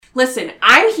Listen,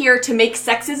 I'm here to make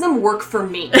sexism work for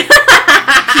me.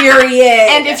 Period.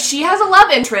 And if she has a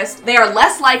love interest, they are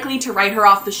less likely to write her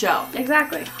off the show.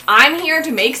 Exactly. I'm here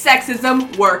to make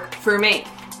sexism work for me.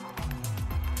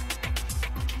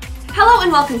 Hello and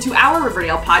welcome to our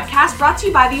Riverdale podcast, brought to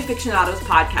you by the AFICTIONADOS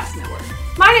podcast network.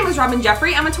 My name is Robin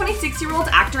Jeffrey. I'm a 26-year-old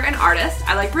actor and artist.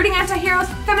 I like rooting anti-heroes,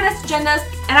 feminist agendas,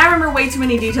 and I remember way too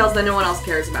many details that no one else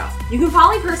cares about. You can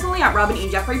follow me personally at Robin E.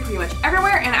 Jeffrey pretty much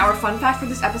everywhere, and our fun fact for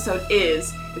this episode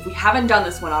is, if we haven't done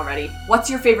this one already, what's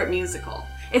your favorite musical?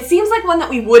 It seems like one that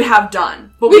we would have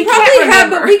done, but we can't remember. Have,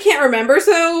 but we can't remember,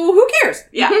 so who cares?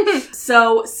 Yeah.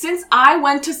 So, since I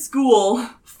went to school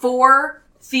for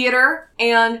theater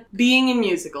and being in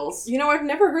musicals, You know, I've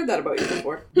never heard that about you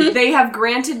before. they have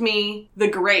granted me the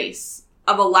grace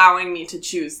of allowing me to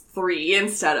choose 3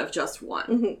 instead of just 1.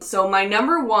 Mm-hmm. So my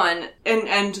number 1,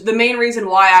 and the main reason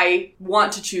why I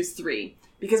want to choose 3,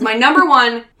 because my number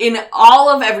 1 in all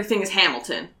of everything is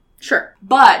Hamilton. Sure.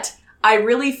 But I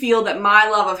really feel that my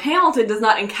love of Hamilton does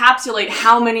not encapsulate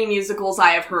how many musicals I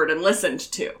have heard and listened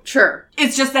to. Sure.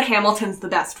 It's just that Hamilton's the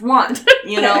best one,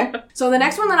 you know? So the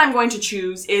next one that I'm going to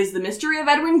choose is The Mystery of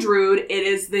Edwin Drood. It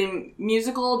is the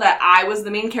musical that I was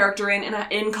the main character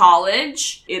in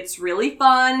college. It's really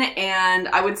fun, and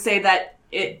I would say that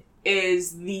it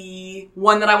is the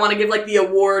one that I want to give, like, the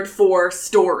award for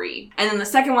story. And then the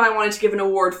second one I wanted to give an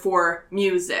award for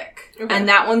music. Okay. And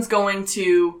that one's going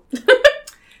to...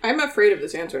 I'm afraid of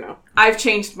this answer now. I've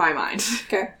changed my mind.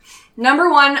 Okay. Number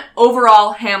 1,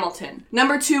 overall, Hamilton.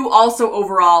 Number 2, also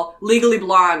overall, Legally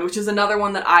Blonde, which is another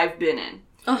one that I've been in.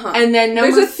 Uh-huh. And then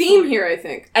There's a theme here, I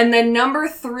think. And then number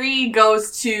 3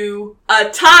 goes to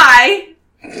a tie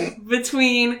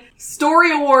between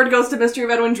Story Award goes to Mystery of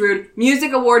Edwin Drood,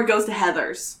 Music Award goes to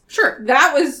Heathers. Sure.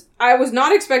 I was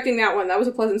not expecting that one. That was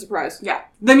a pleasant surprise. Yeah.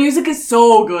 The music is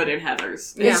so good in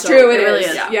Heathers. It's true, it really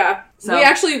is. is. Yeah. So- We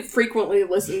actually frequently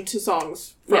listen to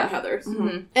songs from Yeah. Heathers.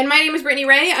 Mm-hmm. And my name is Brittany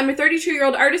Ray. I'm a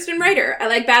 32-year-old artist and writer. I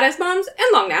like badass moms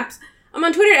and long naps. I'm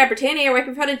on Twitter at Britannia, where I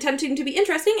can find attempting to be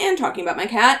interesting and talking about my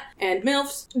cat and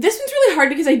MILFs. This one's really hard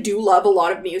because I do love a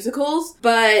lot of musicals,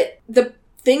 but the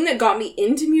thing that got me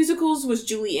into musicals was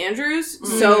Julie Andrews,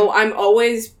 so I'm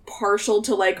always partial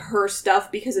to, like, her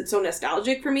stuff because it's so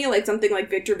nostalgic for me. Like, something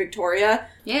like Victor Victoria,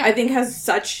 Yeah. I think has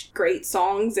such great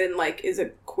songs and, like, is a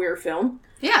queer film.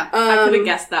 Yeah. I could have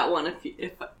guessed that one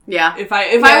if Yeah. I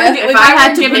had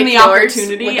were to given pick the yours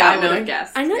opportunity, without I would have knowing.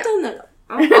 guessed. I'm not Yeah. done though.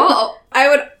 Oh. I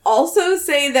would also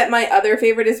say that my other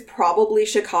favorite is probably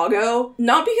Chicago.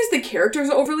 Not because the characters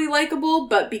are overly likable,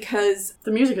 but because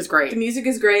The music is great. the music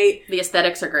is great. The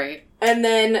aesthetics are great. And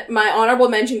then my honorable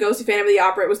mention goes to Phantom of the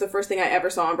Opera. It was the first thing I ever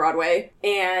saw on Broadway.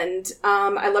 And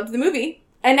I loved the movie.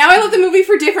 And now I love the movie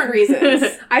for different reasons.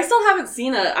 I still haven't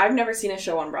I've never seen a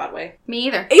show on Broadway. Me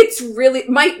either. It's really...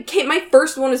 My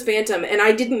first one was Phantom, and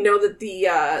I didn't know that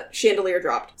the chandelier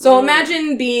dropped. So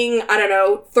imagine being, I don't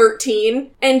know, 13,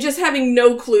 and just having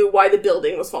no clue why the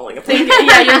building was falling apart.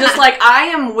 Yeah, you're just like, I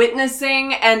am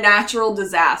witnessing a natural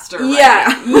disaster right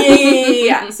Yeah. now.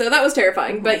 Yeah. So that was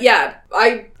terrifying. But yeah,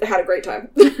 I had a great time.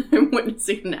 I'm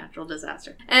witnessing a natural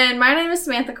disaster. And my name is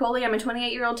Samantha Coley. I'm a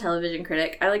 28-year-old television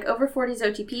critic. I like over 40s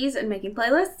OTPs and making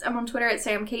playlists. I'm on Twitter at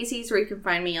Sam Casey's, where you can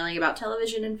find me yelling about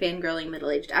television and fangirling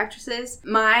middle-aged actresses.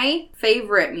 My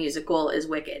favorite musical is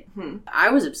Wicked. I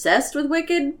was obsessed with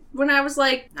Wicked when I was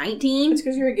like 19. It's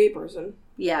because you're a gay person.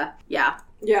 Yeah. Yeah.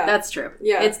 That's true.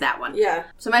 Yeah. It's that one. Yeah.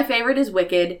 So my favorite is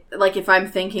Wicked. Like, if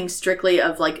I'm thinking strictly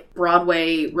of, like,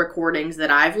 Broadway recordings that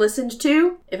I've listened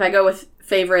to, if I go with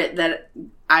favorite that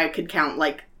I could count,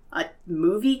 like, a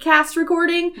movie cast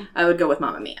recording, I would go with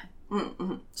Mamma Mia.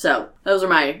 Mm-hmm. So, those are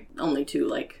my only 2,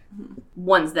 like,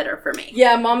 ones that are for me.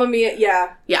 Yeah, Mamma Mia,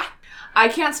 yeah. Yeah. I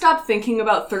can't stop thinking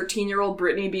about 13-year-old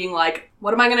Brittany being like,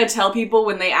 what am I going to tell people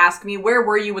when they ask me, where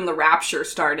were you when the Rapture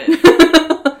started?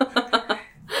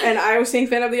 And I was saying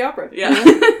Phantom of the Opera.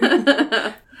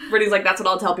 Yeah. Brittany's like, that's what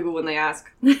I'll tell people when they ask.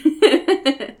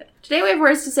 Today we have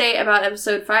words to say about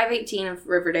episode 518 of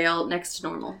Riverdale, Next to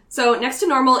Normal. So, Next to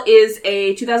Normal is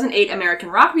a 2008 American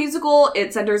rock musical.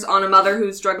 It centers on a mother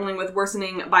who's struggling with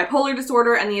worsening bipolar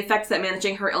disorder and the effects that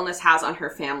managing her illness has on her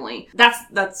family.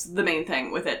 That's the main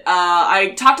thing with it.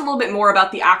 I talked a little bit more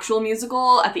about the actual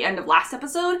musical at the end of last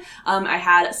episode. I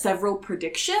had several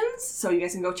predictions, so you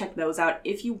guys can go check those out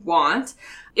if you want.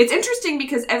 It's interesting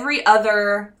because every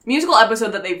other musical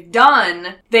episode that they've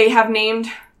done, they have named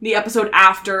the episode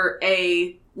after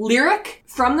a lyric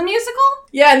from the musical.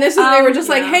 Yeah, and they were just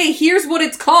like, hey, here's what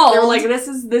it's called. They were like, this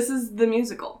is the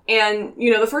musical. And,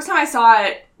 you know, the first time I saw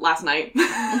it last night,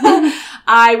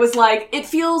 I was like, it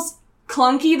feels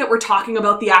clunky that we're talking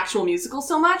about the actual musical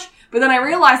so much, But then I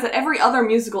realized that every other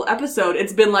musical episode,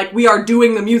 it's been like, we are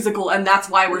doing the musical and that's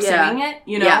why we're singing it,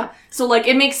 you know? Yeah. So, like,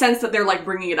 it makes sense that they're, like,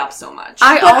 bringing it up so much.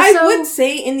 I would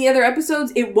say in the other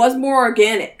episodes, it was more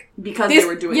organic. Because they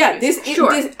were doing this,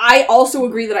 I also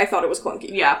agree that I thought it was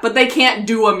clunky. Yeah, but they can't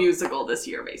do a musical this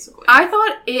year, basically. I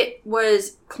thought it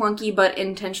was clunky but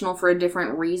intentional for a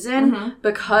different reason,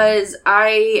 because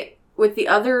with the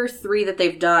other 3 that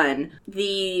they've done,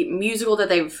 the musical that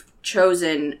they've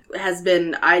chosen has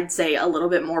been, I'd say, a little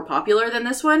bit more popular than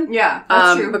this one. Yeah,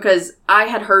 that's true. Because I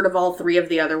had heard of all 3 of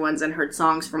the other ones and heard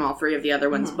songs from all 3 of the other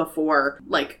ones before,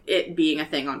 like, it being a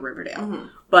thing on Riverdale.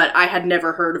 But I had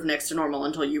never heard of Next to Normal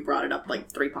until you brought it up,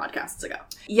 like, 3 podcasts ago.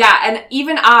 Yeah, and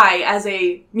even I, as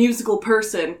a musical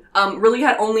person, really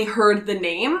had only heard the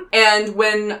name, and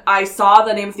when I saw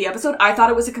the name of the episode, I thought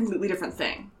it was a completely different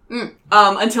thing.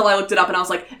 Until I looked it up and I was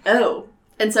like, oh.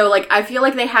 And so, like, I feel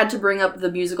like they had to bring up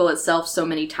the musical itself so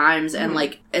many times, and,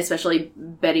 like, especially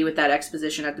Betty with that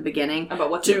exposition at the beginning. About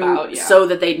what's it about, yeah.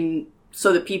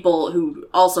 So that people who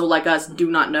also, like us, do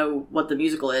not know what the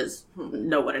musical is,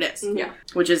 know what it is. Yeah.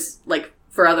 Which is, like,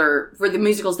 for the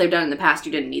musicals they've done in the past,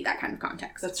 you didn't need that kind of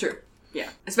context. That's true. Yeah.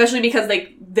 Especially because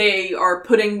they are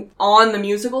putting on the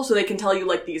musical so they can tell you,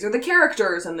 like, these are the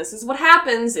characters and this is what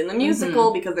happens in the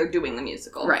musical because they're doing the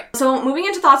musical. Right. So moving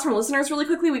into thoughts from listeners really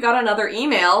quickly, we got another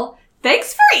email.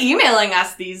 Thanks for emailing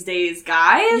us these days,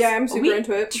 guys. Yeah, I'm super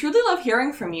into it. We truly love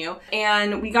hearing from you.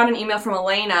 And we got an email from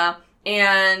Elena.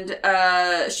 And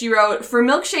she wrote, for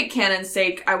Milkshake Canon's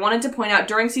sake, I wanted to point out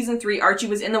during season 3, Archie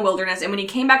was in the wilderness, and when he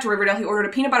came back to Riverdale, he ordered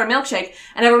a peanut butter milkshake,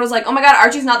 and everyone was like, oh my god,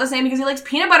 Archie's not the same because he likes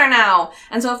peanut butter now!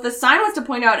 And so if the sign was to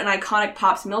point out an iconic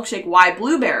Pops milkshake, why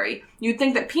blueberry? You'd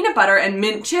think that peanut butter and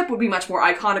mint chip would be much more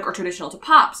iconic or traditional to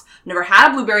Pops. Never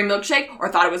had a blueberry milkshake, or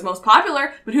thought it was most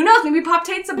popular, but who knows, maybe Pop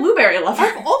Tate's a blueberry lover.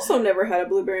 I've also never had a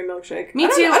blueberry milkshake. Me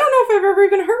too. I don't know if I've ever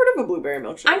even heard of a blueberry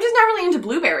milkshake. I'm just not really into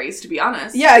blueberries, to be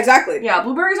honest. Yeah, exactly. Yeah,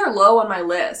 blueberries are low on my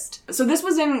list. So this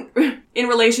was in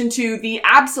relation to the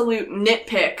absolute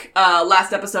nitpick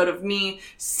last episode of me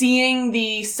seeing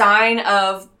the sign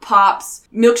of Pop's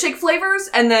milkshake flavors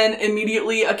and then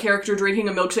immediately a character drinking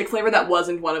a milkshake flavor that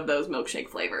wasn't one of those milkshake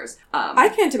flavors. I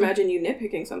can't imagine you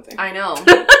nitpicking something. I know.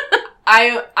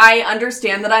 I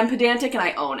understand that I'm pedantic and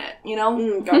I own it, you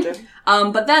know? Gotcha.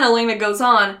 But then Elena goes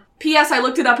on, P.S. I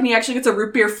looked it up and he actually gets a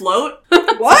root beer float.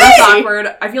 What? So that's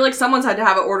awkward. I feel like someone's had to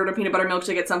have ordered a peanut butter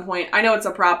milkshake at some point. I know it's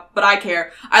a prop, but I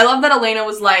care. I love that Elena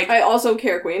was like... I also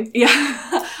care, Queen. Yeah.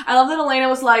 I love that Elena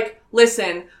was like,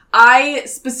 listen, I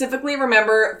specifically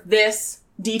remember this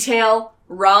detail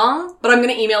wrong, but I'm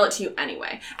going to email it to you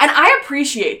anyway. And I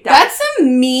appreciate that. That's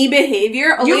some me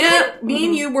behavior. Elena, me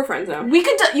and you were friends now. You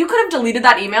could have deleted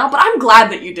that email, but I'm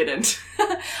glad that you didn't.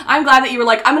 I'm glad that you were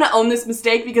like, I'm going to own this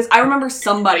mistake because I remember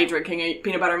somebody drinking a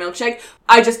peanut butter milkshake.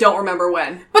 I just don't remember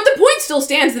when. But the point still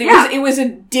stands that it was a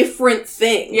different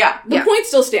thing. Yeah. The point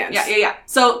still stands. Yeah.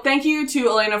 So thank you to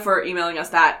Elena for emailing us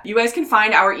that. You guys can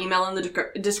find our email in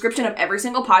the description of every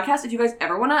single podcast if you guys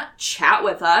ever want to chat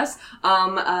with us.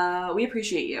 We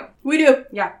appreciate you. We do.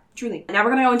 Yeah. Truly. Now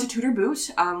we're going to go into Toot or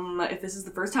Boot. If this is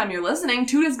the first time you're listening,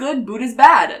 Toot is good, Boot is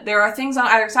bad. There are things on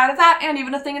either side of that, and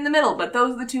even a thing in the middle, but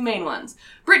those are the two main ones.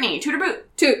 Brittany, Toot or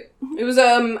Boot? Toot. It was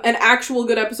an actual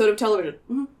good episode of television.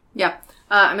 Mm-hmm. Yeah.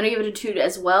 I'm going to give it a toot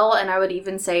as well, and I would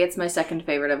even say it's my second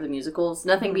favorite of the musicals.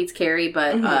 Nothing beats Carrie,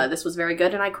 but this was very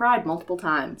good, and I cried multiple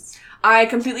times. I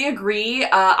completely agree.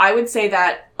 I would say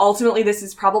that ultimately this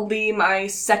is probably my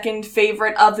second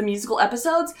favorite of the musical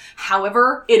episodes.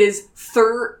 However, it is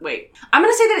I'm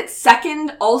gonna say that it's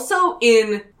second also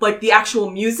in, like, the actual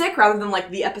music rather than, like,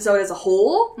 the episode as a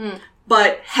whole.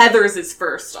 But Heather's is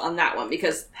first on that one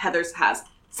because Heather's has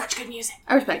such good music.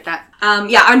 I respect that.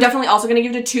 Yeah, I'm definitely also going to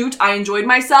give it a toot. I enjoyed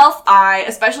myself.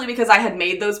 Especially because I had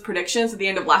made those predictions at the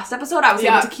end of last episode, I was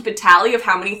able to keep a tally of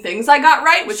how many things I got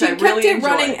right, which I really enjoyed. She kept it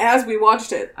running as we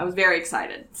watched it. I was very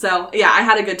excited. So, yeah, I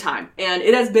had a good time. And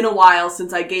it has been a while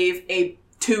since I gave a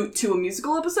toot to a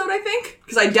musical episode, I think.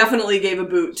 Because I definitely gave a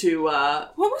boot to,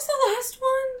 What was the last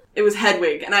one? It was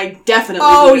Hedwig, and I definitely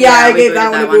I gave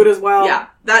that one a boot as well. Yeah.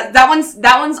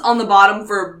 That one's on the bottom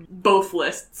for both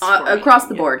lists. Across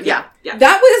the board, yeah.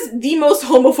 That was the most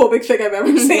homophobic thing I've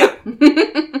ever seen.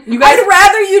 You guys, I'd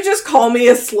rather you just call me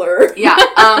a slur. Yeah.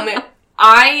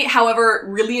 I, however,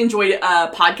 really enjoyed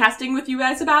podcasting with you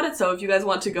guys about it, so if you guys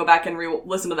want to go back and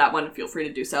listen to that one, feel free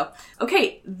to do so.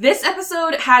 Okay, this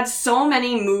episode had so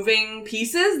many moving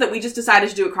pieces that we just decided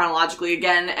to do it chronologically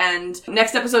again, and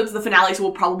next episode's the finale, so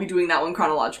we'll probably be doing that one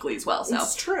chronologically as well, so.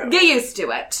 It's true. Get used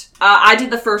to it. I did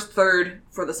the first third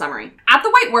for the summary. At the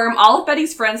White Worm, all of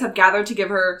Betty's friends have gathered to give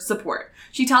her support.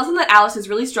 She tells them that Alice is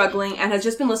really struggling and has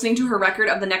just been listening to her record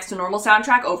of the Next to Normal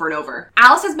soundtrack over and over.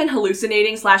 Alice has been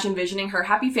hallucinating/envisioning her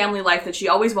happy family life that she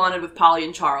always wanted with Polly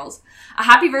and Charles. A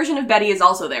happy version of Betty is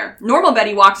also there. Normal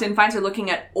Betty walks in, finds her looking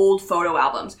at old photo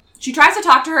albums. She tries to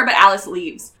talk to her, but Alice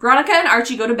leaves. Veronica and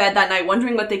Archie go to bed that night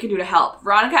wondering what they can do to help.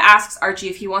 Veronica asks Archie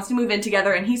if he wants to move in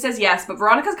together, and he says yes, but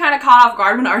Veronica's kind of caught off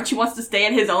guard when Archie wants to stay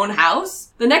at his own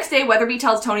house. The next day, Weatherby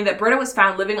tells Tony that Britta was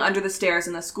found living under the stairs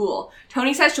in the school.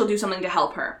 Tony says she'll do something to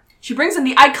help her. She brings in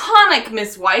the iconic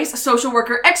Miss Weiss, a social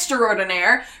worker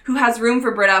extraordinaire, who has room for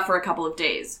Britta for a couple of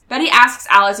days. Betty asks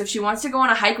Alice if she wants to go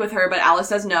on a hike with her, but Alice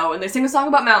says no, and they sing a song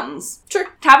about mountains. Sure.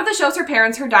 Tabitha shows her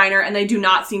parents her diner, and they do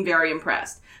not seem very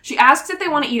impressed. She asks if they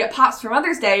want to eat at Pop's for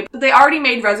Mother's Day, but they already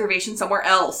made reservations somewhere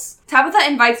else. Tabitha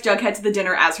invites Jughead to the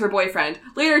dinner as her boyfriend.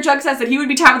 Later, Jug says that he would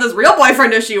be Tabitha's real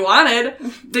boyfriend if she wanted.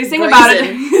 They sing about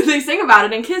it. They sing about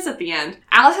it and kiss at the end.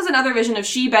 Alice has another vision of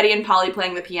she, Betty, and Polly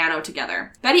playing the piano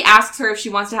together. Betty asks her if she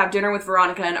wants to have dinner with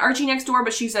Veronica and Archie next door,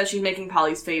 but she says she's making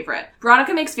Polly's favorite.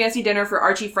 Veronica makes fancy dinner for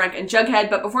Archie, Frank, and Jughead,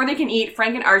 but before they can eat,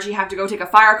 Frank and Archie have to go take a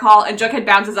fire call, and Jughead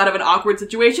bounces out of an awkward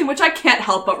situation, which I can't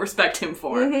help but respect him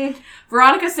for. Mm-hmm.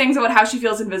 Veronica sings about how she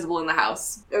feels invisible in the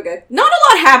house. Okay. Not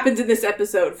a lot happens in this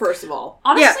episode, first of all.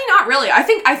 Honestly, not really. I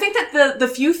think that the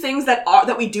few things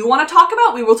that we do want to talk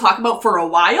about, we will talk about for a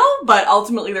while, but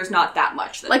ultimately there's not that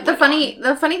much. Like the funny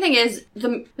thing is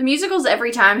the musicals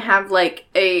every time have like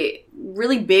a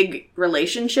really big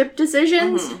relationship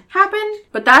decisions happen,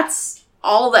 but that's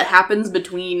all that happens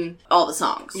between all the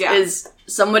songs. Yeah. Is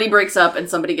somebody breaks up and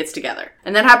somebody gets together.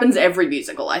 And that happens every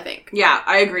musical, I think. Yeah,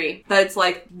 I agree. That it's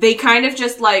like, they kind of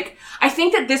just like, I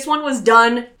think that this one was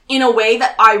done in a way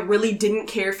that I really didn't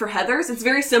care for Heather's. It's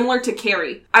very similar to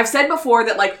Carrie. I've said before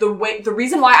that like the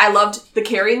reason why I loved the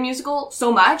Carrie musical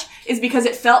so much is because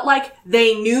it felt like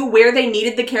they knew where they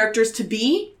needed the characters to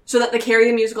be so that the Carrie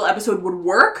the Musical episode would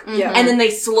work. Yeah. And then they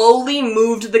slowly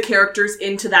moved the characters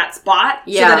into that spot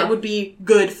so that it would be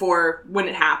good for when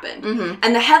it happened. Mm-hmm.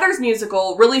 And the Heather's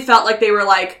musical really felt like they were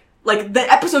like the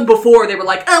episode before, they were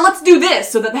like, let's do this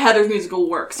so that the Heather's musical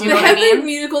works. You know what I mean? The Heather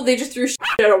musical, they just threw shit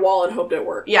at a wall and hoped it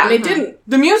worked. Yeah. And it didn't.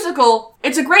 The musical,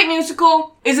 it's a great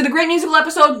musical. Is it a great musical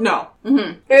episode? No.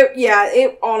 Mm-hmm.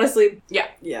 It honestly... Yeah.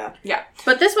 Yeah. Yeah.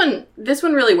 But this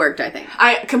one really worked, I think.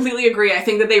 I completely agree. I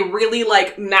think that they really,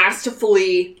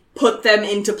 masterfully put them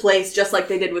into place just like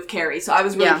they did with Carrie. So I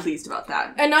was really pleased about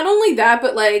that. And not only that,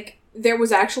 but, there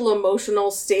was actual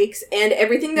emotional stakes and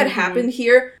everything that happened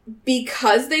here,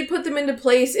 because they put them into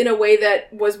place in a way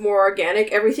that was more organic,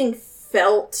 everything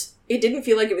it didn't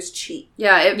feel like it was cheap.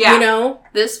 Yeah, You know?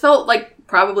 This felt like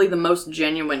probably the most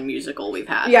genuine musical we've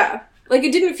had. Yeah.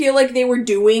 It didn't feel like they were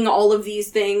doing all of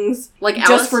these things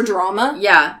just for drama.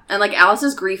 Yeah, and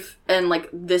Alice's grief and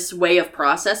this way of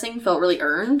processing felt really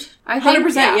earned, I think.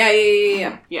 100%.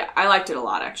 Yeah. Yeah, I liked it a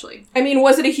lot, actually. I mean,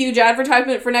 was it a huge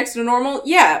advertisement for Next to Normal?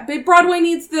 Yeah, but Broadway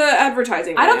needs the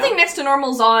advertising right I don't now. think Next to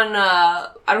Normal's on,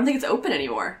 I don't think it's open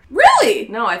anymore. Really?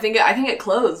 No, I think it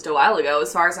closed a while ago,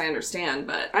 as far as I understand,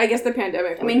 but... I guess the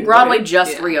pandemic... I mean, Broadway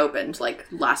just reopened,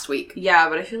 last week. Yeah,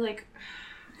 but I feel like...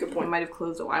 Good point. It might have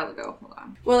closed a while ago. Hold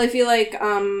on. Well, I feel like,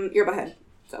 you're a butthead,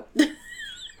 so...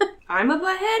 I'm a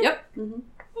butthead? Yep. Mm-hmm.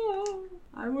 Oh,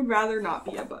 I would rather not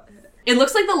be a butthead. It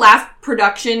looks like the last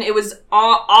production, it was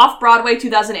off-Broadway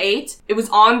 2008, it was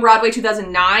on Broadway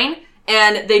 2009,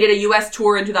 and they did a US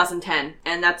tour in 2010,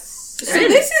 and that's... So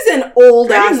this is an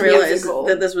old-ass I didn't realize musical.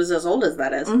 that this was as old as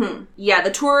that is. Mm-hmm. Yeah,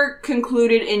 the tour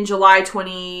concluded in July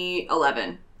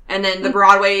 2011, and then the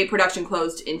Broadway production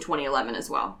closed in 2011 as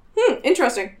well.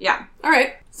 Interesting. Yeah. All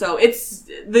right. So it's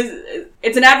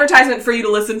an advertisement for you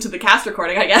to listen to the cast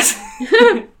recording, I guess.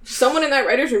 Someone in that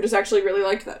writer's room just actually really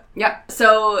liked that. Yeah.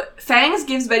 So Fangs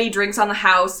gives Betty drinks on the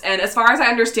house, and as far as I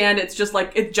understand, it's just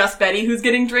Betty who's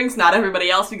getting drinks, not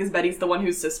everybody else, because Betty's the one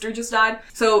whose sister just died.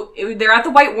 So they're at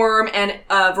the White Worm, and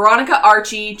Veronica,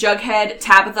 Archie, Jughead,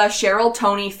 Tabitha, Cheryl,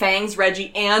 Tony, Fangs,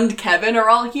 Reggie, and Kevin are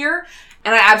all here.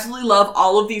 And I absolutely love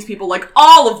all of these people,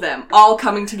 all of them, all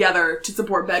coming together to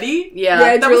support Betty.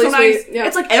 Yeah. It's that really was so nice. sweet. Yeah.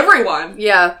 It's everyone.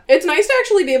 Yeah. It's nice to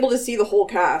actually be able to see the whole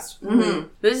cast. Mm-hmm.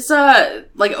 This,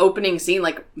 opening scene,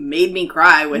 made me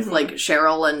cry with,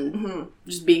 Cheryl and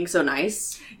just being so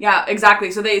nice. Yeah,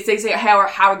 exactly. So they say, how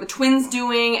are the twins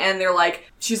doing? And they're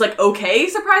she's okay,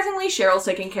 surprisingly. Cheryl's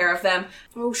taking care of them.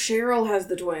 Oh, Cheryl has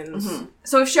the twins. Mm-hmm.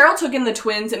 So if Cheryl took in the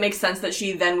twins, it makes sense that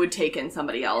she then would take in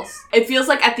somebody else. It feels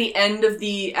like at the end of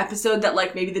the episode that,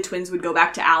 like, maybe the twins would go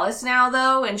back to Alice now,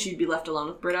 though, and she'd be left alone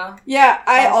with Britta. Yeah,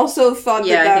 I also thought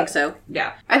Yeah, that I think so.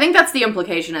 Yeah. I think that's the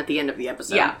implication at the end of the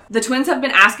episode. Yeah. The twins have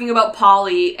been asking about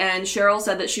Polly, and Cheryl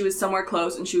said that she was somewhere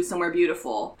close and she was somewhere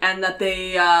beautiful. And that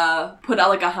they put out,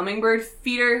 like, a hummingbird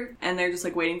feeder, and they're just,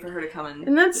 like, waiting for her to come in.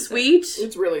 Isn't that sweet?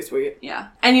 It's really sweet. Yeah.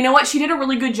 And you know what? She did a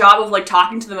really good job of, like,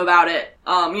 talking to them about it.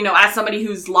 You know, as somebody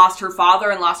who's lost her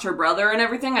father and lost her brother and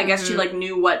everything, I guess she, like,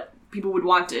 knew what people would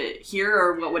want to hear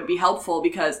or what would be helpful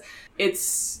because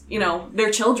it's, you know, their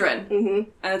children. Mm-hmm.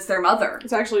 And it's their mother.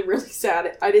 It's actually really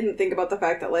sad. I didn't think about the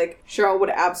fact that, like, Cheryl would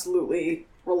absolutely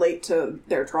relate to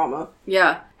their trauma.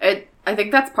 Yeah. I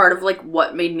think that's part of, like,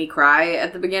 what made me cry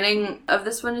at the beginning of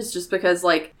this one is just because,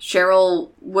 like, Cheryl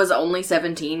was only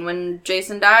 17 when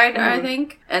Jason died, I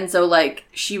think. And so, like,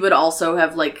 she would also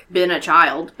have, like, been a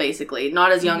child, basically.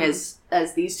 Not as young as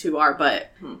these two are,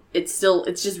 but it's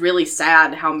just really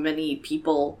sad how many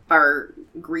people are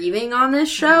grieving on this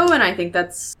show, and I think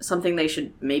that's something they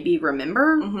should maybe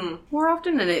remember more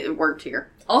often, and it worked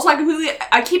here. Also,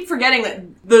 I keep forgetting that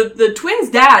the twins'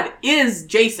 dad is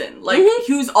Jason, like,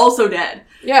 who's also dead.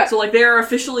 Yeah. So, like, they're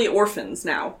officially orphans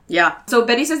now. Yeah. So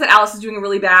Betty says that Alice is doing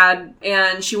really bad,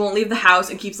 and she won't leave the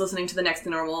house and keeps listening to the Next to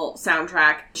Normal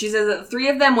soundtrack. She says that the three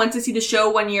of them went to see the show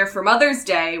one year for Mother's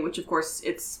Day, which, of course,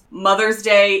 it's Mother's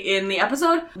Day in the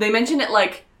episode. They mentioned it,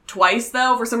 like, twice,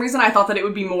 though. For some reason, I thought that it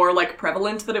would be more, like,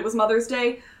 prevalent that it was Mother's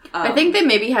Day. I think they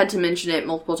maybe had to mention it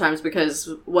multiple times because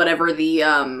whatever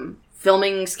the,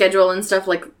 filming schedule and stuff,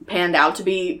 like, panned out to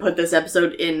be, put this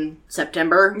episode in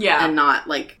September. Yeah. And not,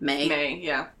 like, May. May,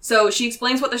 yeah. So she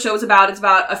explains what the show's about. It's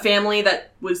about a family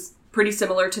that was pretty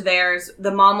similar to theirs. The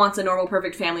mom wants a normal,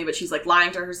 perfect family, but she's, like,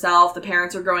 lying to herself. The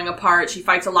parents are growing apart. She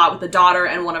fights a lot with the daughter,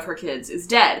 and one of her kids is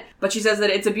dead. But she says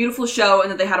that it's a beautiful show and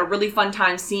that they had a really fun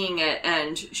time seeing it,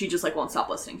 and she just, like, won't stop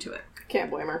listening to it. Can't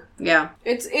blame her. Yeah.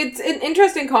 It's an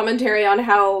interesting commentary on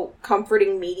how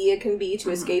comforting media can be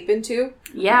to escape into.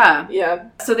 Yeah. Yeah.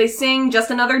 So they sing Just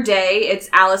Another Day. It's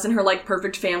Alice and her, like,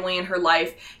 perfect family in her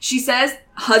life. She says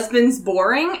husband's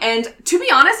boring, and to be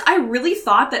honest, I really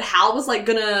thought that Hal was, like,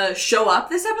 gonna show up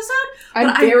this episode.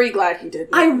 I'm very glad he did.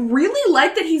 I really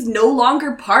like that he's no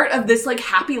longer part of this, like,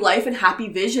 happy life and happy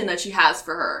vision that she has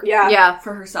for her. Yeah. Yeah.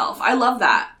 For herself. I love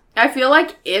that. I feel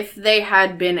like if they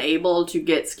had been able to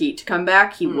get Skeet to come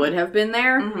back, he would have been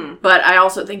there. But I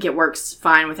also think it works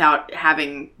fine without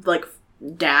having, like,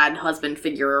 dad-husband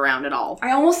figure around at all.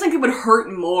 I almost think it would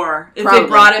hurt more if Probably. they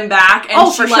brought him back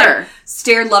and she, for like, sure.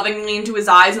 stared lovingly into his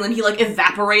eyes and then he, like,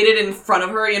 evaporated in front of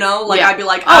her, you know? Like, Yeah. I'd be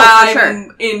like, for I'm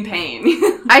sure. in pain.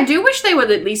 I do wish they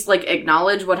would at least, like,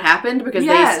 acknowledge what happened because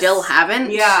Yes. they still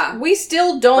haven't. Yeah. We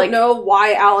still don't Like- know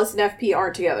why Alice and FP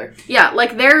aren't together. Yeah,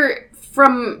 like, they're...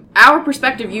 From our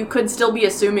perspective, you could still be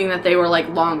assuming that they were, like,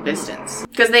 long distance.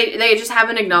 Because they just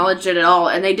haven't acknowledged it at all,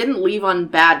 and they didn't leave on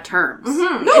bad terms.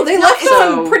 No, they left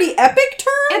on pretty epic terms.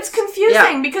 It's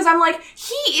confusing because I'm like,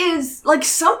 he is, like,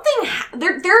 something,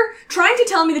 they're trying to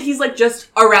tell me that he's, like, just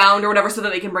around or whatever so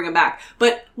that they can bring him back.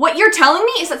 But what you're telling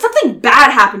me is that something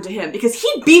bad happened to him because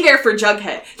he'd be there for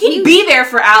Jughead. He'd be there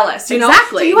for Alice, you know?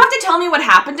 Exactly. So you have to tell me what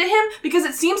happened to him because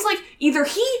it seems like either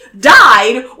he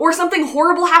died or something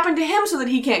horrible happened to him so that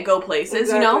he can't go places,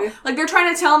 you know? Exactly. Like, they're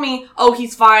trying to tell me, oh,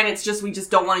 he's fine, it's just, we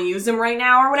just don't want to use him right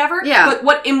now or whatever. Yeah.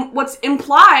 But what's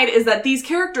implied is that these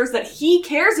characters that he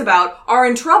cares about are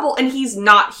in trouble and he's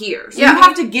not here. So Yeah. you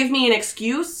have to give me an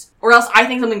excuse or else I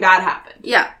think something bad happened.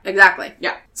 Yeah, exactly.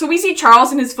 Yeah. So we see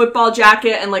Charles in his football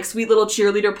jacket and, like, sweet little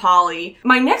cheerleader Polly.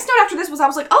 My next note after this was I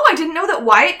was like, oh, I didn't know that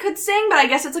Wyatt could sing, but I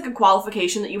guess it's, like, a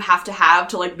qualification that you have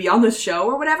to, like, be on this show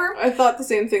or whatever. I thought the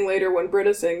same thing later when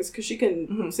Britta sings, because she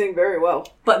can sing very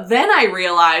well. But then I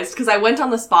realized, because I went on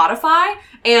the Spotify,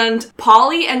 and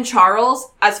Polly and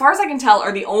Charles, as far as I can tell,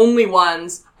 are the only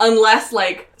ones, unless,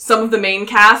 like, some of the main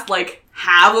cast, like,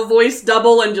 have a voice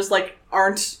double and just, like,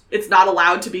 it's not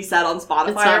allowed to be said on Spotify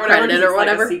It's not or whatever. credited or It's, like,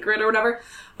 whatever. a secret or whatever.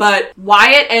 But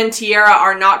Wyatt and Tiara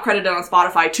are not credited on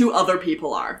Spotify. 2 other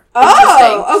people are.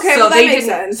 Oh, okay, So well that they makes didn't-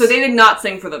 sense. So they did not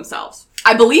sing for themselves.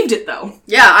 I believed it, though.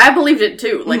 Yeah, I believed it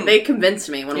too. Like, they convinced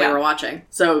me when we Yeah. were watching.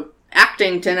 So,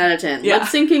 acting, 10 out of 10. Yeah. Lip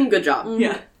syncing, good job.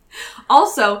 Yeah.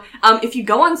 Also, if you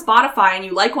go on Spotify and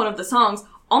you like one of the songs,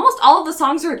 almost all of the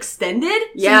songs are extended. So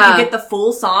Yeah. you get the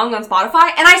full song on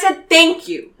Spotify. And I said, thank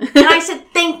you.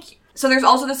 So there's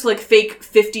also this, like, fake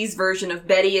 50s version of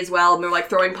Betty as well, and they're, like,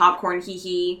 throwing popcorn,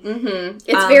 hee-hee.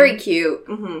 It's very cute.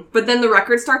 But then the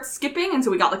record starts skipping, and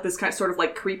so we got, like, this kind of sort of,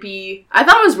 like, creepy... I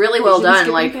thought it was really well Vision done,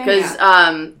 skipping like, thing?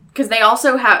 because Because they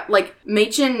also have, like,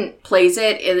 Machen plays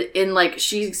it in like,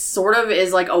 she sort of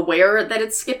is, like, aware that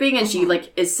it's skipping, and she,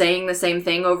 like, is saying the same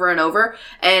thing over and over.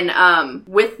 And,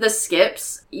 with the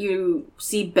skips, you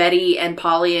see Betty and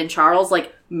Polly and Charles,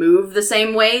 like, move the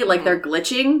same way, like, they're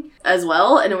glitching as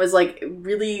well, and it was, like,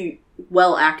 really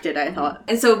well acted, I thought.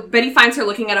 And so Betty finds her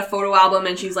looking at a photo album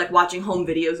and she's like watching home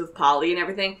videos of Polly and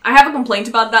everything. I have a complaint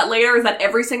about that later, is that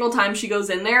every single time she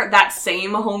goes in there, that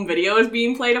same home video is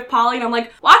being played of Polly, and I'm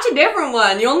like, watch a different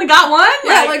one. You only got one?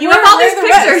 Yeah, like, you have all these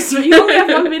pictures. The You only have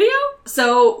one video?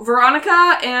 So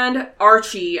Veronica and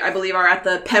Archie, I believe, are at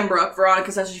the Pembroke.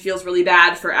 Veronica says she feels really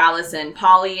bad for Alice and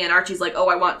Polly, and Archie's like, oh,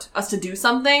 I want us to do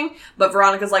something. But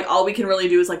Veronica's like, all we can really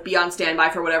do is like be on standby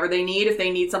for whatever they need. If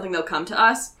they need something, they'll come to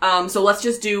us. So let's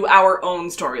just do our own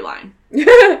storyline.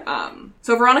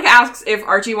 So Veronica asks if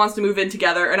Archie wants to move in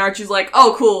together, and Archie's like,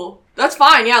 oh, cool. That's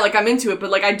fine, yeah, like, I'm into it, but,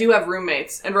 like, I do have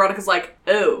roommates. And Veronica's like,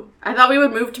 oh. I thought we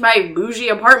would move to my bougie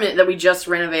apartment that we just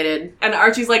renovated. And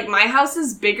Archie's like, my house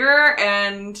is bigger,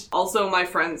 and also my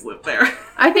friends live there.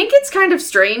 I think it's kind of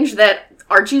strange that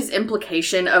Archie's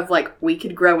implication of, like, we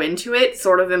could grow into it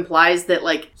sort of implies that,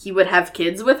 like, he would have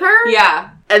kids with her.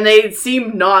 Yeah. And they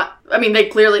seem not... I mean, they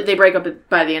break up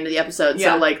by the end of the episode,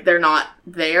 yeah. So, like, they're not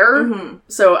there. Mm-hmm.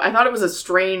 So I thought it was a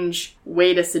strange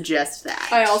way to suggest that.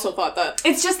 I also thought that.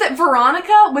 It's just that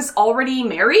Veronica was already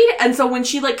married, and so when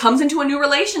she, like, comes into a new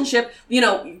relationship, you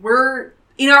know, we're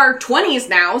in our 20s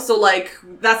now, so, like,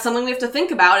 that's something we have to think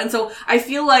about. And so I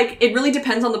feel like it really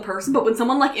depends on the person, but when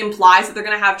someone, like, implies that they're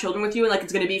gonna have children with you and, like,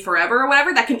 it's gonna be forever or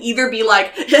whatever, that can either be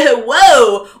like,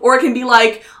 whoa, or it can be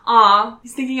like, aw,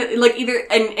 he's thinking it, like, either,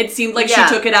 and it seemed like she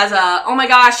took it as a, oh my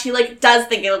gosh, he, like, does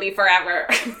think it'll be forever.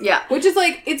 Yeah. Which is,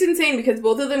 like, it's insane because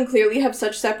both of them clearly have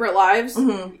such separate lives.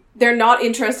 Mm-hmm. They're not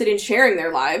interested in sharing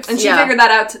their lives. And she figured that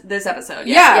out this episode.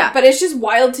 Yeah, but it's just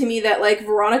wild to me that, like,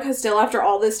 Veronica still, after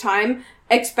all this time,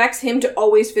 expects him to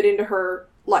always fit into her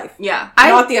life. Yeah.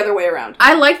 Not the other way around.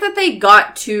 I like that they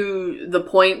got to the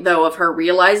point, though, of her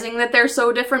realizing that they're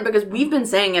so different, because we've been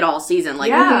saying it all season.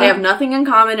 Like, they have nothing in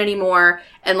common anymore,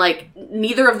 and, like,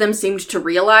 neither of them seemed to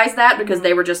realize that because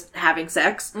they were just having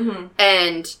sex. Mm-hmm.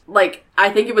 And, like, I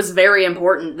think it was very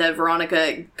important that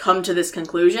Veronica come to this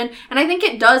conclusion, and I think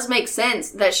it does make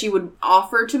sense that she would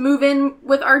offer to move in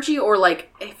with Archie, or,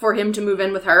 like, for him to move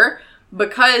in with her,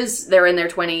 because they're in their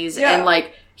 20s, and,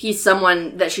 like, he's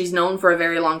someone that she's known for a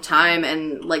very long time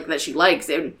and, like, that she likes.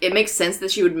 It makes sense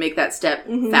that she would make that step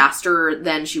faster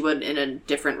than she would in a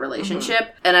different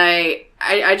relationship. And I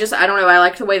don't know, I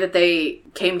like the way that they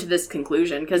came to this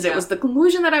conclusion, because it was the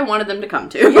conclusion that I wanted them to come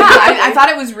to. Yeah, I thought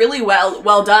it was really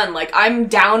well done. Like, I'm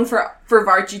down for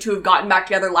Varchi to have gotten back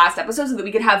together last episode so that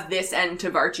we could have this end to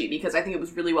Varchi, because I think it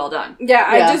was really well done. Yeah,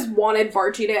 I just wanted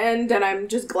Varchi to end, and I'm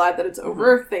just glad that it's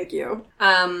over. Thank you.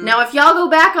 Now, if y'all go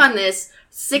back on this,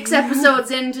 6 episodes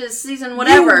into season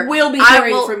whatever, you will be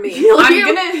hearing from me. You'll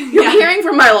be hearing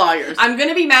from my lawyers. I'm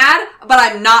gonna be mad, but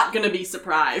I'm not gonna be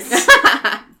surprised.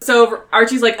 So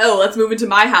Archie's like, oh, let's move into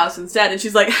my house instead. And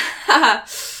she's like,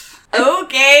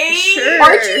 okay. Sure.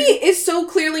 Archie is so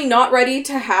clearly not ready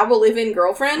to have a live-in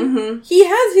girlfriend. Mm-hmm. He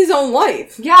has his own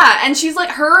life. Yeah, and she's like,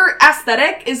 her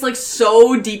aesthetic is like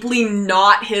so deeply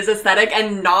not his aesthetic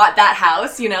and not that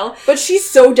house, you know? But she's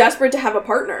so desperate to have a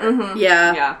partner. Mm-hmm.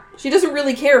 Yeah. Yeah. She doesn't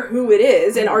really care who it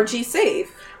is, and Archie's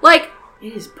safe. Like,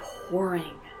 it is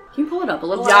pouring. Can you pull it up a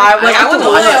little? Yeah, I want to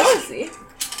want to see.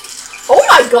 Oh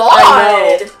my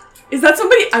god! Is that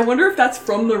somebody? I wonder if that's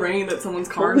from the rain that someone's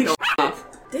car is going off.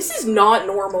 This is not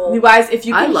normal. You guys, if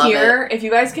you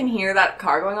guys can hear that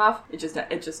car going off, it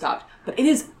just stopped. But it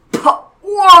is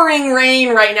pouring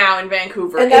rain right now in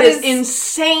Vancouver. And it is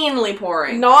insanely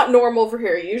pouring. Not normal for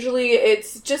here. Usually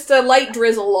it's just a light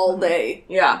drizzle all day.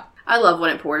 Yeah. I love when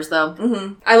it pours, though.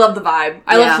 Mm-hmm. I love the vibe.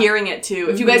 I love hearing it, too.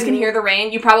 If you guys can hear the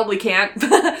rain, you probably can't.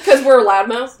 Because we're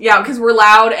loudmouth? Yeah, because we're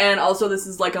loud, and also this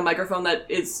is like a microphone that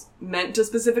is meant to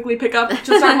specifically pick up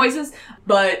just our voices.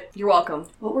 But you're welcome.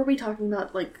 What were we talking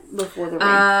about, like, before the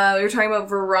rain? We were talking about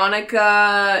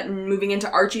Veronica moving into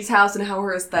Archie's house and how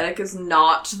her aesthetic is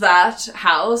not that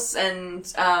house.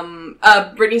 And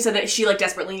Brittany said that she, like,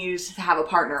 desperately needed to have a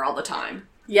partner all the time.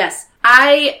 Yes.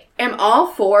 I am all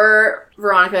for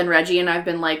Veronica and Reggie, and I've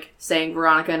been, like, saying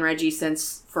Veronica and Reggie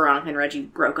since Veronica and Reggie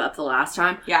broke up the last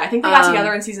time. Yeah, I think they got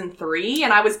together in season 3,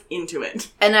 and I was into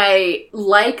it. And I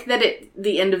like that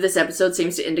the end of this episode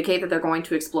seems to indicate that they're going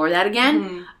to explore that again.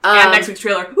 Mm-hmm. And next week's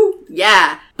trailer. Woo.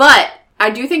 Yeah. But I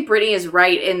do think Brittany is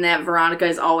right in that Veronica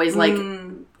is always, like,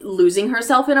 losing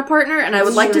herself in a partner, and I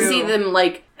would like to see them,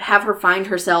 like, have her find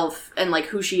herself and, like,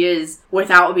 who she is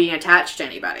without being attached to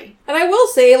anybody. And I will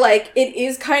say, like, it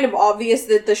is kind of obvious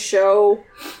that the show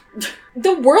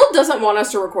The world doesn't want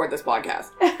us to record this podcast.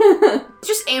 It's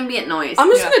just ambient noise. I'm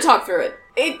just gonna talk through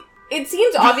it. It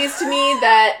seems obvious to me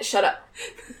that... Shut up.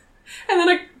 And then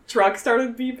a truck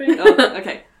started beeping. Oh,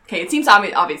 okay. Okay, it seems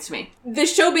obvious to me. The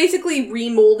show basically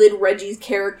remolded Reggie's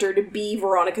character to be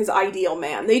Veronica's ideal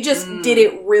man. They just did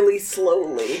it really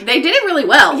slowly. They did it really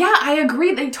well. Yeah, I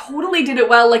agree. They totally did it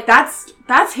well. Like, that's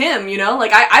him, you know?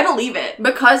 Like, I believe it.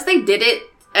 Because they did it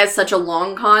as such a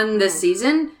long con this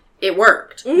season, it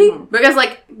worked. Mm-hmm. Because,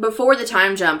 like, before the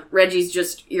time jump, Reggie's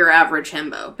just your average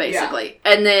himbo, basically.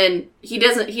 Yeah. And then he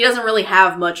doesn't really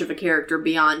have much of a character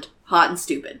beyond hot and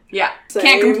stupid. Yeah. Same.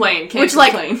 Can't complain.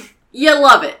 Like, you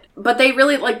love it. But they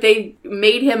really, like, they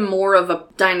made him more of a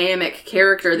dynamic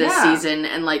character this season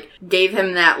and, like, gave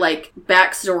him that, like,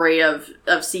 backstory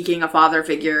of seeking a father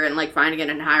figure and, like, finding it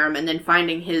in Hiram and then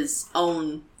finding his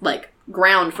own, like,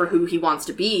 ground for who he wants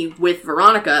to be with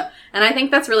Veronica. And I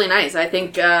think that's really nice. I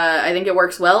think it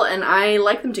works well and I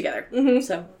like them together. Mm-hmm.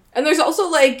 So. And there's also,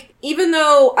 like, even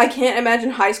though I can't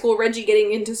imagine high school Reggie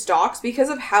getting into stocks because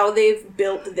of how they've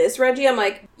built this Reggie, I'm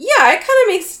like, yeah, it kind of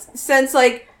makes sense,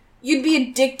 like, you'd be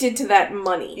addicted to that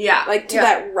money. Yeah. Like, to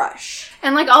that rush.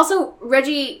 And, like, also,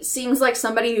 Reggie seems like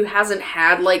somebody who hasn't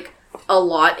had, like, a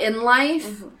lot in life.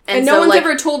 Mm-hmm. And no one's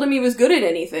ever told him he was good at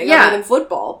anything other than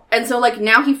football. And so, like,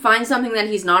 now he finds something that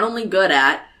he's not only good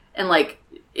at and, like,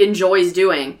 enjoys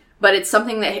doing, but it's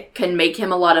something that can make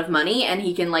him a lot of money and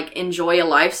he can, like, enjoy a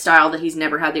lifestyle that he's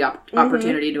never had the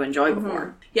opportunity to enjoy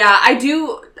before. Yeah,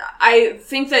 I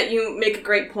think that you make a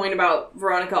great point about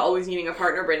Veronica always needing a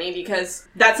partner, Brittany, because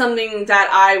that's something that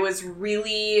I was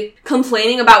really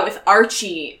complaining about with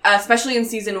Archie, especially in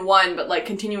season 1, but, like,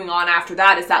 continuing on after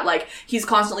that, is that, like, he's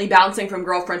constantly bouncing from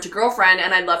girlfriend to girlfriend,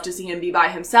 and I'd love to see him be by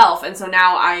himself, and so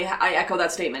now I echo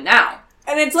that statement now.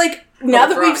 And it's like, now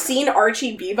that we've seen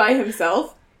Archie be by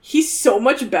himself, he's so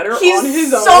much better on his own.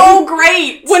 He's so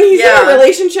great! When he's in a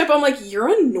relationship, I'm like, you're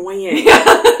annoying.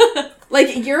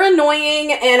 Like, you're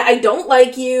annoying, and I don't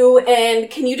like you,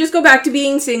 and can you just go back to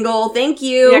being single? Thank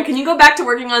you. Yeah, can you go back to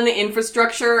working on the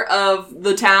infrastructure of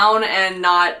the town and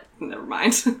not... Never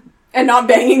mind. And not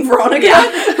banging Veronica?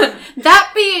 Yeah.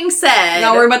 That being said...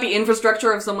 Not worry about the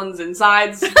infrastructure of someone's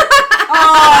insides.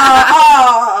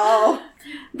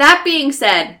 That being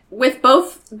said, with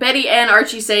both Betty and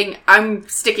Archie saying, I'm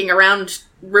sticking around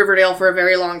Riverdale for a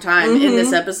very long time in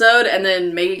this episode, and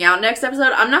then making out next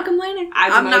episode, I'm not complaining.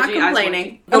 I'm not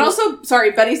complaining. And also, sorry,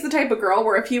 Betty's the type of girl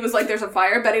where if he was like, there's a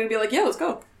fire, Betty would be like, yeah, let's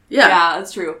go. Yeah,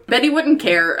 that's true. Betty wouldn't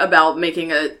care about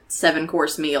making a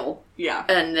 7-course meal. Yeah.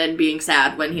 And then being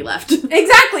sad when he left.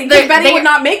 Exactly. Betty would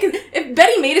not make it. If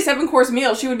Betty made a 7-course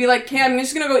meal, she would be like, okay, I'm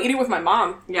just gonna go eat it with my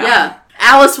mom. Yeah.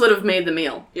 Alice would have made the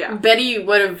meal. Yeah. Betty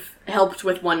would have helped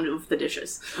with one of the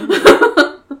dishes.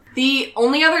 The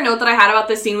only other note that I had about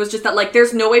this scene was just that, like,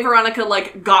 there's no way Veronica,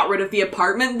 like, got rid of the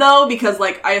apartment, though, because,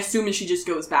 like, I assume she just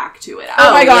goes back to it.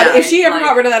 Oh my god, if she ever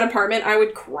got rid of that apartment, I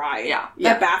would cry. Yeah.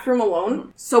 That bathroom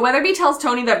alone. So Weatherby tells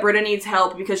Tony that Britta needs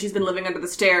help because she's been living under the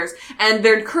stairs, and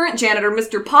their current janitor,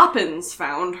 Mr. Poppins,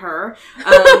 found her.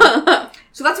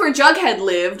 So that's where Jughead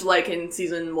lived, like, in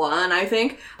season 1, I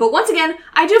think. But once again,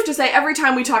 I do have to say, every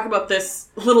time we talk about this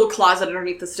little closet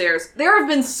underneath the stairs, there have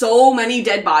been so many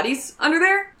dead bodies under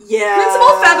there. Yeah.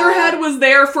 Principal Featherhead was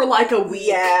there for, like, a week.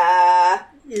 Yeah.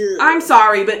 I'm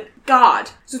sorry, but God.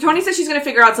 So Tony says she's gonna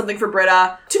figure out something for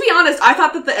Britta. To be honest, I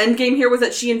thought that the end game here was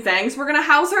that she and Fangs were gonna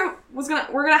house her. We're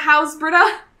gonna house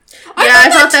Britta. I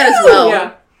thought that as well.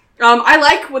 Yeah. I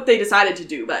like what they decided to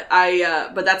do, but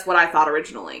but that's what I thought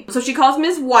originally. So she calls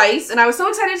Ms. Weiss, and I was so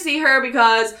excited to see her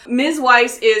because Ms.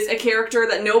 Weiss is a character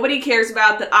that nobody cares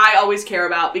about that I always care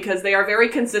about because they are very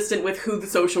consistent with who the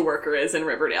social worker is in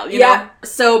Riverdale, you know?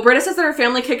 So Britta says that her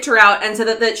family kicked her out and said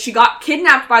that she got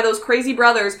kidnapped by those crazy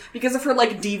brothers because of her,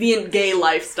 like, deviant gay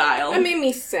lifestyle. That made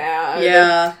me sad.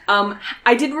 Yeah.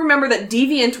 I did remember that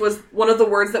deviant was one of the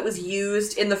words that was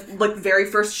used in the, like, very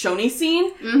first Shoney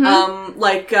scene.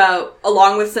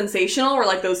 Along with sensational were,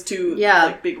 like, those two,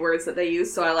 like, big words that they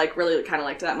use. So I, like, really kind of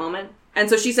liked that moment. And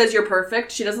so she says you're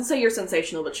perfect. She doesn't say you're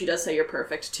sensational, but she does say you're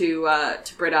perfect to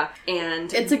Britta.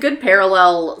 And it's a good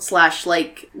parallel /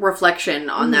 like reflection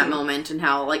on that moment and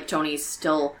how, like, Tony's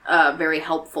still a very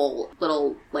helpful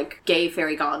little, like, gay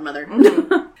fairy godmother.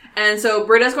 And so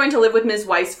Britta's going to live with Ms.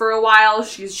 Weiss for a while.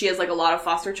 She has, like, a lot of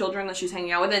foster children that she's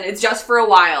hanging out with, and it's just for a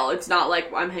while. It's not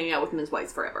like I'm hanging out with Ms.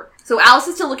 Weiss forever. So Alice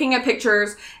is still looking at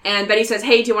pictures, and Betty says,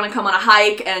 hey, do you want to come on a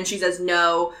hike? And she says,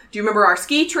 no. Do you remember our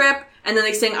ski trip? And then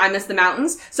they sing I Miss the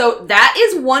Mountains. So that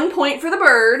is 1 point for the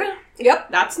bird.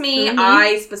 Yep. That's me. Mhm.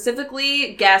 I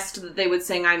specifically guessed that they would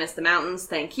sing I Miss the Mountains,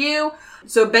 thank you.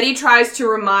 So Betty tries to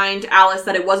remind Alice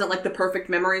that it wasn't, like, the perfect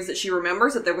memories that she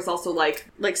remembers, that there was also, like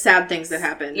sad things that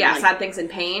happened. yeah, and, sad things and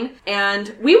pain.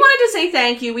 And we wanted to say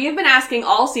thank you. We have been asking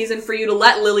all season for you to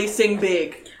let Lily sing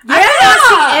big. I've been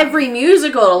asking every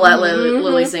musical to let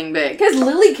Lily sing big. Because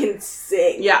Lily can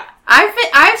sing. Yeah.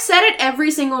 I've said it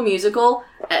every single musical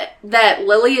that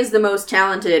Lily is the most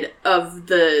talented of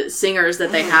the singers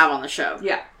that they have on the show.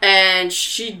 Yeah. And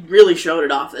she really showed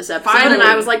it off this episode. Finally. And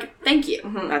I was like, thank you.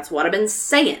 Mm-hmm. That's what I've been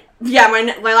saying. Yeah,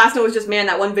 my last note was just, man,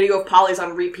 that one video of Polly's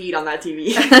on repeat on that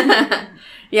TV.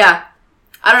 Yeah.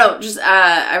 I don't know, just,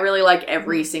 I really like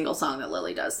every single song that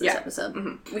Lily does this episode.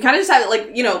 Mm-hmm. We kind of just have,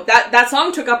 like, you know, that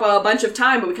song took up a bunch of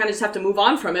time, but we kind of just have to move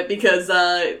on from it because,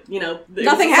 you know,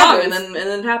 nothing happened. And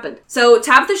then it happened. So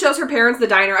Tabitha shows her parents the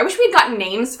diner. I wish we'd gotten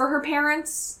names for her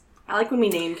parents. I like when we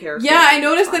name characters. Yeah, I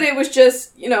noticed that it was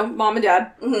just, you know, mom and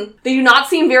dad. Mm-hmm. They do not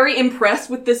seem very impressed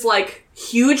with this, like,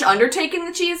 huge undertaking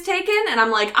that she has taken, and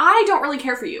I'm like, I don't really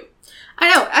care for you.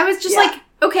 I know, I was just like,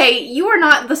 okay, you are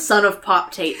not the son of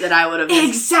Pop Tate that I would have been.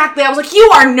 Exactly. I was like, you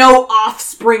are no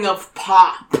offspring of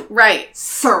Pop. Right.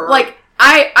 Sir. Like,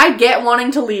 I get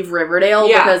wanting to leave Riverdale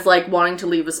because, like, wanting to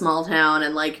leave a small town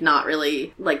and, like, not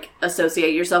really, like,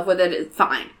 associate yourself with it is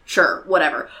fine. Sure.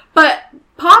 Whatever. But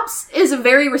Pop's is a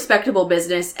very respectable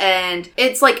business, and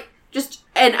it's, like, just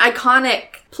an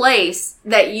iconic place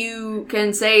that you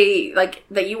can say, like,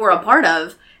 that you were a part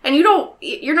of. And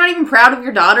you're not even proud of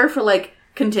your daughter for, like,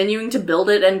 continuing to build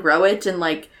it and grow it and,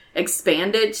 like,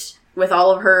 expand it with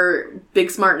all of her big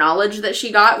smart knowledge that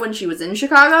she got when she was in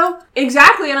Chicago.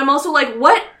 Exactly, and I'm also like,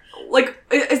 what? Like,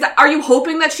 are you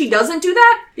hoping that she doesn't do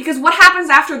that? Because what happens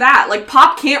after that? Like,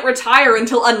 Pop can't retire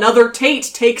until another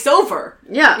Tate takes over.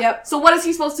 Yeah. Yep. So what is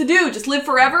he supposed to do? Just live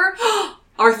forever?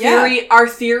 Our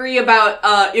theory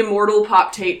about immortal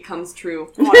Pop Tate comes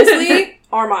true. Honestly,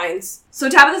 our minds. So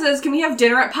Tabitha says, can we have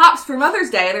dinner at Pop's for Mother's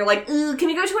Day? And they're like, can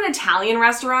we go to an Italian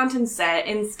restaurant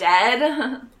instead?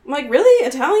 I'm like, really?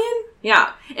 Italian?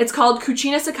 Yeah. It's called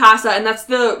Cucina Sicasa, and that's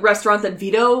the restaurant that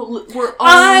Vito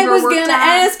I was gonna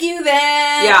ask you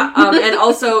that! Yeah, and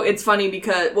also it's funny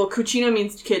because, well, Cucina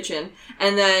means kitchen,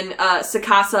 and then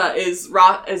Sicasa is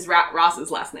Ross's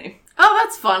last name. Oh,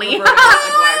 that's funny.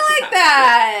 I like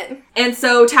that! And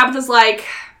so Tabitha's like,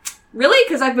 really?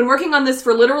 Because I've been working on this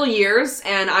for literal years,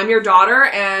 and I'm your daughter,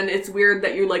 and it's weird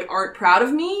that you, like, aren't proud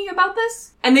of me about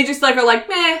this? And they just, like, are like,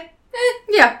 meh.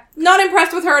 Yeah. Not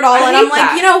impressed with her at all, and I'm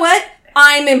like, you know what?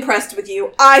 I'm impressed with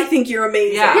you. I think you're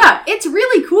amazing. Yeah, it's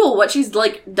really cool what she's,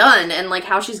 like, done, and, like,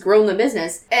 how she's grown the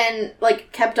business, and,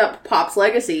 like, kept up Pop's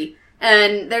legacy.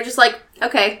 And they're just like,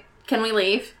 okay, can we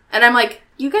leave? And I'm like,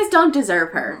 you guys don't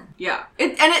deserve her. Yeah.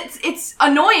 It's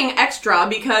annoying extra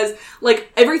because,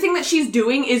 like, everything that she's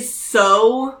doing is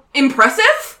so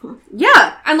impressive.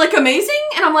 Yeah. And, like, amazing.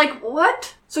 And I'm like,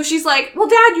 what? So she's like, well,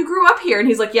 Dad, you grew up here. And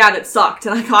he's like, yeah, and it sucked.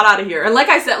 And I got out of here. And like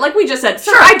I said, like we just said,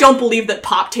 sure, I don't believe that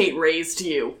Pop Tate raised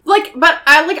you. Like, but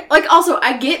I, like, also,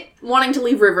 I get wanting to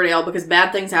leave Riverdale because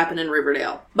bad things happen in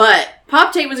Riverdale. But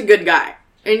Pop Tate was a good guy.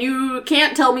 And you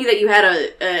can't tell me that you had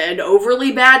an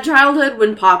overly bad childhood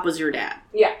when Pop was your dad.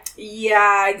 Yeah.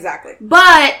 Yeah, exactly.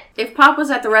 But if Pop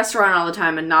was at the restaurant all the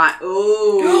time and not at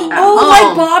home.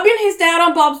 Like Bob and his dad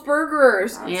on Bob's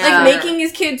Burgers. Yeah. Like making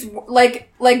his kids, like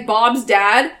Bob's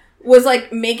dad was,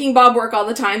 like, making Bob work all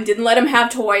the time, didn't let him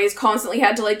have toys, constantly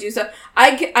had to, like, do stuff.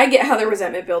 I get how the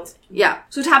resentment builds. Yeah.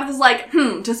 So Tabitha's like,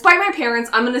 despite my parents,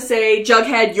 I'm gonna say,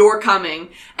 Jughead, you're coming.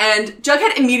 And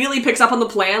Jughead immediately picks up on the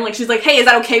plan. Like, she's like, hey, is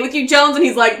that okay with you, Jones? And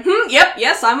he's like, yep,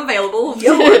 yes, I'm available.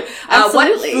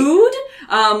 Absolutely. What food?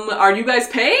 Are you guys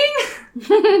paying?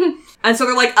 And so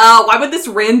they're like, why would this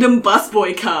random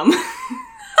busboy come?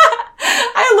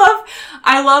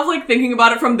 I love, like, thinking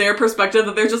about it from their perspective,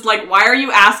 that they're just like, why are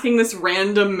you asking this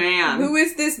random man? Who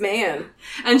is this man?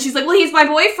 And she's like, well, he's my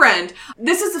boyfriend.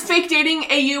 This is a fake dating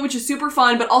AU, which is super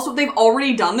fun, but also they've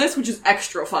already done this, which is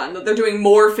extra fun, that they're doing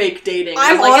more fake dating.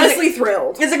 I'm like, honestly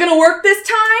thrilled. Is it gonna work this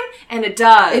time? And it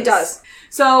does. It does.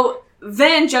 So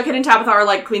then Jughead and Tabitha are,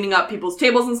 like, cleaning up people's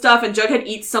tables and stuff, and Jughead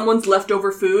eats someone's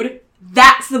leftover food.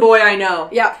 That's the boy I know.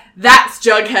 Yeah. That's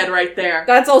Jughead right there.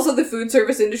 That's also the food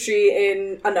service industry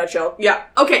in a nutshell. Yeah.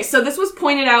 Okay, so this was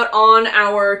pointed out on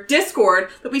our Discord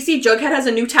that we see Jughead has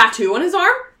a new tattoo on his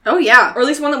arm. Oh, yeah. Or at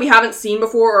least one that we haven't seen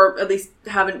before, or at least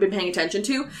haven't been paying attention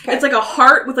to. Okay. It's like a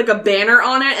heart with, like, a banner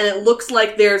on it, and it looks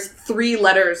like there's 3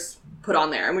 letters put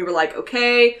on there. And we were like,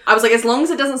 okay. I was like, as long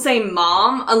as it doesn't say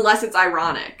mom, unless it's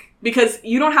ironic. Because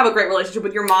you don't have a great relationship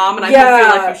with your mom, and I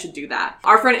don't feel like you should do that.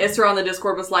 Our friend Isra on the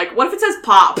Discord was like, what if it says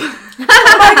Pop? Oh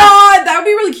my god, that would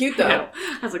be really cute, though.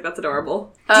 I was like, that's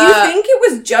adorable. Do you think it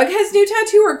was Jughead's new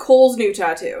tattoo or Cole's new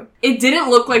tattoo? It didn't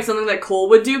look like something that Cole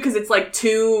would do because it's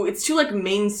too like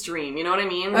mainstream, you know what I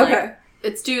mean? Okay. Like,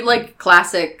 it's too, like,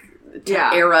 classic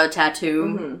era tattoo.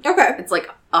 Mm-hmm. Okay. It's like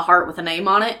a heart with a name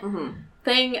on it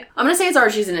thing. I'm gonna say it's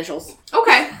Archie's initials.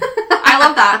 Okay. I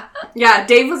love that. Yeah,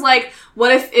 Dave was like,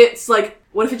 what if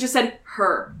it just said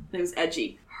her? And it was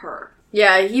edgy. Her.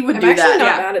 Yeah, he would I'm do actually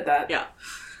that. not mad at that. Yeah.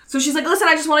 So she's like, listen,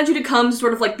 I just wanted you to come to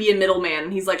sort of like be a middleman.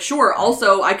 And he's like, sure,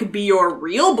 also I could be your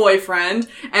real boyfriend.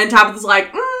 And Tabitha's like,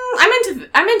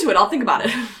 I'm into it, I'll think about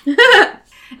it.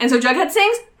 And so Jughead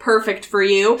sings, perfect for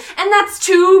you. And that's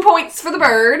 2 points for the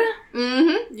bird.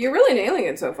 Mm-hmm. You're really nailing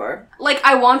it so far. Like,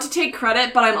 I want to take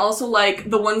credit, but I'm also like,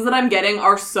 the ones that I'm getting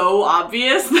are so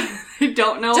obvious that I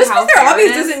don't know Just how because they're fair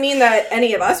obvious it is. doesn't mean that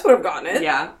any of us would have gotten it.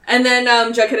 Yeah. And then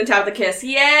Jughead and Tabitha kiss.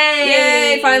 Yay!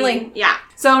 Yay, finally. Yeah.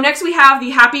 So next we have the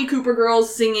Happy Cooper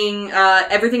girls singing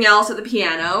Everything Else at the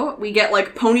piano. We get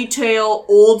like ponytail,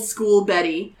 old school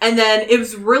Betty. And then it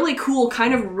was really cool,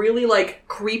 kind of really like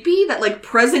creepy that like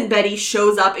present Betty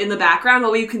shows up in the background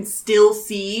while you can still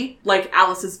see like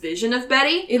Alice's vision of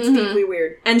Betty. It's deeply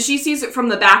weird. And she sees it from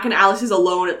the back and Alice is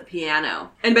alone at the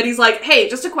piano. And Betty's like, hey,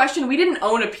 just a question, we didn't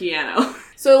own a piano.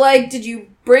 So, like, did you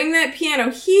bring that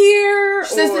piano here?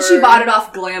 She says that she bought it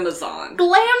off Glamazon.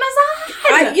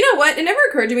 Glamazon! You know what? It never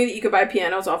occurred to me that you could buy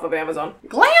pianos off of Amazon.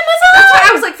 Glamazon! That's why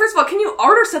I was like, first of all, can you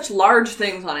order such large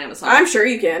things on Amazon? I'm sure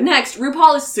you can. Next,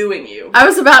 RuPaul is suing you. I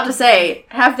was about to say,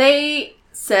 have they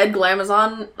said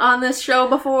Glamazon on this show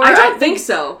before? I don't think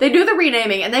so. They do the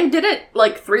renaming, and they did it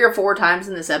like 3 or 4 times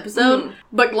in this episode.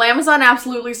 But Glamazon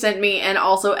absolutely sent me, and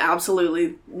also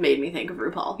absolutely made me think of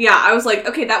RuPaul. Yeah, I was like,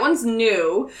 okay, that one's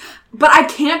new. But I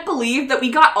can't believe that we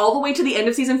got all the way to the end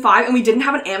of season 5 and we didn't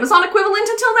have an Amazon equivalent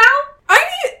until now.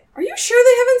 Are you sure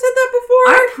they haven't said that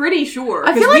before? I'm pretty sure.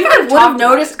 I feel like I would have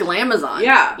noticed Glamazon.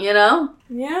 Yeah. You know?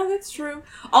 Yeah, that's true.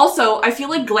 Also, I feel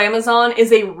like Glamazon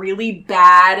is a really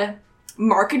bad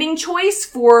marketing choice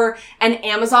for an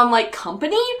Amazon-like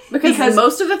company. Because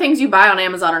most of the things you buy on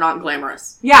Amazon are not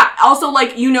glamorous. Yeah, also,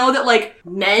 like, you know that, like,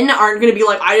 men aren't gonna be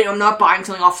like, I'm not buying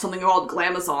something off something called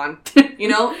Glamazon. You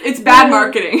know? It's bad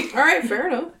marketing. Alright, fair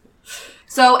enough.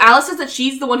 So, Alice says that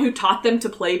she's the one who taught them to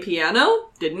play piano.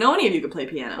 Didn't know any of you could play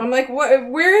piano. I'm like, what?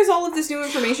 Where is all of this new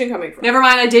information coming from? Never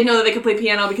mind, I did know that they could play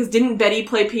piano because didn't Betty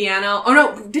play piano? Oh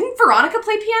no, didn't Veronica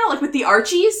play piano? Like with the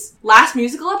Archies? Last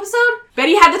musical episode?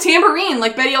 Betty had the tambourine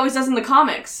like Betty always does in the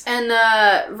comics. And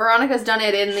Veronica's done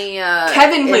it in the...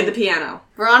 Kevin played the piano.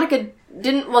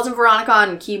 Wasn't Veronica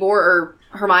on keyboard, or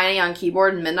Hermione on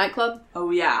keyboard in Midnight Club?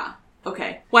 Oh yeah.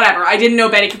 Okay. Whatever. I didn't know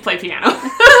Betty could play piano.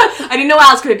 I didn't know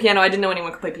Alice could play piano. I didn't know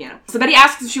anyone could play piano. So Betty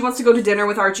asks if she wants to go to dinner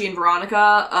with Archie and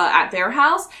Veronica at their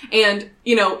house. And,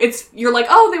 you know, you're like,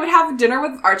 oh, they would have dinner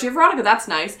with Archie and Veronica. That's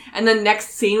nice. And then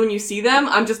next scene when you see them,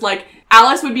 I'm just like,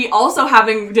 Alice would be also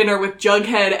having dinner with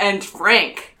Jughead and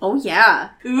Frank. Oh, yeah.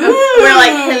 Ooh. We're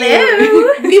like,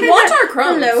 hello. We want our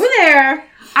crumbs. Hello there.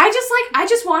 I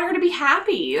just want her to be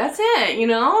happy. That's it, you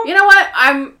know? You know what?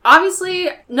 Obviously,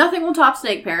 nothing will top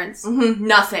Snake Parents. Mm-hmm.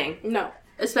 Nothing. No.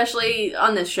 Especially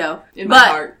on this show. In my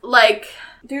heart. Like...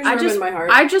 There's room in my heart.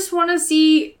 I just want to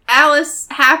see Alice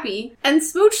happy and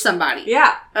smooch somebody.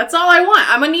 Yeah. That's all I want.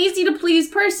 I'm an easy-to-please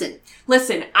person.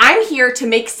 Listen, I'm here to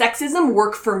make sexism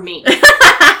work for me.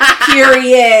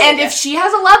 Period. And if she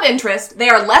has a love interest, they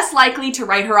are less likely to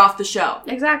write her off the show.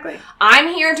 Exactly. I'm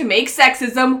here to make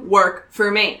sexism work for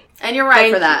me. And you're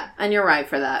right for that. And you're right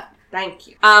for that. Thank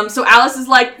you. So Alice is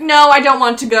like, no, I don't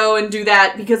want to go and do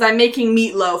that because I'm making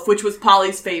meatloaf, which was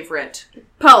Polly's favorite.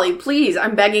 Polly, please,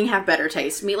 I'm begging, have better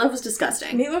taste. Meatloaf is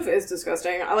disgusting. Meatloaf is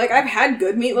disgusting. Like, I've had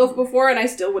good meatloaf before, and I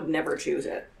still would never choose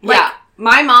it. Yeah.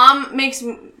 My mom makes,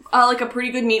 like, a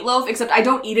pretty good meatloaf, except I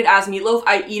don't eat it as meatloaf.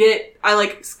 I,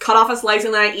 like, cut off a slice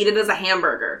and then I eat it as a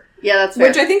hamburger. Yeah, that's fair.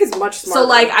 Which I think is much smarter. So,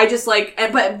 like, I just, like,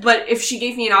 but if she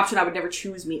gave me an option, I would never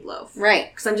choose meatloaf.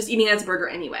 Right. Because I'm just eating it as a burger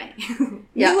anyway.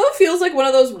 Yeah. Meatloaf feels like one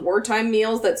of those wartime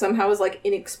meals that somehow has, like,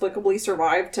 inexplicably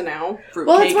survived to now.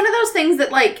 Well, it's one of those things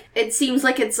that, like, it seems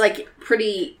like it's, like,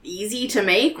 pretty easy to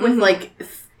make with, like,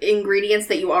 ingredients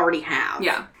that you already have.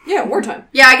 Yeah. Yeah, wartime.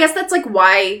 Yeah, I guess that's, like,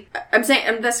 why... I'm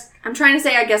trying to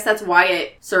say I guess that's why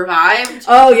it survived.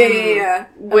 Oh, yeah.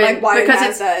 Like, why because it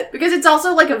has that. Because it's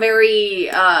also, like, a very,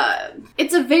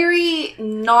 it's a very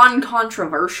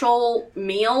non-controversial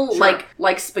meal, Sure.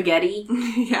 like spaghetti.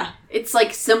 Yeah. It's,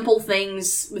 like, simple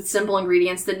things with simple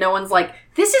ingredients that no one's like,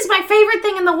 this is my favorite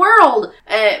thing in the world!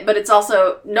 But it's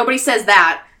also, nobody says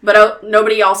that. But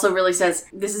nobody also really says,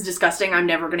 this is disgusting, I'm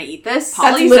never gonna eat this.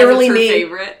 Polly That's literally says it's her me.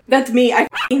 favorite. That's me. I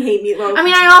f***ing hate meatloaf. I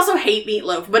mean, I also hate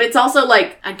meatloaf, but it's also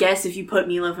like, I guess if you put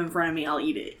meatloaf in front of me, I'll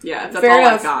eat it. Yeah, that's Fair all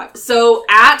enough. I got. So,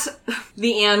 at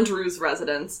the Andrews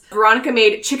residence, Veronica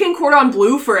made chicken cordon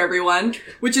bleu for everyone,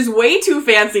 which is way too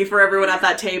fancy for everyone at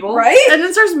that table. Right? And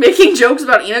then starts making jokes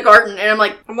about Ina Garten, and I'm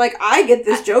like, I get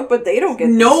this joke, but they don't get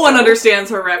this No one joke. understands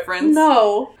her reference.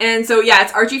 No. And so, yeah,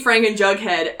 it's Archie, Frank, and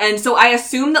Jughead. And so I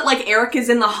assume that, like, Eric is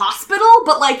in the hospital,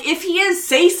 but, like, if he is,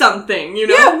 say something, you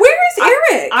know? Yeah, where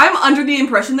is Eric? I'm under the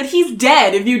impression that he's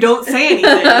dead if you don't say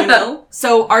anything, you know?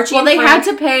 So Archie well, and they Frank... had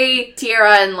to pay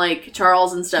Tiara and, like,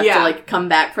 Charles and stuff Yeah. to, like, come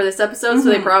back for this episode, so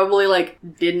they probably, like,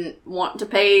 didn't want to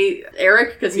pay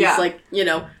Eric, because he's, like, you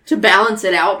know, to balance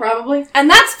it out, probably. And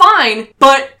that's fine,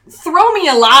 but throw me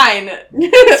a line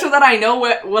so that I know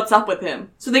what's up with him.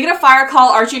 So they get a fire call,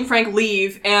 Archie and Frank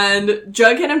leave, and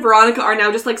Jughead and Veronica are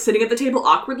now just, like, sitting at the table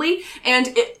awkwardly,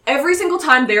 and every single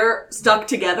time they're stuck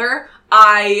together,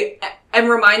 I am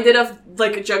reminded of,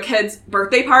 like, Jughead's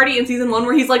birthday party in season 1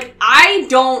 where he's like, I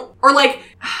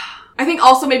think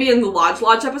also maybe in the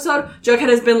Lodge episode, Jughead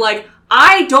has been like,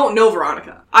 I don't know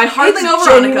Veronica. I hardly know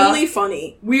Veronica. It's genuinely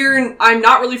funny. I'm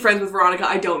not really friends with Veronica.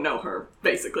 I don't know her,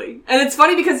 basically. And it's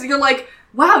funny because you're like,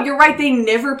 wow, you're right. They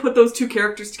never put those two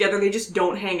characters together. They just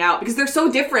don't hang out because they're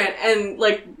so different and,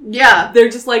 like, yeah, they're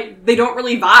just like, they don't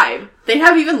really vibe. They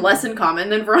have even less in common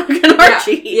than Veronica and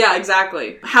Archie. Yeah,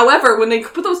 exactly. However, when they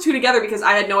put those two together, because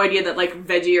I had no idea that, like,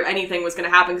 Veggie or anything was going to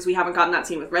happen because we haven't gotten that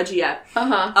scene with Reggie yet.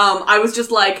 I was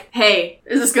just like, hey.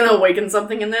 Is this going to awaken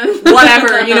something in them?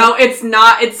 Whatever, you know,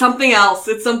 it's something else.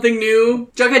 It's something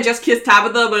new. Jughead just kissed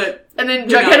Tabitha, but... And then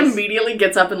Jughead immediately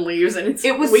gets up and leaves, and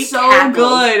it was so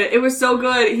good. It was so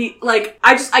good. He, like,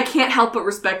 I can't help but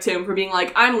respect him for being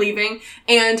like, I'm leaving,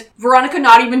 and Veronica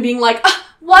not even being like,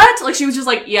 what? Like, she was just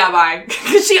like, yeah, bye.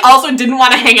 Because she also didn't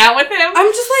want to hang out with him.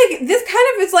 I'm just like, this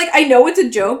kind of is like, I know it's a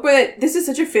joke, but this is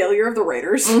such a failure of the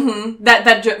writers. Mm-hmm.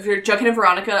 That Jughead and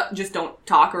Veronica just don't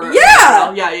talk or...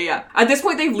 Yeah! Yeah. At this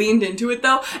point, they've leaned into it,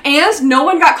 though. And no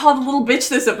one got called a little bitch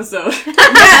this episode.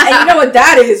 Yeah, and you know what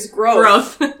that is?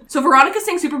 Gross. So Veronica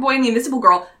sings Superboy and the Invisible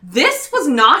Girl. This was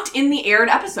not in the aired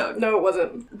episode. No, it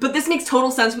wasn't. But this makes total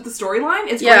sense with the storyline.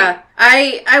 It's great.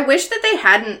 Great. I wish that they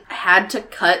hadn't had to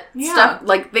cut stuff.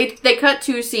 Like, they cut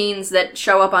 2 scenes that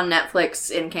show up on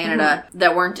Netflix in Canada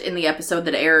that weren't in the episode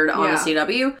that aired on the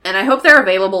CW. And I hope they're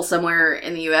available somewhere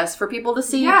in the US for people to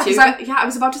see, too. I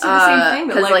was about to say the same thing.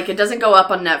 Because, like, it doesn't go up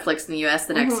on Netflix in the US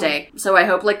the next day. So I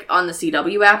hope, like, on the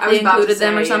CW app they included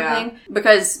them or something. Yeah.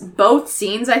 Because both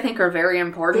scenes, I think, are very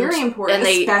important. Very important, and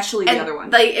especially the other one.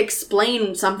 They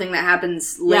explain something that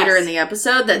happens later in the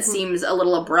episode that seems a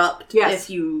little abrupt if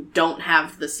you don't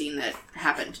have the scene that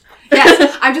happened.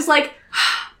 Yes, I'm just like...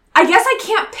 I guess I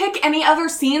can't pick any other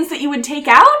scenes that you would take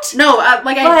out. No,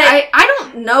 I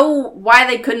don't know why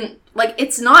they couldn't. Like,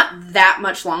 it's not that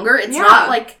much longer. It's not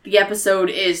like the episode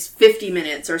is 50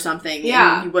 minutes or something.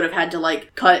 Yeah. And you would have had to,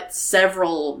 like, cut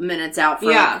several minutes out for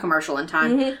like, commercial in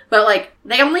time. But, like,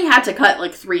 they only had to cut,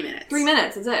 like, 3 minutes. 3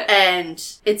 minutes, that's it. And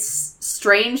it's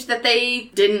strange that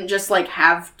they didn't just, like,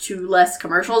 have 2 less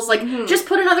commercials. Like, just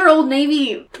put another Old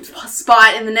Navy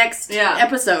spot in the next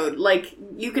episode. Like,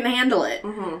 you can handle it.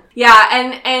 Yeah,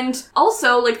 and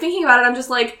also, like, thinking about it, I'm just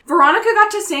like, Veronica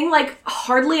got to sing, like,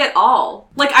 hardly at all.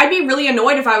 Like, I'd be really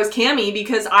annoyed if I was Cammie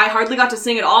because I hardly got to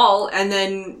sing at all, and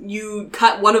then you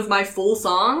cut one of my full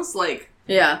songs, like...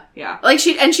 Yeah. Yeah. Like,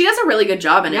 she does a really good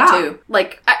job in it, too.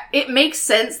 Like, it makes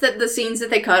sense that the scenes that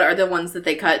they cut are the ones that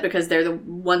they cut because they're the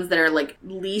ones that are, like,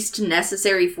 least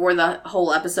necessary for the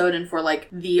whole episode and for, like,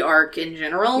 the arc in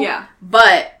general. Yeah.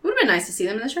 But it would have been nice to see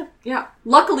them in the show. Yeah.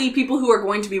 Luckily, people who are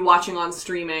going to be watching on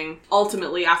streaming,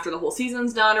 ultimately, after the whole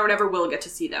season's done or whatever, will get to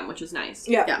see them, which is nice.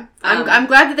 Yeah. I'm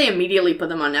glad that they immediately put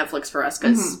them on Netflix for us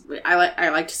because I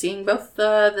liked seeing both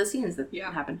the scenes that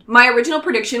happened. My original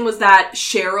prediction was that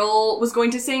Cheryl was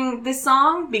going to sing this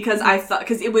song because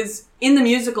because it was in the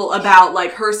musical about,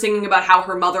 like, her singing about how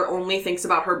her mother only thinks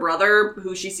about her brother,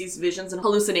 who she sees visions and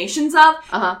hallucinations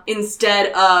of,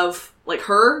 instead of, like,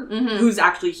 her, who's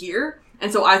actually here.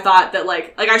 And so I thought that,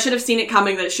 like I should have seen it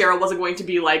coming that Cheryl wasn't going to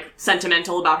be, like,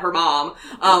 sentimental about her mom.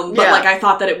 But, like, I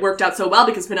thought that it worked out so well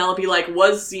because Penelope, like,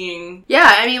 was seeing... Yeah,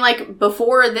 I mean, like,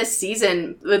 before this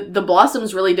season, the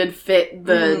Blossoms really did fit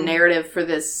the narrative for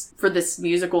this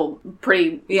musical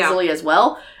pretty easily as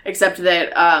well. Except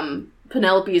that,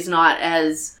 Penelope is not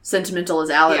as sentimental as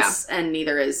Alice, and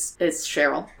neither is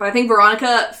Cheryl. But I think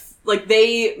Veronica like,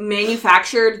 they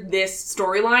manufactured this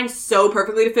storyline so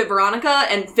perfectly to fit Veronica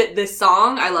and fit this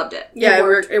song. I loved it. Yeah,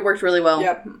 it worked really well.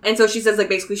 Yep. And so she says, like,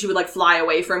 basically she would, like, fly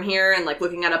away from here and, like,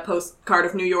 looking at a postcard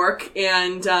of New York.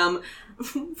 And,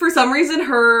 for some reason,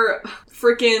 her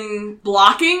freaking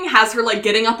blocking has her, like,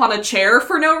 getting up on a chair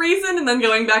for no reason and then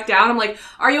going back down. I'm like,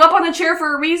 are you up on a chair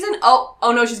for a reason? Oh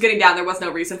no, she's getting down. There was no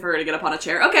reason for her to get up on a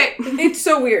chair. Okay. It's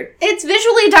so weird. It's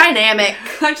visually dynamic.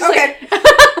 I'm just Okay.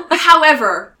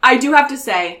 However, I do have to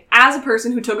say, as a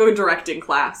person who took a directing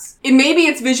class, maybe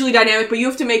it's visually dynamic, but you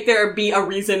have to make there be a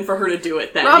reason for her to do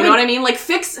it then. Robin, you know what I mean? Like,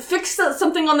 fix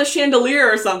something on the chandelier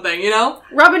or something, you know?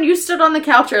 Robin, you stood on the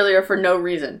couch earlier for no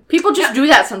reason. People just do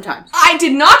that sometimes. I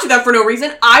did not do that for no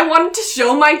reason. I wanted to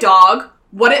show my dog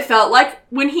what it felt like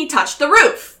when he touched the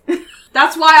roof.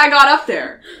 That's why I got up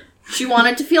there. She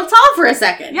wanted to feel tall for a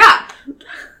second. Yeah.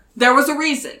 There was a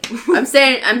reason. I'm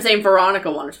saying Veronica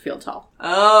wanted to feel tall.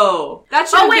 Oh. That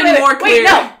should have been more clear.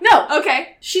 No.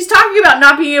 Okay. She's talking about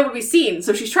not being able to be seen,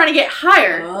 so she's trying to get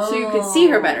higher so you can see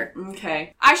her better.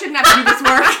 Okay. I shouldn't have to do this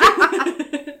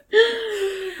work.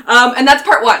 And that's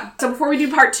part 1. So before we do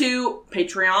part 2,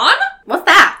 Patreon. What's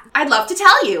that? I'd love to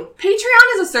tell you.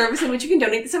 Patreon is a service in which you can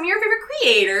donate to some of your favorite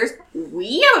creators.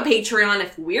 We have a Patreon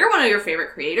if we're one of your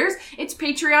favorite creators. It's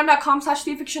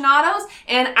patreon.com/AFICTIONADOS,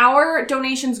 and our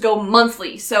donations go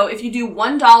monthly. So if you do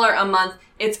 $1 a month,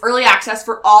 it's early access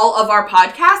for all of our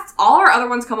podcasts. All our other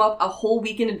ones come up a whole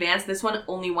week in advance. This one,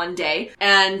 only one day.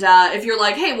 And if you're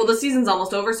like, hey, well, the season's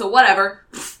almost over, so whatever.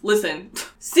 Listen,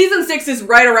 season 6 is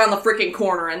right around the freaking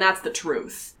corner, and that's the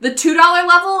truth. The $2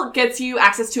 level gets you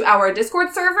access to our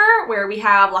Discord server, where we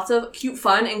have lots of cute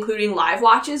fun, including live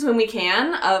watches when we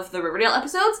can of the Riverdale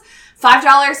episodes.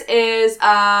 $5 is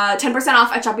 10%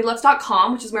 off at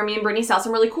shoppyluxe.com, which is where me and Brittany sell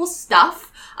some really cool stuff.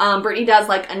 Brittany does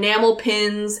like enamel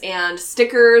pins and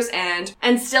stickers and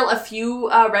still a few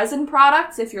resin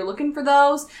products if you're looking for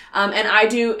those. And I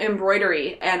do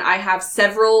embroidery, and I have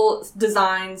several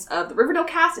designs of the Riverdale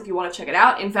cast if you want to check it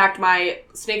out. In fact, my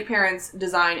Snake Parents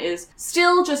design is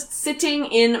still just sitting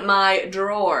in my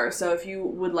drawer. So if you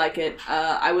would like it,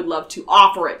 I would love to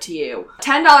offer it to you.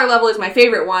 $10 level is my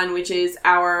favorite one, which is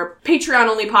our Patreon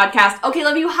only podcast. Okay,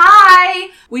 love you.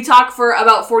 Hi! We talk for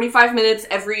about 45 minutes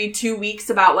every 2 weeks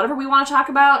about whatever we want to talk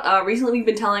about. Recently we've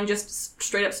been telling just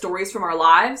straight up stories from our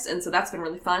lives, and so that's been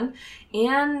really fun.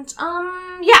 And,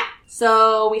 yeah.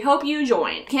 So we hope you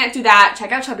join. If you can't do that,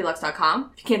 check out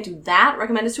shoppyluxe.com. If you can't do that,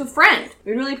 recommend us to a friend.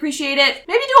 We'd really appreciate it.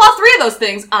 Maybe do all 3 of those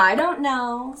things. I don't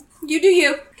know. You do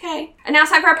you. Okay. And now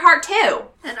it's time for our part 2.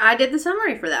 And I did the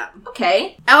summary for that.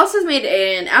 Okay. Alice has made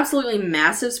an absolutely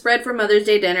massive spread for Mother's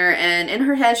Day dinner, and in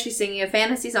her head she's singing a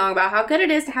fantasy song about how good it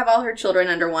is to have all her children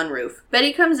under one roof.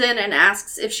 Betty comes in and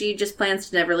asks if she just plans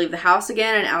to never leave the house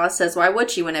again, and Alice says why would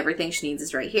she when everything she needs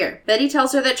is right here. Betty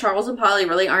tells her that Charles and Polly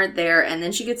really aren't there, and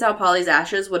then she gets out Polly's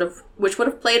ashes, which would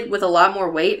have played with a lot more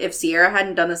weight if Sierra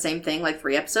hadn't done the same thing like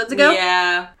 3 episodes ago.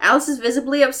 Yeah. Alice is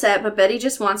visibly upset, but Betty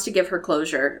just wants to give her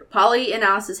closure. Polly, in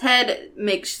Alice's head,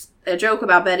 makes a joke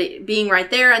about Betty being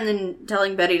right there and then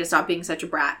telling Betty to stop being such a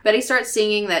brat. Betty starts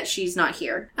singing that she's not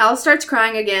here. Alice starts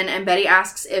crying again, and Betty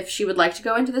asks if she would like to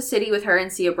go into the city with her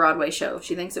and see a Broadway show.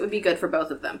 She thinks it would be good for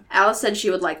both of them. Alice said she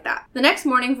would like that. The next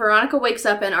morning, Veronica wakes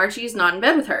up and Archie is not in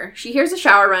bed with her. She hears a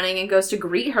shower running and goes to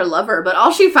greet her lover, but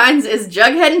all she finds is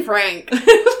Jughead and Frank.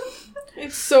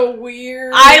 It's so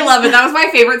weird. I love it. That was my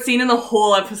favorite scene in the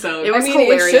whole episode. It was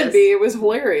hilarious. It should be. It was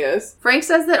hilarious. Frank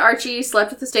says that Archie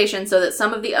slept at the station so that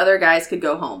some of the other guys could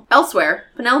go home. Elsewhere,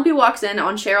 Penelope walks in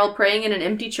on Cheryl praying in an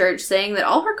empty church, saying that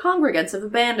all her congregants have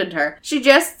abandoned her. She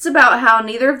jests about how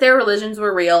neither of their religions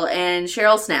were real, and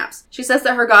Cheryl snaps. She says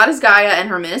that her god is Gaia and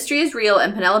her ministry is real,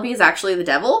 and Penelope is actually the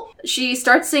devil. She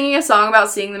starts singing a song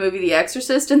about seeing the movie The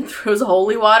Exorcist and throws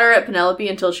holy water at Penelope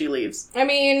until she leaves. I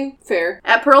mean, fair.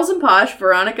 At Pearls and Posh,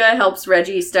 Veronica helps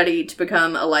Reggie study to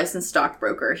become a licensed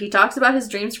stockbroker. He talks about his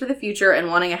dreams for the future and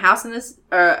wanting a house in this,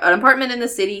 an apartment in the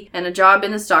city and a job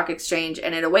in the stock exchange,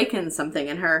 and it awakens something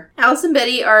in her. Alice and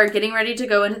Betty are getting ready to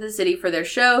go into the city for their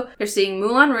show. They're seeing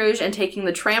Moulin Rouge and taking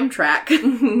the tram track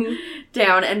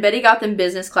down, and Betty got them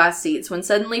business class seats when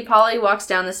suddenly Polly walks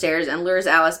down the stairs and lures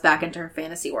Alice back into her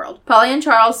fantasy world. Polly and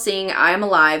Charles sing I Am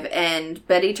Alive, and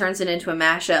Betty turns it into a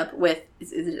mashup with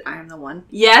Is it I Am the One?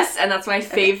 Yes, and that's my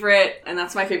favorite, and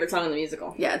that's my favorite song in the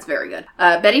musical. Yeah, it's very good.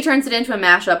 Betty turns it into a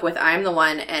mashup with I Am the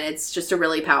One, and it's just a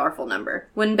really powerful number.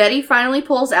 When Betty finally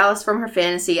pulls Alice from her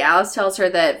fantasy, Alice tells her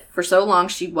that for so long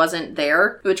she wasn't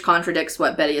there, which contradicts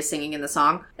what Betty is singing in the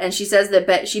song. And she says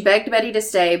that she begged Betty to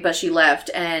stay, but she left,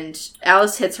 and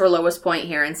Alice hits her lowest point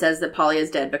here and says that Polly is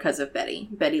dead because of Betty.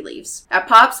 Betty leaves. At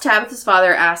Pops, Tabitha's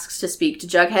father asks to speak to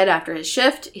Jughead after his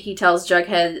shift. He tells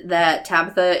Jughead that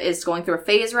Tabitha is going through a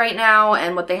phase right now,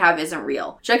 and what they have isn't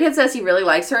real. Jughead says he really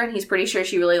likes her, and he's pretty sure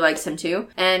she really likes him too.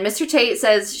 And Mr. Tate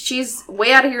says she's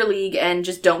way out of your league, and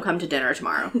just don't come to dinner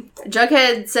tomorrow.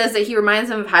 Jughead says that he reminds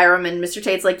him of Hiram, and Mr.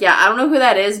 Tate's like, yeah, I don't know who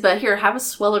that is, but here, have a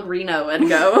Swellegrino and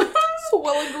go.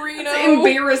 Swellegrino. It's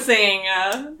embarrassing.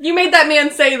 You made that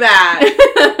man say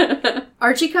that.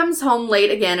 Archie comes home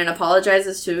late again and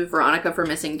apologizes to Veronica for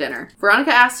missing dinner.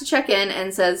 Veronica asks to check in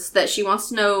and says that she wants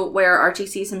to know where Archie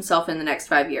sees himself in the next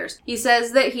 5 years. He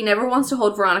says that he never wants to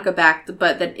hold Veronica back,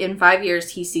 but that in 5 years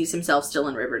he sees himself still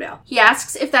in Riverdale. He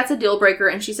asks if that's a deal breaker,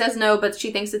 and she says no, but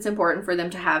she thinks it's important for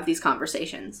them to have these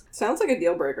conversations. Sounds like a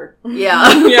deal breaker.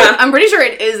 Yeah. Yeah. I'm pretty sure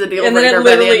it is a deal breaker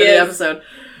by the end of the episode.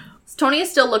 Tony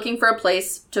is still looking for a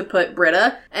place to put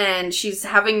Britta, and she's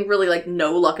having really,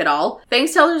 no luck at all.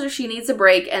 Fangs tells her she needs a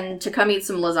break and to come eat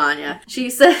some lasagna. She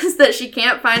says that she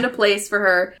can't find a place for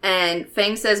her, and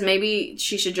Fangs says maybe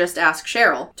she should just ask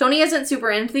Cheryl. Tony isn't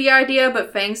super into the idea,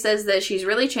 but Fangs says that she's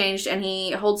really changed, and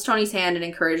he holds Tony's hand and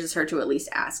encourages her to at least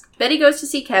ask. Betty goes to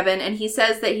see Kevin, and he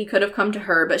says that he could have come to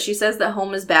her, but she says that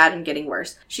home is bad and getting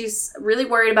worse. She's really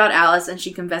worried about Alice, and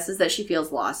she confesses that she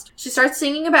feels lost. She starts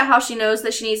singing about how she knows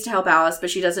that she needs to help Alice, but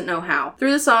she doesn't know how.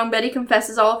 Through the song, Betty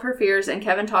confesses all of her fears, and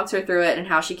Kevin talks her through it and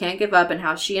how she can't give up and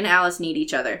how she and Alice need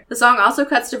each other. The song also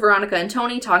cuts to Veronica and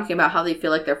Tony talking about how they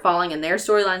feel like they're falling in their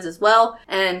storylines as well,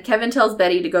 and Kevin tells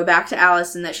Betty to go back to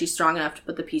Alice and that she's strong enough to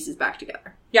put the pieces back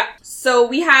together. Yeah. So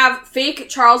we have fake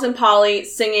Charles and Polly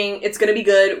singing It's Gonna Be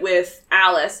Good with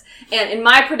Alice. And in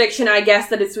my prediction, I guess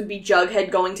that it would be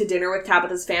Jughead going to dinner with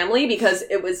Tabitha's family because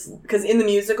in the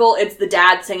musical, it's the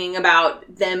dad singing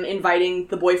about them inviting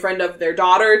the boyfriend of their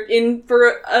daughter in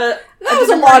for that was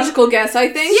a logical guess,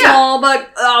 I think. Yeah. Oh,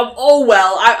 but, oh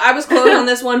well. I was close on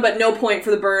this one, but no point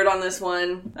for the bird on this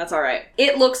one. That's alright.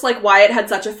 It looks like Wyatt had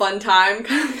such a fun time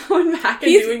going back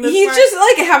and doing this He's part.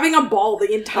 Just, having a ball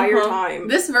the entire time.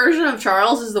 This version of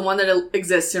Charles is the one that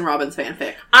exists in Robin's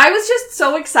fanfic. I was just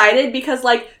so excited because,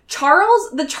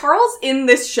 the Charles in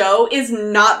this show is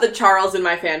not the Charles in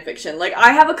my fanfiction.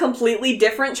 I have a completely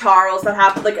different Charles that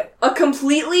happened, a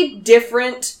completely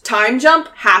different time jump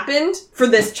happened for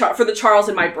the Charles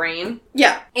in my brain.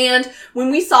 Yeah. And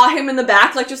when we saw him in the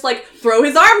back, just throw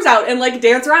his arms out and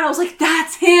dance around, I was like,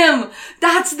 that's him!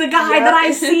 That's the guy that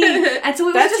I see! And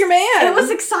so that's your man! It was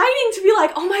exciting to be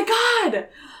like, oh my god!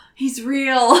 He's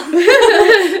real.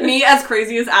 Me as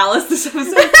crazy as Alice this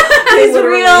episode. He's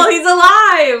real. He's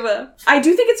alive. I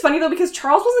do think it's funny though because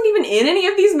Charles wasn't even in any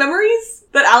of these memories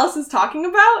that Alice is talking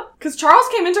about. Because Charles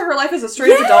came into her life as a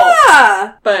straight adult.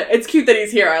 Yeah. But it's cute that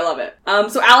he's here. I love it.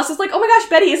 So Alice is like, oh my gosh,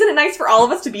 Betty, isn't it nice for all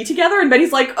of us to be together? And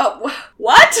Betty's like,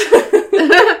 what?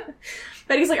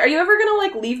 Betty's like, are you ever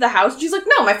gonna, leave the house? And she's like,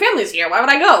 no, my family's here. Why would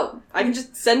I go? I can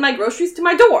just send my groceries to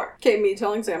my door. Okay, me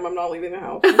telling Sam I'm not leaving the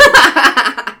house.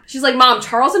 She's like, Mom,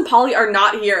 Charles and Polly are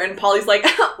not here. And Polly's like,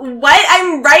 what?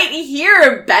 I'm right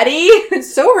here, Betty.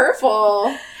 It's so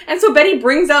hurtful. And so Betty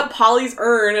brings out Polly's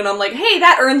urn, and I'm like, hey,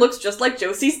 that urn looks just like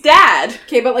Josie's dad.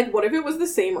 Okay, but, what if it was the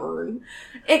same urn?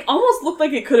 It almost looked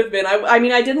like it could have been. I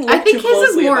mean, I didn't look too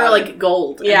closely. I think his is more,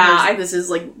 gold. Yeah. This is,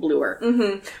 bluer.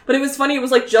 Mm-hmm. But it was funny, it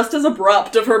was, just as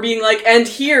abrupt of her being like, and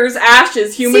here's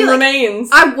ashes, human remains.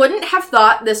 I wouldn't have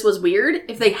thought this was weird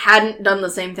if they hadn't done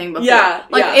the same thing before. Yeah.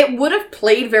 It would have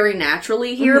played very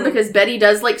naturally here because Betty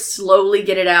does, slowly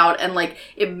get it out, and,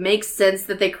 it makes sense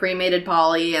that they cremated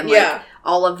Polly, and,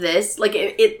 all of this.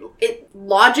 It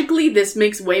logically, this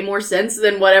makes way more sense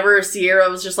than whatever Sierra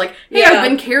was just like, hey, I've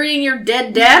been carrying your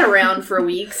dead dad around for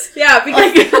weeks. Yeah,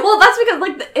 because, well, that's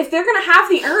because, if they're gonna have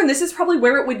the urn, this is probably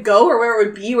where it would go, or where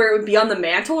it would be on the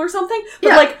mantle or something.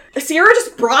 But, Sierra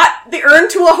just brought the urn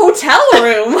to a hotel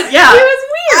room. Yeah. It was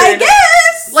weird. I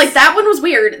guess! That one was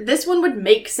weird. This one would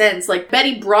make sense.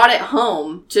 Betty brought it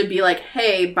home to be like,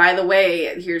 hey, by the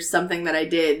way, here's something that I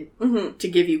did to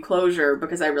give you closure,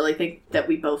 because I really think that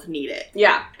we both need it.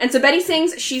 Yeah. And so Betty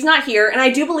sings She's Not Here, and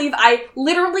I do believe I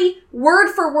literally,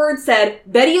 word for word, said,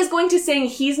 Betty is going to sing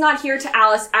He's Not Here to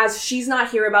Alice as She's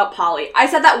Not Here about Polly. I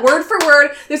said that word for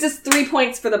word. This is 3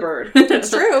 points for the bird. It's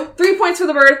true. 3 points for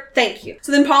the bird. Thank you.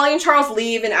 So then Polly and Charles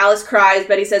leave, and Alice cries.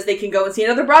 Betty says they can go and see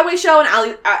another Broadway show,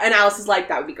 and Alice is like,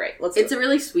 that would be be great. Let's do It's it. a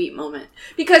really sweet moment.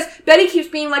 Because Betty keeps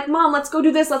being like, Mom, let's go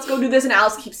do this, and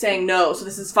Alice keeps saying no. So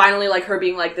this is finally like her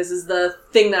being like, this is the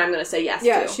thing that I'm going to say yes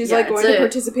Yeah, to. she's Yeah, like it's going to a-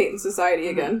 participate in society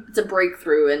again. It's a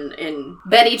breakthrough in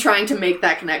Betty trying to make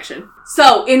that connection.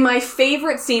 So, in my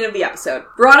favorite scene of the episode,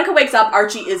 Veronica wakes up,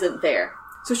 Archie isn't there.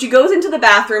 So she goes into the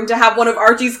bathroom to have one of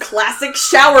Archie's classic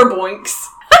shower boinks.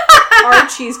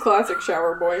 Archie's classic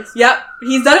shower boys. Yep,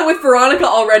 he's done it with Veronica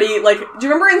already. Like, do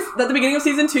you remember at the beginning of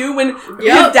season 2 when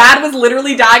Yep. his dad was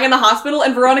literally dying in the hospital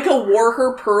and Veronica wore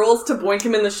her pearls to boink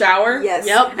him in the shower? Yes.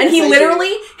 Yep. And he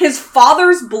literally, his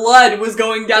father's blood was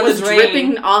going down was the drain.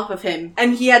 dripping off of him.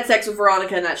 And he had sex with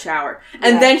Veronica in that shower.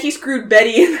 And Yeah. then he screwed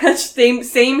Betty in that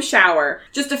same shower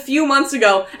just a few months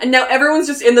ago. And now everyone's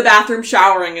just in the bathroom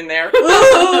showering in there.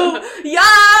 Ooh,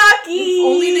 yucky!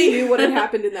 Only they knew what had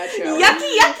happened in that shower.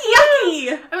 Yucky, yucky,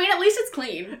 yucky! I mean, at least it's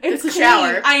clean. It's a clean.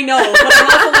 shower. I know, but I'm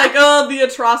also like, oh, the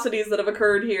atrocities that have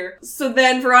occurred here. So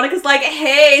then Veronica's like,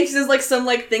 hey, and she says like some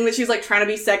like thing that she's like trying to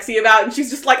be sexy about, and she's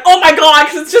just like, oh my god,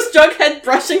 because it's just Jughead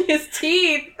brushing his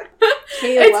teeth.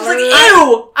 It's just like,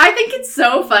 Ew! I think it's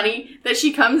so funny that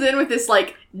she comes in with this,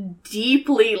 like,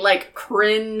 deeply, like,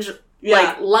 cringe,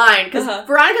 like, line. Because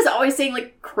Veronica's always saying,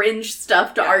 like, cringe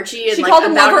stuff to Archie. And, She like, called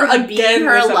him about lover her again being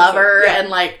or her something. lover. Yeah. And,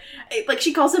 like,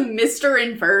 she calls him Mr.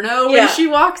 Inferno when Yeah. she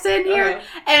walks in here.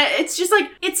 Uh-huh. And it's just, like,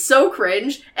 it's so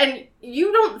cringe. And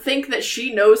you don't think that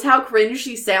she knows how cringe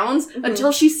she sounds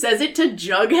until she says it to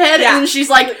Jughead. Yeah. And she's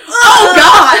like, oh,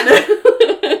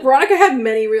 God! Veronica had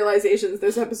many realizations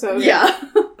this episode. Yeah.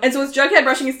 And so it's Jughead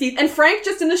brushing his teeth, and Frank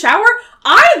just in the shower.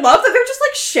 I love that they're just,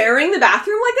 like, sharing the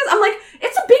bathroom like this. I'm like,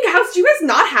 it's a big house. Do you guys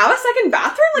not have a second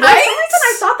bathroom? Like, for some reason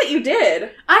I thought that you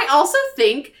did. I also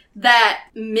think that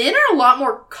men are a lot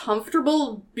more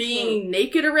comfortable being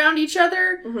naked around each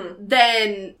other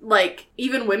than, like,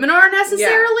 even women are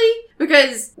necessarily.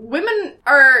 Because women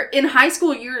are, in high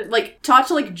school, you're, like, taught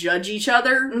to, like, judge each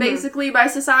other, basically, by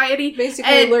society.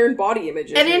 Basically learn body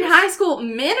images. And in high school,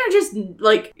 men are just,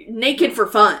 like, naked for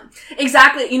fun.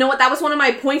 Exactly. You know what? That was one of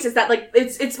my points, is that, like,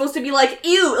 it's supposed to be like,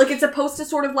 ew. Like, it's supposed to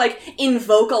sort of, like,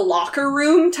 invoke a locker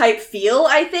room type feel,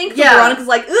 I think. Yeah. Veronica's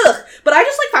like, ugh. But I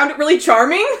just, like, found it really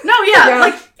charming. No, yeah. Yeah.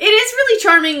 Like, it is really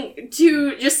charming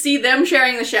to just see them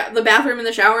sharing the bathroom and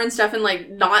the shower and stuff and, like,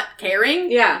 not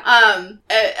caring. Yeah.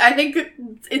 I think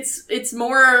it's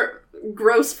more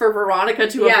gross for Veronica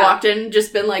to have walked in and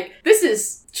just been like, this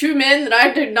is two men that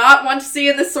I did not want to see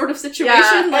in this sort of situation.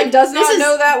 Yeah, like, and does not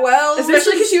know that well.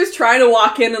 Especially because she was trying to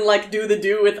walk in and, like, do the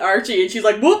do with Archie, and she's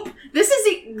like, whoop. This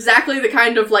is exactly the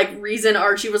kind of, like, reason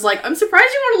Archie was like, I'm surprised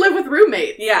you want to live with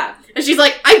roommates. Yeah. And she's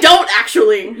like, I don't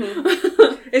actually.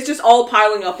 It's just all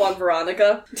piling up on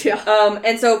Veronica. Yeah.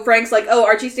 And so Frank's like, oh,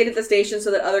 Archie stayed at the station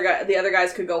so that the other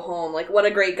guys could go home. Like, what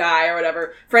a great guy, or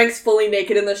whatever. Frank's fully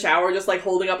naked in the shower, just, like,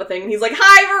 holding up a thing, and he's like,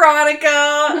 hi,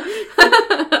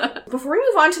 Veronica! Before we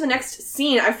move on to the next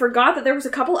scene, I forgot that there was a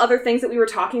couple other things that we were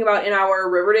talking about in our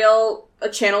Riverdale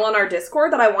channel on our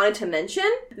Discord that I wanted to mention.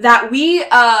 That we,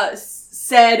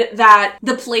 said that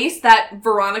the place that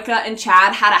Veronica and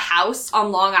Chad had a house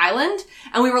on Long Island,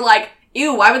 and we were like,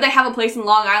 ew, why would they have a place in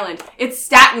Long Island? It's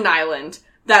Staten Island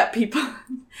that people make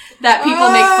fun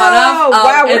of.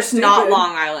 Wow, we're it's not stupid.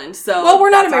 Long Island, so Well, we're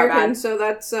not that's our American, bad. so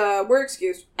that's, we're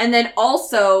excused. And then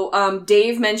also,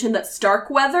 Dave mentioned that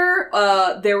Starkweather,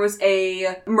 there was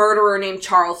a murderer named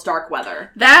Charles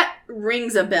Starkweather. That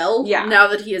rings a bell. Yeah. Now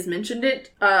that he has mentioned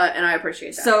it, and I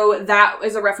appreciate that. So that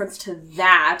is a reference to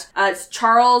that. It's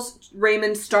Charles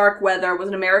Raymond Starkweather was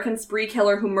an American spree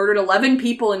killer who murdered 11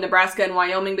 people in Nebraska and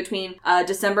Wyoming between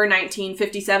December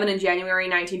 1957 and January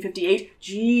 1958.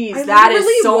 Jeez, that is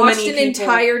so many people. I watched an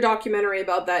entire documentary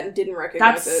about that and didn't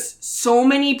recognize That's so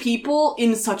many people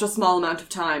in such a small amount of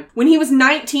time. When he was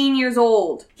 19 years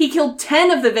old, he killed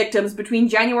 10 of the victims between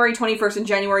January 21st and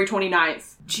January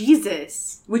 29th.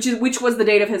 Jesus. Which was the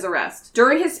date of his arrest.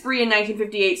 During his spree in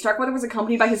 1958, Starkweather was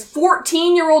accompanied by his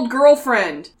 14-year-old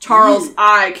girlfriend, Charles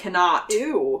I Cannot. it.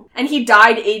 Ew. And he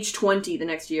died age 20 the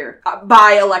next year.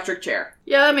 By electric chair.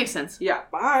 Yeah, that makes sense. Yeah.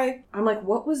 Bye. I'm like,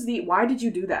 why did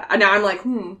you do that? And now I'm like,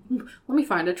 Let me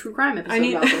find a true crime episode I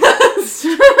need... about this.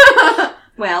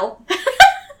 Well...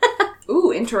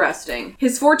 Ooh, interesting.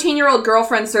 His 14-year-old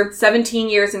girlfriend served 17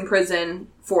 years in prison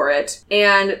for it,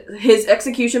 and his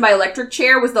execution by electric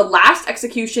chair was the last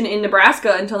execution in Nebraska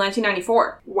until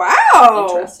 1994. Wow.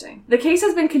 Interesting. The case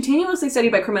has been continuously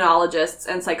studied by criminologists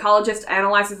and psychologists,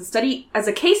 analyzed as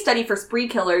a case study for spree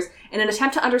killers in an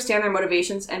attempt to understand their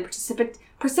motivations and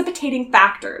precipitating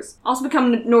factors. Also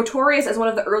become notorious as one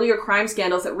of the earlier crime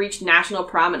scandals that reached national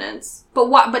prominence.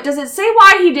 But does it say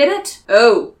why he did it?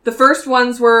 Oh, the first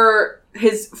ones were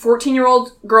his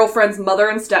 14-year-old girlfriend's mother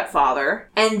and stepfather,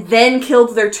 and then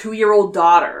killed their 2-year-old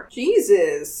daughter.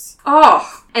 Jesus.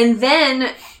 Oh. And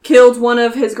then killed one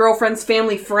of his girlfriend's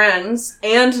family friends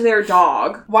and their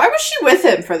dog. Why was she with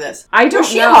him for this? I don't know. Was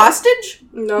she a hostage?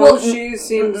 No, Well, she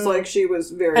seems like she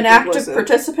was very An active complicit.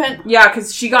 participant? Yeah,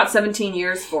 because she got 17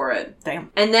 years for it.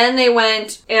 Damn. And then they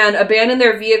went and abandoned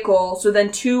their vehicle, so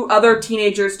then 2 other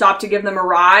teenagers stopped to give them a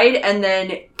ride, and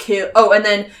then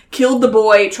killed the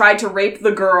boy, tried to rape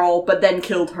the girl, but then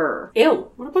killed her.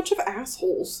 Ew. What a bunch of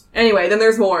assholes. Anyway, then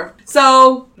there's more.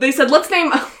 So they said, let's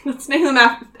name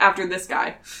them after this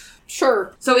guy.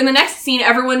 Sure. So in the next scene,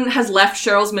 everyone has left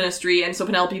Cheryl's ministry, and so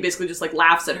Penelope basically just like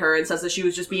laughs at her and says that she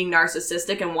was just being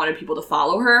narcissistic and wanted people to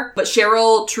follow her. But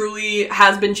Cheryl truly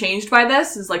has been changed by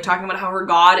this, is like talking about how her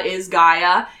god is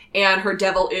Gaia and her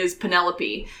devil is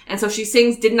Penelope. And so she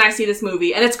sings Didn't I See This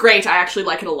Movie? And it's great. I actually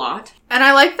like it a lot. And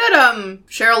I like that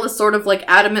Cheryl is sort of like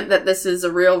adamant that this is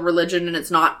a real religion and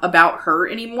it's not about her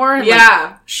anymore. And, Yeah.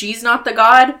 like, she's not the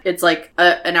god. It's like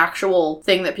an actual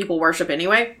thing that people worship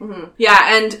anyway. Mm-hmm.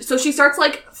 Yeah, and so she starts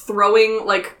like throwing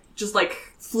just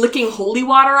flicking holy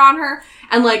water on her,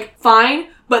 and like, fine.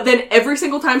 But then every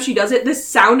single time she does it, this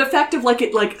sound effect of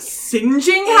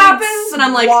singeing happens, and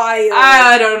I'm like, wild.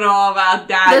 I don't know about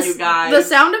that, you guys. The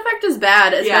sound effect is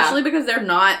bad, especially because they're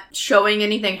not showing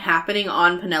anything happening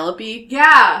on Penelope.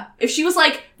 Yeah. If she was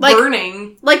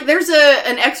burning. Like, there's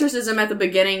an exorcism at the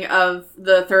beginning of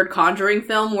the third Conjuring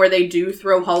film where they do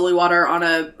throw holy water on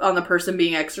the person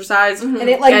being exorcised. And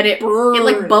it burns.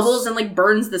 It bubbles and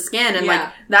burns the skin, and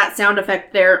that sound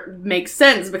effect there makes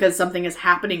sense because something is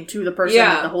happening to the person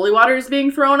that the holy water is being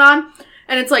thrown on.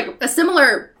 And it's a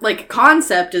similar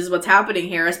concept is what's happening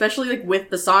here, especially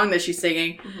with the song that she's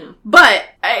singing. Mm-hmm. But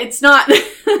it's not and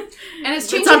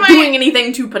it's not doing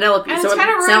anything to Penelope, so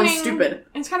it sounds stupid.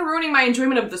 It's kind of ruining my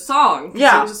enjoyment of the song.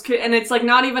 Yeah. And it's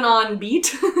not even on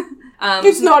beat.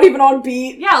 It's not even on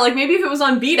beat. Yeah, maybe if it was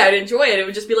on beat, I'd enjoy it. It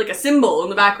would just be a cymbal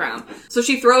in the background. So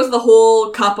she throws the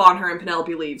whole cup on her and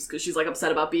Penelope leaves because she's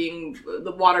upset about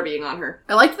the water being on her.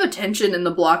 I liked the tension and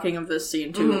the blocking of this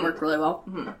scene too. Mm-hmm. It worked really well.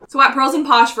 Mm-hmm. So at Pearls and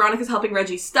Posh, Veronica's helping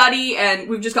Reggie study, and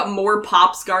we've just got more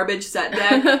Pops garbage set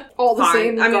deck. All the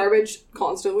same garbage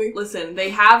constantly. Listen, they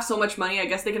have so much money, I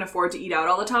guess they can afford to eat out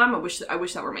all the time. I wish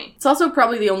that were me. It's also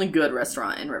probably the only good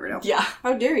restaurant in Riverdale. Yeah.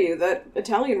 How dare you? That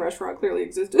Italian restaurant clearly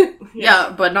existed.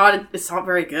 Yeah, but it's not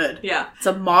very good. Yeah. It's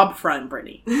a mob front,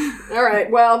 Brittany.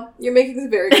 Alright, well, you're making some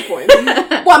very good points.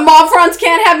 What, mob fronts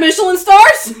can't have Michelin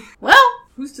stars? Well,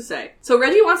 who's to say? So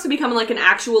Reggie wants to become an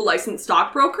actual licensed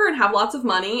stockbroker and have lots of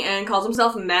money and calls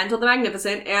himself Mantle the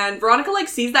Magnificent, and Veronica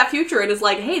sees that future and is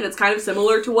like, hey, that's kind of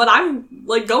similar to what I'm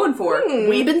going for.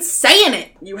 We've been saying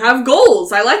it. You have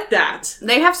goals. I like that.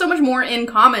 They have so much more in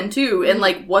common too in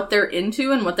what they're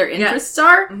into and what their interests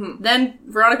are than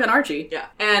Veronica and Archie. Yeah.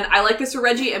 And I like this for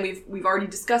Reggie, and we've already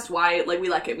discussed why we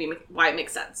like it, why it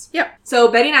makes sense. Yep. So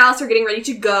Betty and Alice are getting ready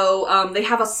to go. They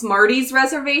have a Smarties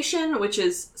reservation, which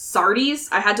is Sardi's.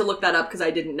 I had to look that up because I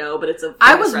didn't know, but it's a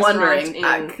I was wondering,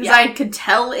 because I could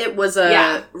tell it was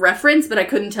a reference, but I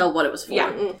couldn't tell what it was for.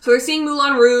 Yeah. So we're seeing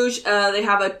Moulin Rouge. They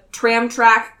have a tram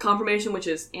track confirmation, which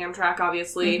is Amtrak,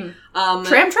 obviously. Mm-hmm.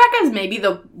 Tram track is maybe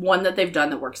the one that they've done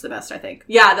that works the best, I think.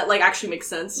 Yeah, that actually makes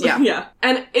sense. Yeah. Yeah.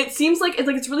 And it seems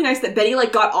it's really nice that Betty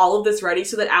got all of this ready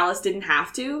so that Alice didn't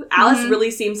have to. Alice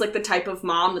really seems like the type of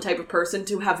mom, the type of person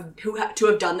to have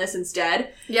done this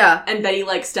instead. Yeah. And Betty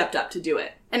stepped up to do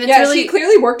it. And it's she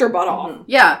clearly worked her butt off.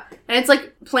 Yeah. And it's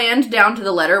planned down to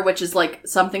the letter, which is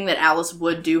something that Alice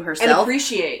would do herself.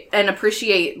 And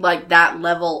appreciate that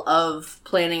level of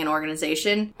planning and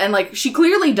organization. And she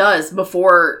clearly does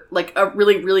before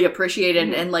really, really appreciate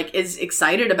it and is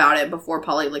excited about it before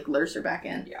Polly lures her back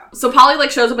in. Yeah. So Polly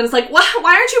shows up and it's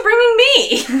why aren't you bringing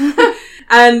me?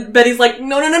 And Betty's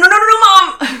no,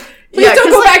 Mom! Please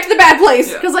don't go back to the bad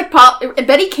place. Because,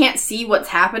 Betty can't see what's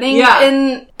happening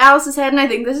in Alice's head, and I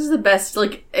think this is the best,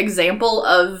 example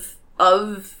of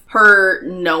her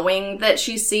knowing that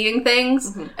she's seeing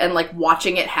things and,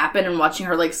 watching it happen and watching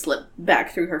her, slip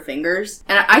back through her fingers.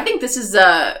 And I think this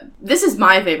is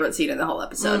my favorite scene in the whole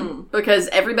episode. Because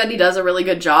everybody does a really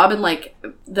good job, and,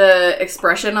 the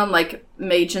expression on,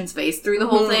 Machen's face through the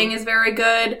whole thing is very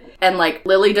good. And,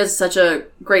 Lily does such a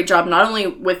great job, not only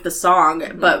with the song,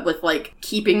 but with, like,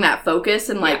 keeping that focus,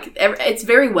 and, like, it's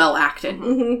very well acted.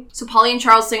 Mm-hmm. So Polly and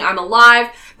Charles sing I'm Alive.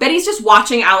 Betty's just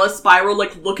watching Alice spiral,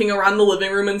 like, looking around the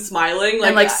living room and smiling.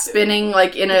 And, like, spinning,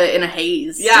 like, in a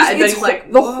haze. Yeah, and Betty's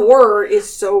like... The horror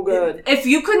is so good. If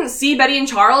you couldn't see Betty and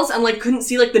Charles and, like, couldn't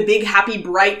see, like, the big, happy,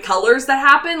 bright colors that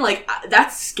happen, like,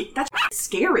 that's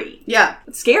scary. Yeah.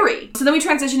 It's scary. So then we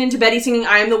transition into Betty singing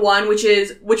I Am the One, which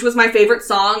was my favorite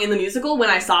song in the musical when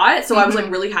I saw it. So I was, like,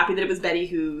 really happy that it was Betty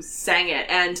who sang it.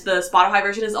 And the Spotify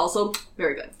version is also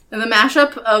very good. And the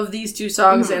mashup of these two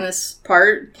songs in this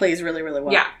part plays really, really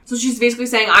well. Yeah. So she's basically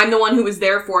saying, I'm the one who was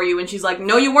there for you. And she's like,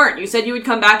 no, you weren't. You said you would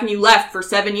come back and you left for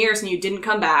 7 years and you didn't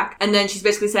come back. And then she's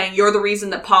basically saying, you're the reason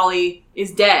that Polly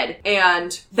is dead.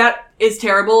 And that is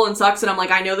terrible and sucks. And I'm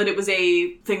like, I know that it was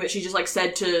a thing that she just, like,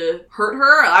 said to hurt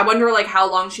her. I wonder, like,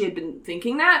 how long she had been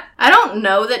thinking that. I don't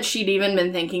know that she'd even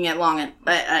been thinking it long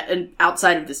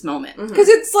outside of this moment. Because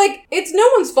it's like, it's no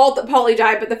one's fault that Polly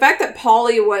died, but the fact that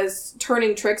Polly was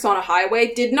turning tricks on a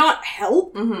highway did not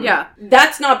help. Yeah.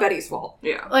 That's not Betty's fault.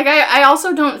 Yeah. Like, I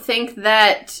also don't think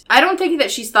that... I don't think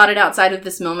that she's thought it outside of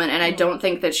this moment, and I don't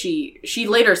think that she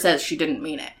later says she didn't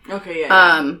mean it. Okay,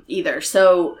 yeah. Either.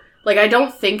 So... Like, I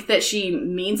don't think that she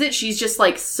means it. She's just,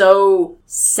 like, so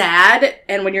sad.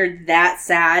 And when you're that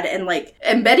sad and, like...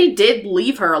 And Betty did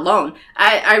leave her alone.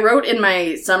 I wrote in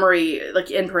my summary, like,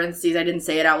 in parentheses, I didn't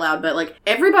say it out loud, but, like,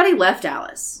 everybody left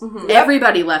Alice. Mm-hmm.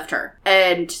 Everybody left her.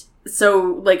 And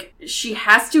so, like, she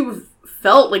has to have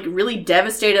felt, like, really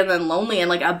devastated and lonely and,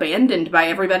 like, abandoned by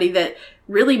everybody that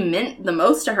really meant the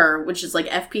most to her, which is, like,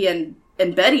 FP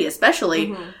and Betty especially.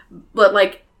 Mm-hmm. But,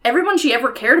 like, everyone she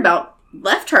ever cared about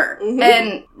left her. Mm-hmm.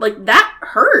 And, like, that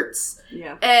hurts.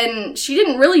 Yeah. And she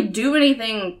didn't really do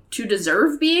anything to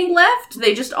deserve being left.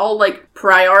 They just all, like,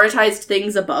 prioritized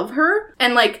things above her.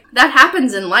 And, like, that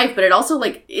happens in life, but it also,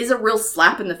 like, is a real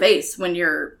slap in the face when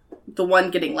you're the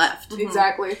one getting left. Mm-hmm.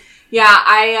 Exactly. Yeah,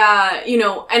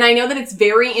 and I know that it's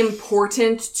very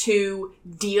important to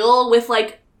deal with,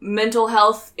 like, mental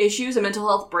health issues and mental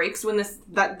health breaks when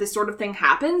this sort of thing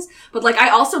happens. But, like, I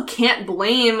also can't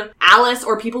blame Alice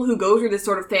or people who go through this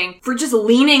sort of thing for just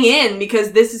leaning in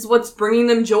because this is what's bringing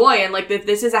them joy. And, like, if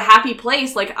this is a happy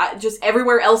place, like, just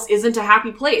everywhere else isn't a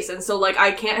happy place. And so, like,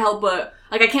 I can't help but...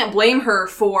 Like, I can't blame her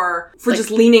for like,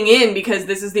 just leaning in because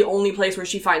this is the only place where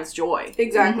she finds joy.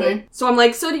 Exactly. Mm-hmm. So I'm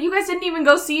like, so you guys didn't even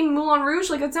go see Moulin Rouge?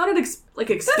 Like, it sounded,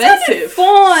 expensive. That sounded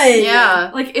fun!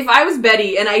 Yeah. Like, if I was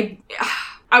Betty and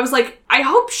I was like, I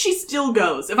hope she still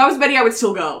goes. If I was Betty, I would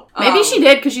still go. Maybe she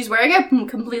did, because she's wearing a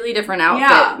completely different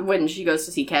outfit when she goes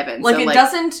to see Kevin. Like,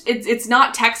 so, it's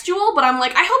not textual, but I'm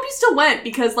like, I hope you still went,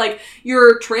 because, like,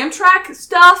 your tram track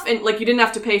stuff, and, like, you didn't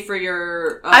have to pay for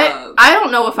your, I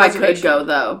don't know if I could go,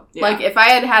 though. Yeah. Like, if I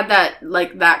had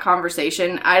that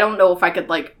conversation, I don't know if I could,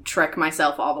 like, trek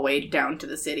myself all the way down to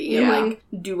the city and, like,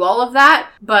 do all of that.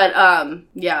 But,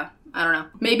 yeah, I don't know.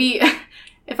 Maybe...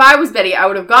 If I was Betty, I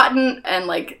would have gotten and,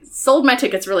 like, sold my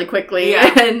tickets really quickly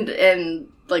and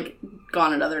like,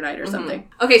 gone another night or something.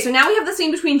 Okay, so now we have the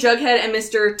scene between Jughead and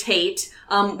Mr. Tate,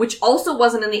 which also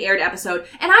wasn't in the aired episode.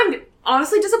 And I'm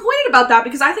honestly disappointed about that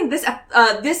because I think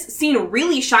this scene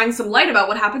really shines some light about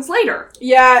what happens later.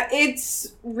 Yeah,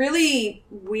 it's really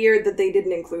weird that they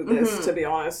didn't include this, to be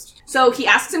honest. So he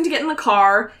asks him to get in the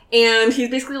car, and he's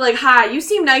basically like, hi, you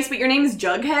seem nice, but your name is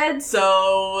Jughead,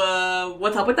 so,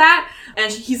 what's up with that?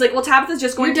 And he's like, well, Tabitha's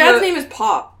just going to... Your dad's name is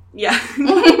Pop. Yeah.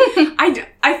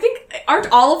 I think,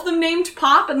 aren't all of them named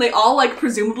Pop, and they all, like,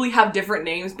 presumably have different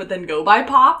names, but then go by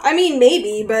Pop? I mean,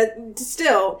 maybe, but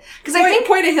still. Because I think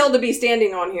quite a hill to be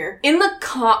standing on here. In the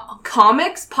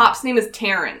comics, Pop's name is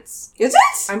Terrence. Is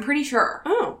it? I'm pretty sure.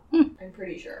 Oh. I'm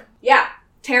pretty sure. Yeah.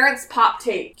 Terrence Pop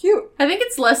Tate. Cute. I think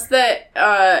it's less that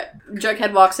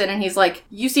Jughead walks in and he's like,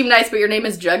 you seem nice, but your name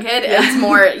is Jughead. Yeah. It's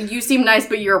more, you seem nice,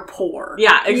 but you're poor.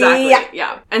 Yeah, exactly.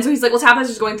 Yeah. And so he's like, well, Tabitha's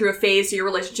just going through a phase, so your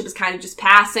relationship is kind of just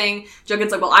passing.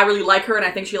 Jughead's like, well, I really like her, and I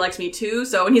think she likes me too.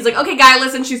 So, and he's like, okay, guy,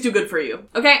 listen, she's too good for you.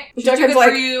 Okay? She's too good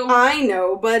for you. I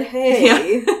know, but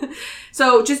hey. Yeah.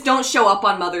 So just don't show up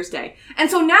on Mother's Day. And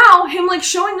so now, him, like,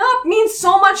 showing up means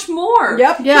so much more.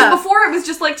 Yep. Yeah. Because before it was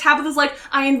just, like, Tabitha's like,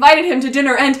 I invited him to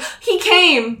dinner, and he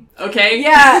came. Okay?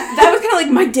 Yeah, that was kind of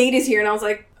like, my date is here, and I was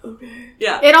like, okay.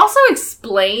 Yeah. It also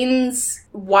explains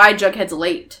why Jughead's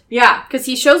late. Yeah. Because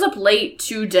he shows up late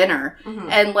to dinner,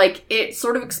 and, like, it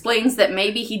sort of explains that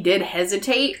maybe he did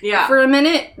hesitate for a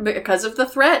minute because of the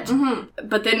threat,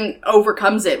 but then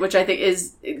overcomes it, which I think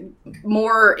is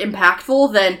more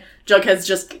impactful than Jughead's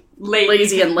just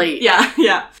lazy and late.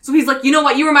 Yeah. So he's like, you know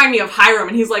what, you remind me of Hiram,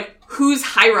 and he's like, who's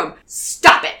Hiram?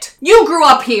 Stop it! You grew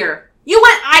up here! You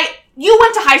went, You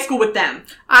went to high school with them.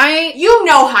 I You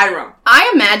know Hiram.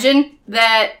 imagine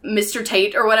that Mr.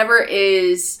 Tate or whatever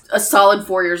is a solid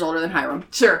 4 years older than Hiram.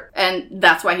 Sure. And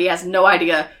that's why he has no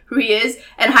idea who he is.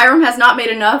 And Hiram has not made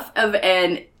enough of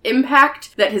an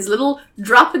impact that his little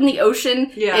drop in the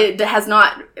ocean it has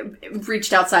not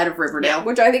reached outside of Riverdale.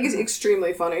 Which I think is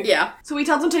extremely funny. Yeah. So he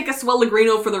tells him to take a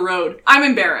Swellegrino for the road. I'm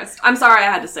embarrassed. I'm sorry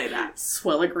I had to say that.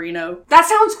 Swellegrino. That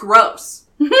sounds gross.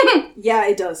 Yeah,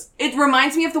 it does. It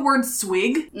reminds me of the word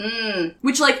swig,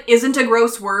 which, like, isn't a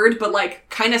gross word, but, like,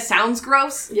 kind of sounds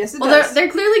gross. Yes, it Well, does. they're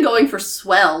clearly going for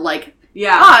swell, like,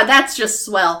 Yeah. that's just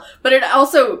swell. But it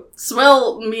also,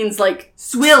 swell means, like,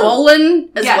 Swill. swollen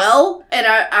as Yes. well. And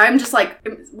I'm just like,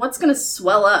 what's gonna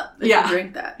swell up if Yeah. you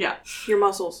drink that? Yeah. Your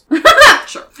muscles.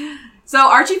 Sure. So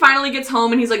Archie finally gets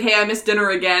home and he's like, hey, I missed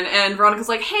dinner again. And Veronica's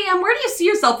like, hey, where do you see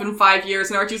yourself in 5 years?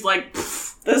 And Archie's like,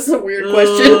 This is a weird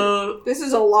question. This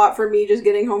is a lot for me just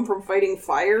getting home from fighting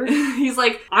fire. He's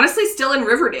like, honestly, still in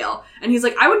Riverdale. And he's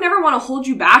like, I would never want to hold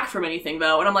you back from anything,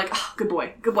 though. And I'm like, oh, good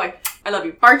boy. I love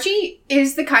you. Archie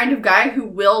is the kind of guy who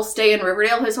will stay in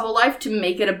Riverdale his whole life to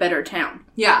make it a better town.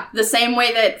 Yeah. The same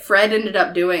way that Fred ended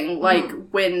up doing, like,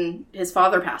 when his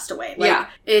father passed away. Like, Yeah.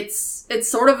 It's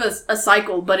sort of a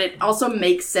cycle, but it also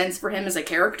makes sense for him as a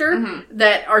character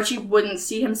that Archie wouldn't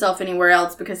see himself anywhere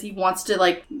else because he wants to,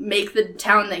 like, make the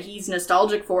town that he's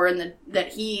nostalgic for and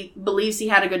that he believes he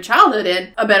had a good childhood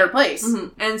in a better place.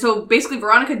 And so basically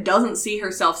Veronica doesn't see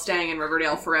herself staying in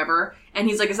Riverdale forever. And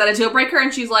he's like, is that a deal breaker?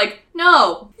 And she's like,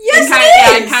 no. Yes,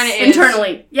 it kind of is.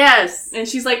 Internally, yes. And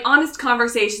she's like, honest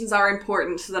conversations are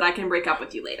important so that I can break up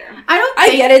with you later. I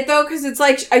get it, though, because it's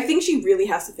like, I think she really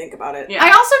has to think about it. Yeah.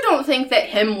 I also don't think that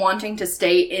him wanting to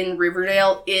stay in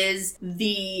Riverdale is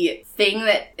the thing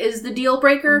that is the deal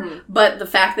breaker, but the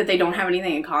fact that they don't have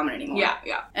anything in common anymore.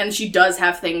 Yeah. And she does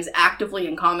have things actively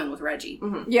in common with Reggie.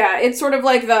 Yeah, it's sort of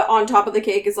like the on top of the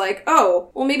cake is like,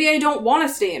 oh, well, maybe I don't want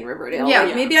to stay in Riverdale. Yeah.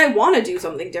 Like, maybe I want to do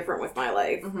something different with my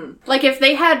life. Like, if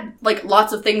they had, like,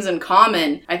 lots of things in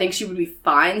common, I think she would be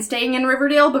fine staying in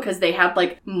Riverdale because they had,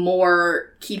 like,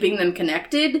 more keeping them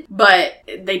connected, but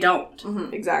they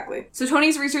don't. Exactly. So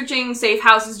Tony's researching safe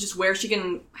houses, just where she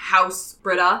can house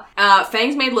Britta.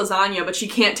 Fangs made lasagna, but she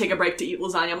can't take a break to eat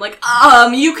lasagna. I'm like,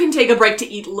 you can take a break to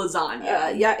eat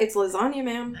lasagna. Yeah, it's lasagna,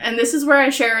 ma'am. And this is where I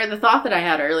share the thought that I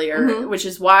had earlier, which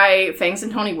is why Fangs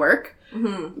and Tony work.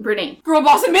 Brittany. Girl,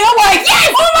 boss, and male wife!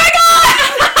 Yes! Oh my god!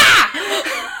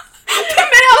 The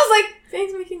minute I was like,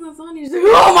 Fangs making lasagna. She's like,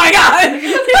 oh my god!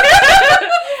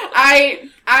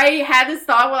 I had this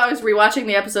thought while I was rewatching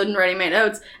the episode and writing my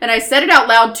notes, and I said it out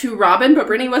loud to Robin, but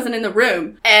Brittany wasn't in the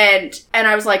room. And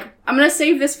I was like, I'm gonna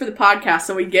save this for the podcast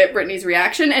so we get Brittany's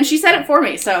reaction, and she said it for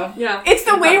me, so. Yeah. It's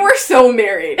the way we're so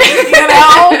married, you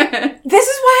know? This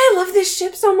is why I love this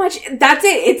ship so much. That's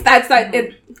it.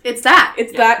 It's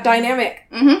that dynamic.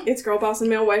 It's girl boss and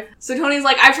male wife. So Tony's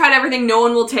like, I've tried everything, no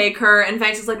one will take her. And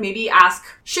Fangs is like, maybe ask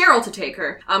Cheryl to take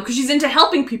her. Because she's into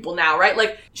helping people now, right?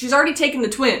 Like, she's already taken the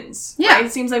twins. Yeah. Right?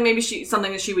 It seems like maybe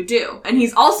something that she would do. And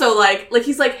he's also like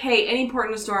he's like, hey, any port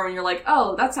in a storm, and you're like,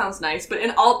 oh, that sounds nice. But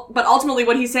ultimately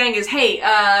what he's saying is, hey,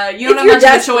 you don't have much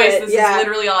of a choice. This is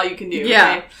literally all you can do.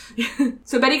 Yeah. Okay?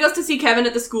 So Betty goes to see Kevin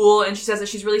at the school, and she says that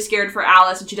she's really scared for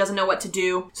Alice, and she doesn't know what to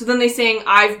do. So then they sing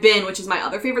I've Been, which is my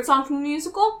other favorite song from the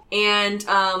musical. And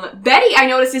Betty, I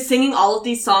noticed, is singing all of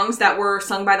these songs that were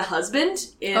sung by the husband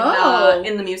in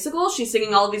the musical. She's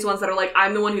singing all of these ones that are like,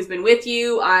 I'm the one who's been with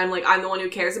you. I'm the one who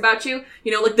cares about you.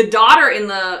 You know, like the daughter in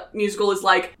the musical is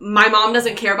like, my mom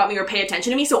doesn't care about me or pay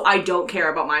attention to me, so I don't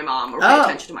care about my mom or pay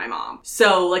attention to my mom.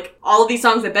 So like all of these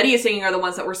songs that Betty is singing are the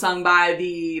ones that were sung by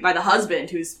the husband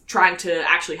who's trying to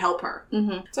actually help her.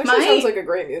 It actually sounds like a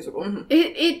great musical.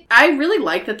 I really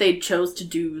like that they chose to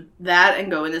do that and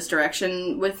go in this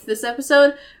direction with this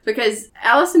episode, because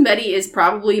Alice and Betty is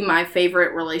probably my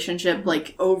favorite relationship,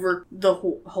 like, over the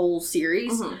whole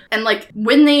series. And, like,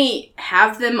 when they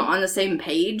have them on the same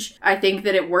page, I think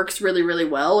that it works really, really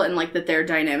well, and, like, that their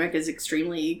dynamic is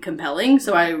extremely compelling,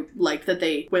 so I like that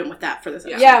they went with that for this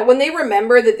episode. Yeah, when they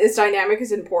remember that this dynamic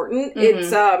is important,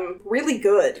 it's really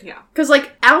good. Yeah. Because,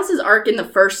 like, Alice's arc in the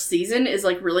first season is,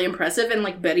 like, really impressive, and,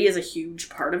 like, Betty is a huge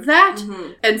part of that.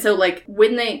 And so, like,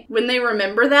 when they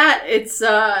remember that,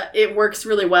 it works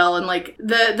really well, and, like,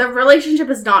 the relationship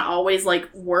is not always,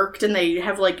 like, worked, and they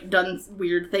have, like, done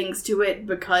weird things to it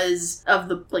because of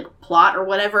the, like, plot or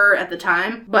whatever at the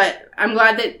time, but I'm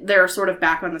glad that they're sort of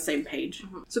back on the same page.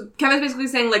 So Kevin's basically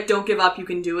saying, like, don't give up, you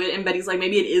can do it, and Betty's like,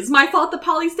 maybe it is my fault that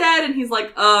Polly's dead, and he's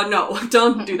like, no,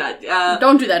 don't do that.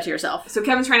 Don't do that to yourself. So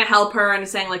Kevin's trying to help her and is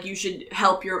saying, like, you should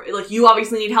help you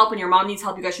obviously need help and your mom needs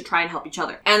help, you guys should try and help each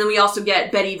other. And then we also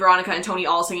get Betty, Veronica, and Tony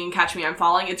all singing Catch Me I'm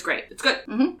Falling. It's great. It's good.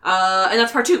 And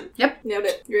that's part 2. Yep. Nailed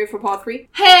it. You ready for part 3?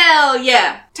 Hell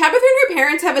yeah! Tabitha and her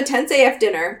parents have a tense AF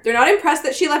dinner. They're not impressed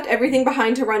that she left everything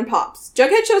behind to run Pops.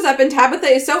 Jughead shows up and Tabitha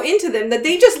is so into them that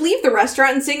they just leave the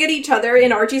restaurant and sing at each other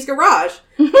in Archie's garage.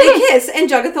 They kiss, and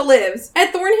Jughead lives.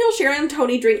 At Thornhill, Cheryl and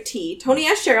Tony drink tea. Tony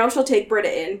asks Cheryl if she'll take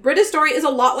Britta in. Britta's story is a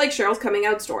lot like Cheryl's coming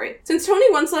out story. Since Tony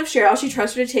once left Cheryl, she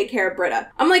trusts her to take care of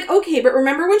Britta. I'm like, okay, but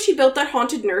remember when she built that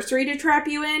haunted nursery to trap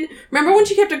you in? Remember when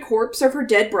she kept a corpse of her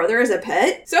dead brother as a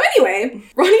pet? So anyway,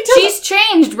 Ronnie tells... She's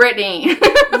changed, Brittany.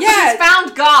 Yeah. She's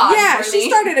found God, Yeah, Brittany. she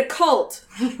started a cult.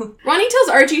 Ronnie tells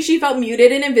Archie she felt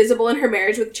muted and invisible in her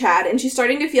marriage with Chad, and she's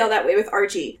starting to feel that way with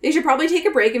Archie. They should probably take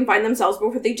a break and find themselves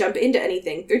before they jump into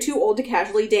anything. They're too old to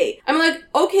casually date. I'm like,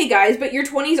 okay guys, but your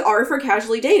 20s are for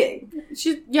casually dating.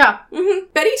 Yeah.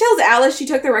 Betty tells Alice she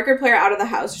took the record player out of the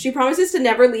house. She promises to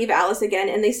never leave Alice again,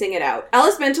 and they sing it out.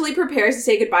 Alice mentally prepares to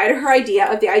say goodbye to her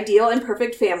idea of the ideal and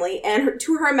perfect family, and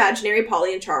to her imaginary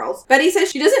Polly and Charles. Betty says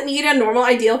she doesn't need a normal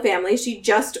ideal family, she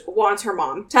just wants her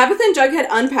mom. Tabitha and Jughead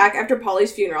unpack after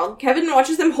Polly's funeral. Kevin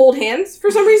watches them hold hands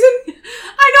for some reason. I know,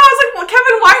 I was like, well,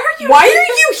 Kevin, Why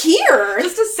are you here?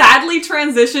 Just to sadly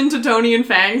transition to Tony and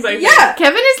Fangs, I think. Yeah.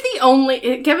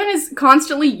 Kevin is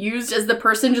constantly used as the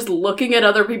person just looking at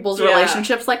other people's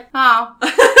relationships like, oh.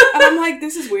 And I'm like,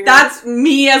 this is weird. That's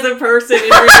me as a person in real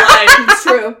life. It's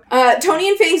true. Tony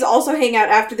and Fangs also hang out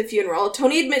after the funeral.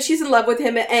 Tony admits she's in love with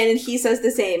him, and he says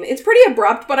the same. It's pretty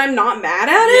abrupt, but I'm not mad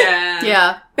at it.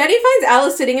 Yeah. Betty finds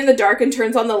Alice sitting in the dark and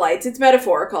turns on the lights. It's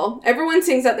metaphorical. Everyone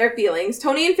sings out their feelings.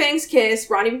 Tony and Fangs kiss.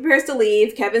 Ronnie prepares to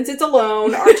leave. Kevin sits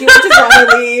alone. Archie watches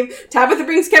Ronnie leave. Tabitha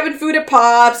brings Kevin food at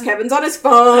Pops. Kevin's on his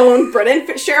phone. Brett and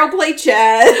Cheryl play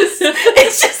chess.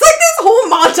 It's just like this whole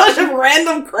montage of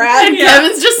random crap. And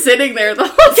Kevin's just sitting there the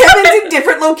whole time. Kevin's in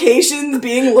different locations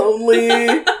being lonely.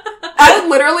 I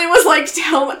literally was like,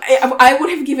 I would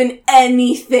have given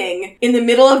anything in the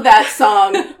middle of that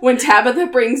song when Tabitha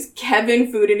brings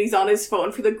Kevin food and he's on his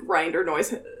phone for the grinder noise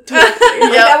to play.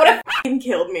 That would have f***ing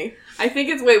killed me. I think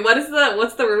it's,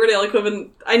 what's the Riverdale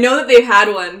equivalent? I know that they've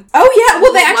had one. Oh yeah,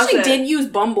 well they actually did use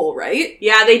Bumble, right?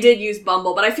 Yeah, they did use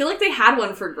Bumble, but I feel like they had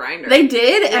one for Grindr. They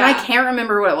did, and I can't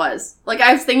remember what it was. Like,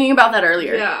 I was thinking about that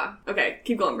earlier. Yeah. Okay,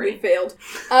 keep going, Bree. We failed.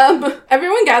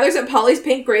 Everyone gathers at Polly's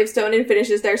pink gravestone and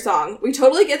finishes their song. We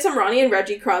totally get some Ronnie and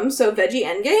Reggie crumbs, so veggie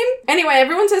endgame. Anyway,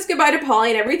 everyone says goodbye to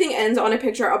Polly, and everything ends on a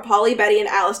picture of Polly, Betty, and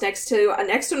Alice next to a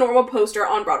next to normal poster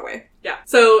on Broadway. Yeah.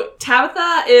 So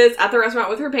Tabitha is at the restaurant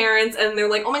with her parents, and they're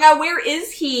like, oh my god, where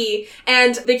is he?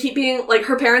 And they keep being, like,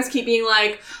 her parents keep being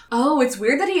like, oh, it's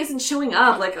weird that he isn't showing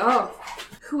up. Like, oh,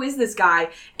 who is this guy?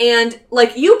 And,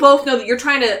 like, you both know that you're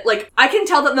trying to, like, I can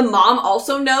tell that the mom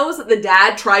also knows that the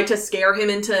dad tried to scare him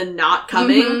into not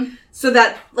coming. So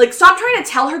that, like, stop trying to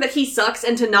tell her that he sucks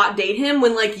and to not date him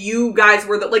when, like, you guys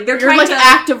were, you're trying like, to...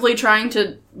 actively trying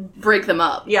to break them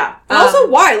up. Yeah. And also,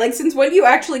 why? Like, since when do you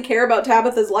actually care about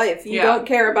Tabitha's life? You don't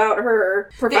care about her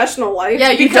professional life.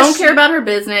 Yeah, you don't care about her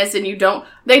business, and you don't...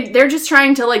 They're just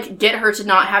trying to, like, get her to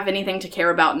not have anything to care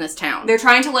about in this town. They're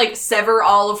trying to, like, sever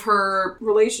all of her...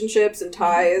 relationships and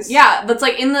ties. Yeah, that's,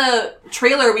 like, in the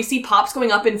trailer, we see Pops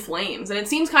going up in flames, and it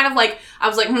seems kind of like, I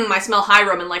was like, I smell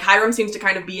Hiram, and, like, Hiram seems to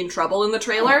kind of be in trouble in the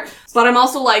trailer, but I'm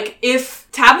also like, if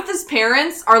Tabitha's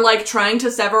parents are, like, trying to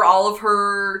sever all of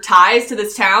her ties to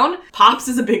this town, Pops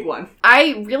is a big one.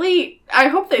 I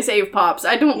hope they save Pops.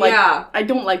 I don't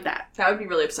like that. That would be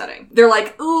really upsetting. They're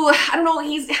like, ooh, I don't know,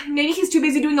 maybe he's too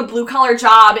busy doing a blue-collar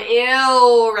job.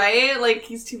 Ew, right? Like,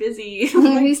 he's too busy.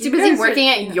 He's too busy working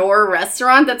at your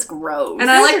restaurant? That's gross. And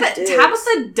I like that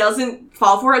Tabitha doesn't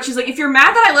fall for it. She's like, if you're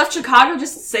mad that I left Chicago,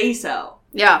 just say so.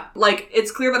 Yeah. Like, it's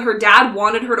clear that her dad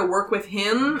wanted her to work with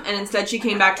him, and instead she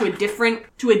came back to a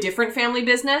different family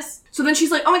business. So then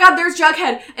she's like, oh my god, there's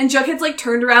Jughead! And Jughead's, like,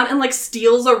 turned around and, like,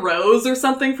 steals a rose or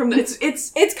something from the...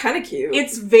 It's kind of cute.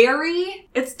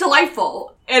 It's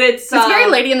delightful. And it's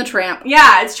very Lady and the Tramp.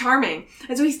 Yeah, it's charming.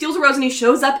 And so he steals a rose and he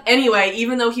shows up anyway,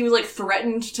 even though he was, like,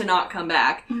 threatened to not come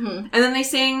back. And then they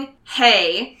sing,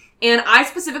 Hey... And I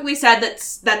specifically said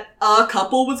that a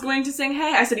couple was going to sing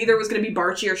Hey. I said either it was going to be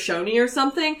Barchi or Shoni or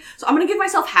something. So I'm going to give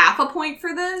myself half a point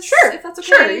for this. Sure. If that's okay.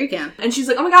 Sure, you can. And she's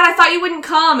like, oh my god, I thought you wouldn't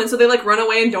come. And so they like run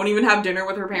away and don't even have dinner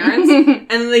with her parents. And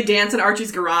then they dance in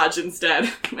Archie's garage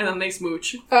instead. And then they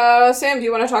smooch. Sam, do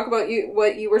you want to talk about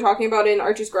what you were talking about in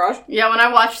Archie's garage? Yeah, when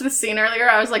I watched this scene earlier,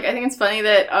 I was like, I think it's funny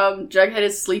that Jughead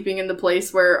is sleeping in the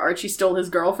place where Archie stole his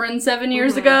girlfriend 7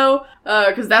 years ago.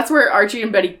 Because that's where Archie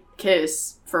and Betty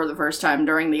kiss for the first time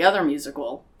during the other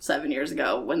musical 7 years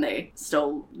ago when they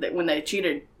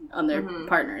cheated on their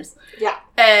partners. Yeah.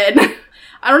 And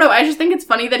I don't know, I just think it's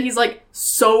funny that he's like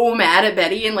so mad at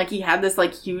Betty and like he had this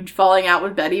like huge falling out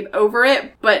with Betty over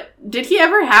it. But did he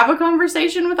ever have a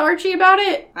conversation with Archie about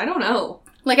it? I don't know.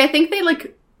 Like, I think they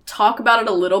like talk about it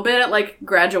a little bit at like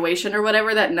graduation or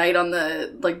whatever that night on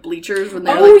the like bleachers when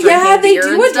they're like drinking they beer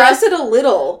do and address stuff. it a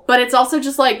little. But it's also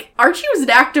just like Archie was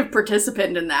an active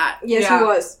participant in that. Yes, Yeah. he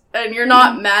was. And you're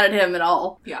not mad at him at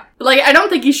all. Yeah. But, like, I don't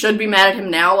think you should be mad at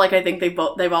him now. Like, I think they've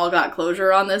all got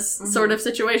closure on this sort of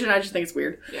situation. I just think it's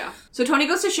weird. Yeah. So Tony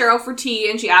goes to Cheryl for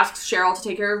tea, and she asks Cheryl to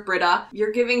take care of Britta.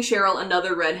 You're giving Cheryl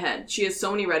another redhead. She has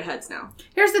so many redheads now.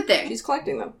 Here's the thing. She's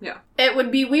collecting them. Yeah. It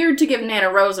would be weird to give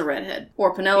Nana Rose a redhead.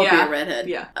 Or Penelope a redhead.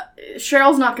 Yeah.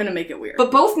 Cheryl's not gonna make it weird.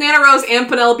 But both Nana Rose and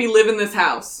Penelope live in this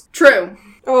house. True.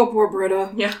 Oh, poor Britta.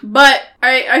 Yeah. But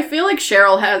I feel like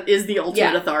Cheryl is the ultimate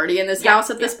Yeah. authority in this house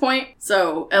at this point.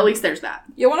 So, at least there's that.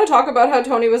 You want to talk about how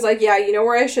Tony was like, yeah, you know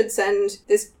where I should send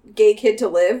this gay kid to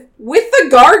live? With the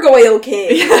Gargoyle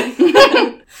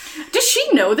King! Does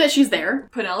she know that she's there?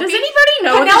 Penelope? Does anybody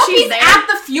know that she's there? at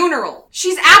the funeral.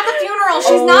 She's at the funeral.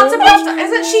 She's not supposed to.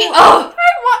 Isn't she? Oh.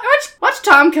 Watch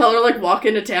Tom Keller, like, walk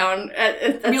into town at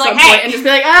Be some like, point "Hey." and just be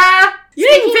like, you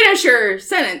didn't finish your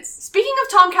sentence. Speaking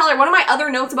of Tom Keller, one of my other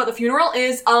notes about the funeral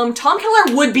is, Tom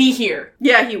Keller would be here.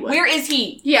 Yeah, he would. Where is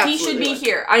he? Yeah, he should be would.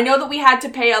 here. I know that we had to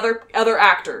pay other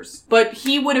actors, but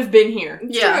he would have been here.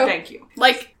 Yeah. True. Thank you.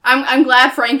 Like, I'm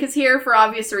glad Frank is here for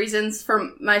obvious reasons,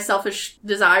 for my selfish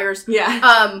desires.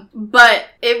 Yeah. But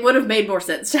it would have made more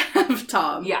sense to have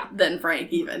Tom than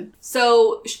Frank, even.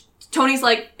 So Tony's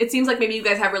like, it seems like maybe you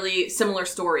guys have really similar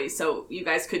stories, so you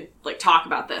guys could, like, talk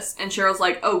about this. And Cheryl's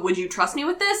like, oh, would you trust me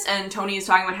with this? And Tony is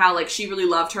talking about how, like, she really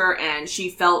loved her, and she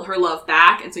felt her love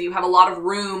back, and so you have a lot of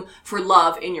room for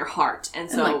love in your heart. And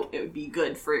so like, it would be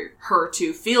good for her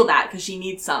to feel that, because she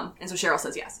needs some. And so Cheryl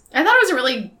says yes. I thought it was a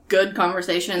really good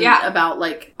conversation about,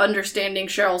 like, understanding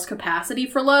Cheryl's capacity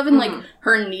for love and, like,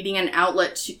 her needing an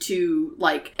outlet to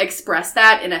like, express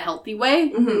that in a healthy way.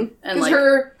 Mm-hmm. And, because like,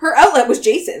 her outlet was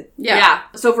Jason. Yeah.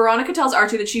 So Veronica tells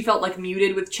Archie that she felt, like,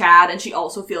 muted with Chad, and she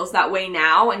also feels that way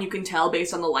now, and you can tell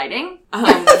based on the lighting.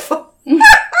 And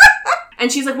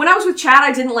she's like, when I was with Chad,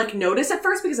 I didn't, like, notice at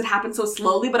first because it happened so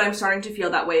slowly, but I'm starting to feel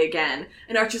that way again.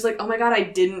 And Archie's like, oh my god, I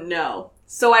didn't know.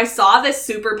 So I saw this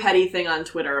super petty thing on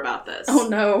Twitter about this. Oh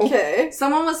no. Okay.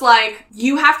 Someone was like,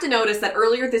 you have to notice that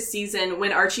earlier this season,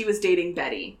 when Archie was dating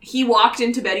Betty, he walked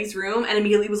into Betty's room and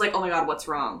immediately was like, oh my god, what's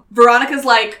wrong? Veronica's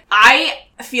like, I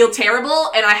feel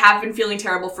terrible, and I have been feeling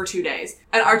terrible for 2 days.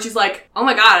 And Archie's like, oh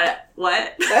my god,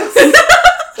 what?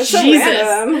 That's so Jesus.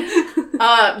 random.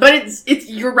 But it's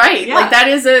you're right. Yeah. Like, that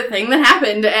is a thing that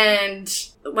happened, and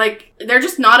like, they're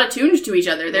just not attuned to each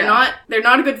other. They're not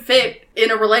a good fit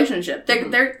in a relationship.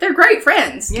 They're great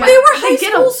friends. Yeah. They were high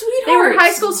school sweethearts. They were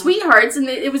high school sweethearts, and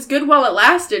it was good while it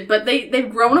lasted, but they've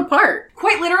grown apart.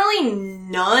 Quite literally,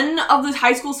 none of the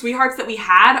high school sweethearts that we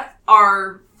had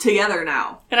are together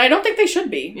now. And I don't think they should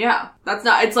be. Yeah.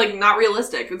 It's like not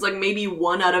realistic. It's like maybe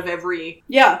one out of every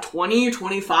 20,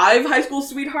 25 high school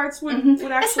sweethearts would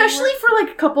actually Especially work. for,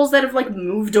 like, couples that have, like,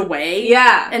 moved away.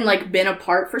 Yeah. And, like, been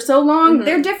apart for so long.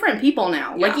 They're different people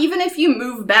now. Yeah. Like, even if you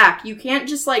move back, you can't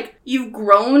just, like, you've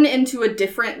grown into a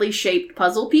differently shaped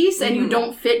puzzle piece, and you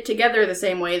don't fit together the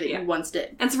same way that you once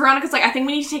did. And so Veronica's like, I think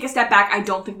we need to take a step back. I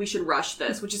don't think we should rush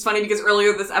this. Which is funny because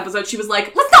earlier this episode she was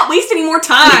like, let's not waste any more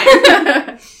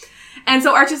time. And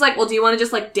so Archie's like, well, do you want to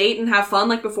just, like, date and have fun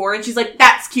like before? And she's like,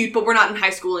 that's cute, but we're not in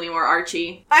high school anymore,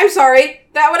 Archie. I'm sorry.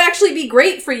 That would actually be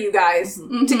great for you guys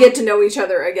to get to know each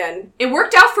other again. It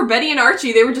worked out for Betty and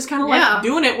Archie. They were just kind of, like,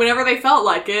 doing it whenever they felt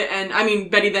like it. And, I mean,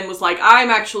 Betty then was like, I'm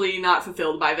actually not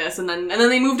fulfilled by this. And then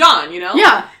they moved on, you know?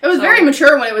 Yeah. It was very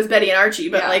mature when it was Betty and Archie,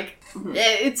 but, like,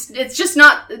 it's just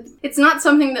not, it's not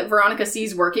something that Veronica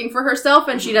sees working for herself,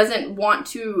 and she doesn't want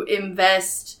to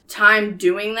invest time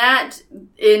doing that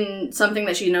in something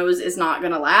that she knows is not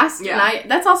gonna last. Yeah. And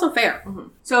that's also fair.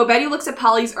 So Betty looks at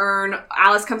Polly's urn.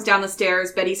 Alice comes down the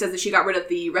stairs. Betty says that she got rid of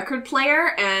the record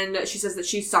player, and she says that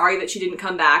she's sorry that she didn't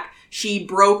come back. she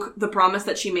broke the promise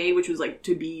that she made, which was, like,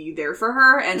 to be there for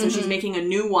her. And so she's making a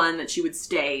new one that she would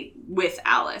stay with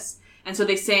Alice. And so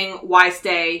they sing Why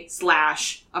Stay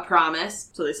 / A Promise.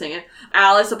 So they sing it.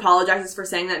 Alice apologizes for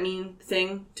saying that mean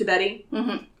thing to Betty.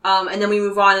 Mm-hmm. And then we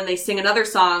move on and they sing another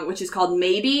song, which is called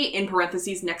Maybe, in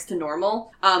parentheses, Next to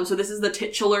Normal. So this is the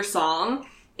titular song.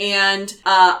 And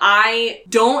I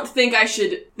don't think I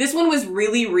should... This one was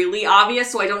really, really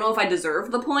obvious, so I don't know if I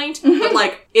deserve the point. But,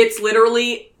 like, it's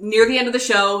literally near the end of the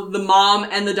show, the mom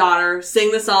and the daughter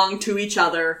sing the song to each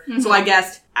other. Mm-hmm. So I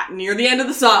guess near the end of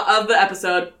the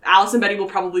episode, Alice and Betty will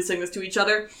probably sing this to each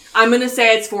other. I'm gonna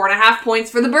say it's 4.5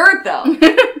 points for the bird, though.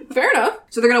 Fair enough.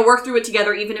 So they're gonna work through it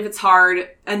together, even if it's hard.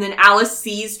 And then Alice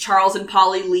sees Charles and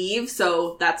Polly leave,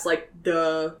 so that's, like,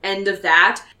 the end of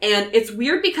that. And it's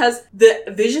weird because the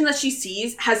vision that she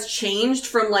sees has changed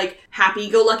from, like,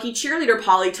 happy-go-lucky cheerleader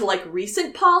Polly to, like,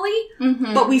 recent Polly.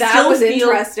 Mm-hmm. But that was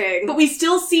interesting. But we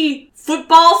still see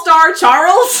football star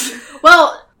Charles.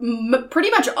 Well, pretty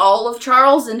much all of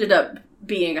Charles ended up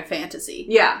being a fantasy.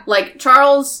 Yeah. Like,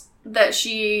 Charles that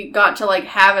she got to, like,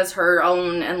 have as her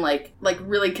own and, like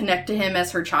really connect to him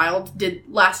as her child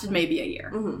lasted maybe a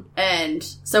year. Mm-hmm. And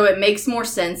so it makes more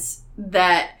sense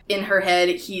that in her head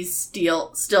he's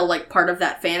still like part of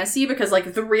that fantasy, because,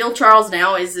 like, the real Charles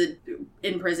now is a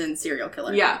in prison serial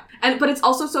killer. Yeah. But it's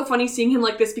also so funny seeing him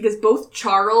like this, because both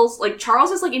Charles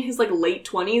is, like, in his, like, late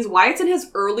 20s, Wyatt's in his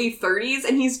early 30s,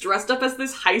 and he's dressed up as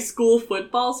this high school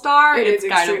football star. It's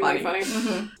kind of funny.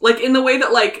 Mm-hmm. Like, in the way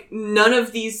that, like, none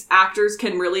of these actors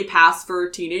can really pass for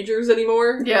teenagers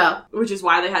anymore. Yeah. Which is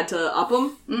why they had to up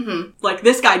them. Mm-hmm. Like,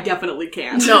 this guy definitely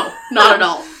can't. No, not at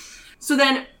all. So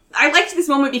then, I liked this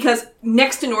moment because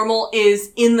Next to Normal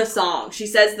is in the song. She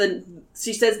says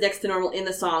Next to Normal in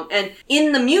the song. And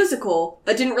in the musical,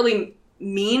 that didn't really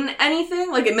mean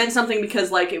anything. Like, it meant something because,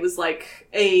 like, it was, like,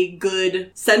 a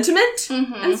good sentiment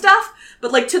and stuff.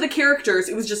 But, like, to the characters,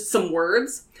 it was just some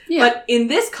words. Yeah. But in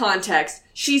this context,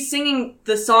 she's singing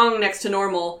the song Next to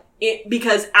Normal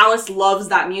because Alice loves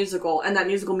that musical, and that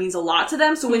musical means a lot to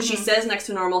them. So when she says Next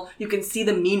to Normal, you can see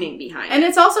the meaning behind it. And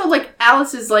it's also, like,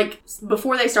 Alice is, like,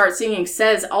 before they start singing,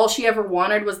 says all she ever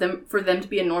wanted was for them to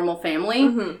be a normal family.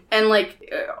 Mm-hmm. And,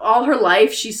 like, all her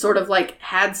life, she's sort of, like,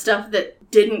 had stuff that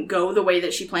didn't go the way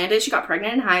that she planned it. She got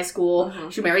pregnant in high school. Mm-hmm.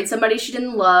 She married somebody she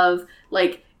didn't love.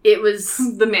 Like, it was...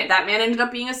 That man ended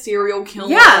up being a serial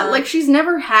killer. Yeah, like, she's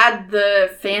never had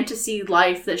the fantasy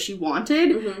life that she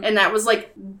wanted, and that was,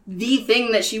 like, the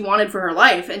thing that she wanted for her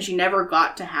life, and she never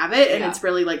got to have it, and it's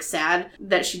really, like, sad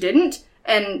that she didn't.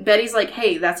 And Betty's like,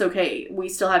 hey, that's okay. We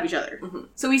still have each other. Mm-hmm.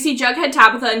 So we see Jughead,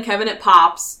 Tabitha, and Kevin at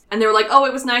Pops, and they were like, oh,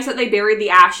 it was nice that they buried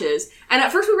the ashes. And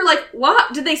at first we were like,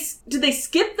 what? Did they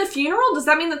skip the funeral? Does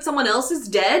that mean that someone else is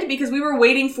dead? Because we were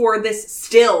waiting for this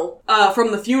still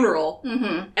from the funeral.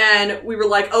 Mm-hmm. And we were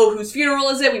like, oh, whose funeral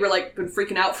is it? We were, like, been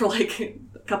freaking out for, like...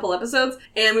 couple episodes,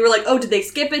 and we were like, oh, did they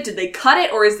skip it? Did they cut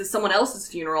it? Or is this someone else's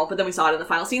funeral? But then we saw it in the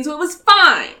final scene, so it was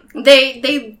fine.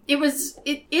 It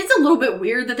is a little bit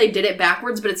weird that they did it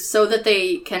backwards, but it's so that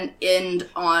they can end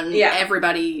on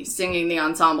everybody singing the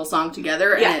ensemble song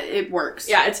together, and it works.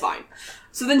 Yeah, it's fine.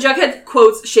 So then Jughead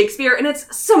quotes Shakespeare, and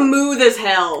it's smooth as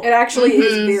hell. It actually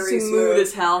is very smooth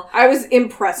as hell. I was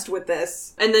impressed with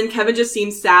this. And then Kevin just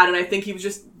seems sad, and I think he was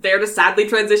just there to sadly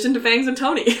transition to Fangs and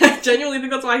Tony. I genuinely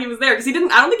think that's why he was there, because I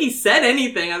don't think he said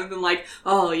anything other than, like,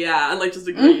 oh yeah, and, like, just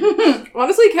agreed.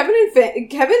 Honestly,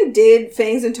 Kevin did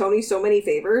Fangs and Tony so many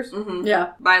favors. Mm-hmm.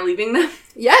 Yeah. By leaving them.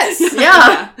 Yes.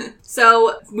 Yeah.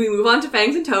 So we move on to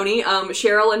Fangs and Tony.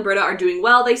 Cheryl and Britta are doing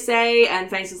well, they say, and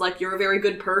Fangs is like, you're a very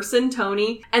good person,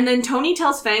 Tony. And then Tony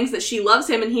tells Fangs that she loves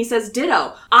him, and he says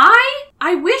ditto.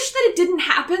 I wish that it didn't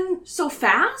happen so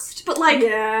fast, but, like,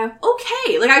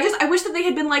 okay. Like, I wish that they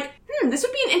had been like, this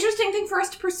would be an interesting thing for us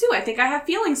to pursue. I think I have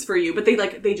feelings for you. But they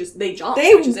jumped, which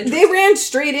is interesting. They ran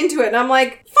straight into it, and I'm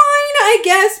like, fine, I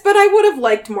guess, but I would have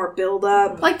liked more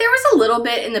build-up. Like, there was a little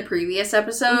bit in the previous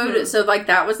episode, so, like,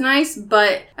 that was nice,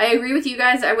 but I agree with you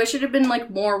guys. I wish it had been, like,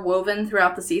 more woven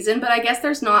throughout the season, but I guess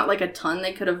there's not, like, a ton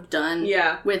they could have done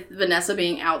with Vanessa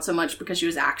being out so much because she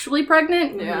was actually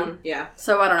pregnant. Yeah. Yeah.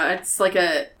 So, I don't know. It's like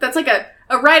that's like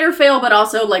a writer fail, but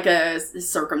also, like, a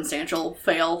circumstantial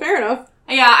fail. Fair enough.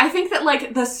 Yeah, I think that,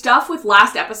 like, the stuff with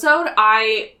last episode,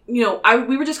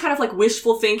 we were just kind of, like,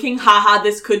 wishful thinking, haha,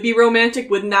 this could be romantic,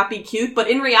 wouldn't that be cute? But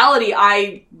in reality,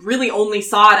 I really only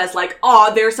saw it as, like,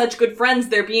 oh, they're such good friends,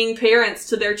 they're being parents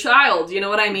to their child, you know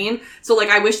what I mean? So, like,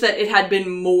 I wish that it had been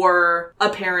more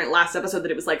apparent last episode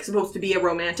that it was, like, supposed to be a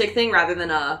romantic thing rather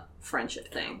than a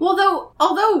friendship thing. Well,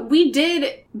 although we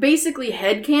did basically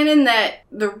headcanon that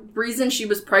the reason she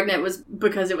was pregnant was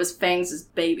because it was Fangs'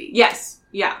 baby. Yes.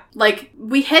 Yeah. Like,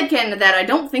 we headcanoned that. I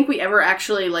don't think we ever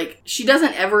actually, like, she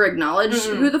doesn't ever acknowledge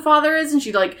who the father is, and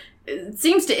she, like, it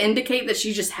seems to indicate that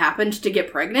she just happened to get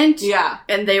pregnant. Yeah.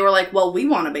 And they were like, well, we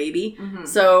want a baby,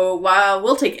 so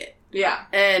we'll take it. Yeah.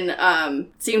 And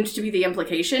seemed to be the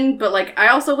implication, but, like, I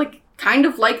also, like, kind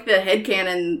of like the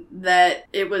headcanon that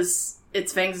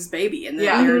it's Fangs' baby, and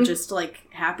that they're just, like,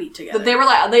 happy together. But they were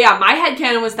like, my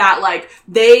headcanon was that, like,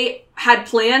 they had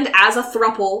planned as a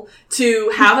throuple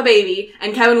to have a baby,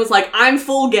 and Kevin was like, I'm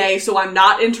full gay, so I'm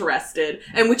not interested.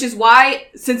 And which is why,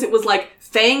 since it was, like,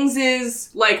 Fangs is,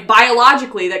 like,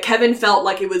 biologically, that Kevin felt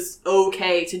like it was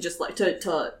okay to just, like, to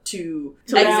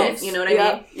exit, you know what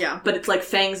I mean? Yeah. But it's, like,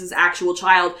 Fangs' actual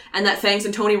child, and that Fangs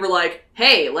and Tony were like,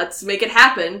 hey, let's make it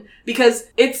happen, because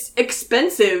it's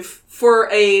expensive for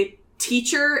a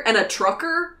teacher and a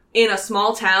trucker in a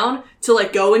small town to,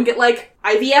 like, go and get, like,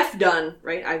 IVF done,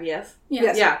 right? IVF?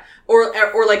 Yes. Yeah. Or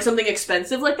like something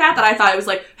expensive like that I thought it was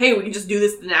like, hey, we can just do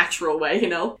this the natural way, you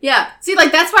know? Yeah. See,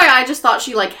 like, that's why I just thought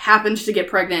she, like, happened to get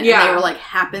pregnant, and they were, like,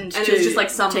 happened and to it was just, like,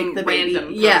 some take the random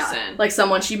baby. person. Yeah. Like,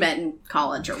 someone she met in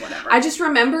college or whatever. I just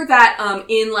remember that,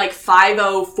 in, like,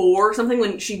 504 or something,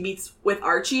 when she meets with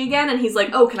Archie again, and he's like,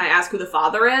 oh, can I ask who the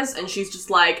father is? And she's just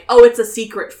like, oh, it's a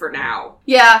secret for now.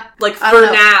 Yeah. Like, for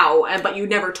now, but you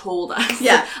never told us.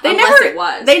 Yeah. They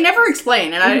never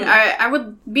explain, and I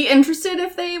would be interested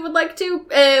if they would like to,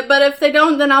 but if they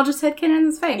don't, then I'll just headcanon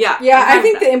his face. Yeah. Yeah, I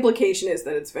think the implication is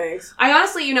that it's Fangs. I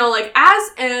honestly, you know, like, as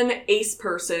an ace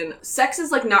person, sex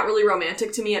is, like, not really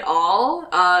romantic to me at all.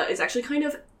 It's actually kind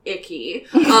of icky.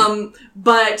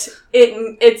 But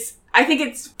it's I think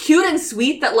it's cute and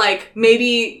sweet that, like,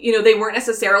 maybe, you know, they weren't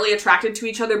necessarily attracted to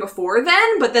each other before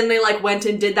then, but then they, like, went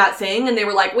and did that thing, and they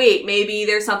were like, wait, maybe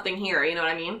there's something here, you know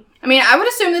what I mean? I mean, I would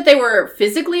assume that they were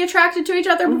physically attracted to each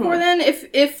other before then, if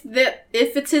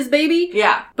it's his baby.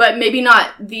 Yeah. But maybe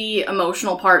not the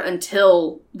emotional part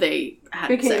until they had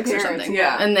Became sex parents, or something.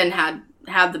 yeah. And then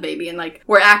had the baby, and, like,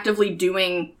 were actively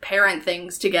doing parent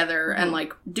things together and,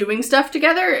 like, doing stuff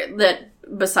together that,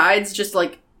 besides just,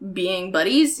 like, being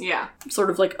buddies, sort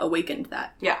of, like, awakened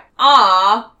that. Yeah.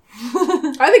 Aww.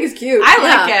 I think it's cute. I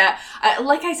like it.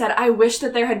 Like I said, I wish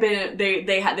that there had been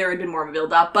there had been more of a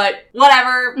build up, but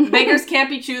whatever. Beggars can't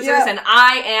be choosers, and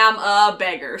I am a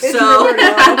beggar, It's so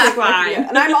Riverdale. that's fine. Yeah.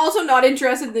 And I'm also not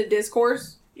interested in the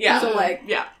discourse. Yeah. So, like,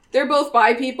 yeah. they're both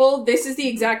bi people. This is the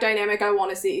exact dynamic I want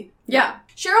to see. Yeah.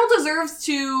 Cheryl deserves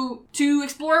to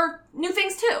explore new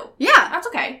things too. Yeah. That's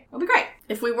okay. It'll be great.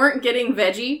 If we weren't getting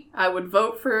veggie, I would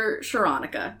vote for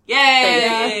Sharonica.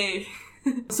 Yay!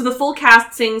 So the full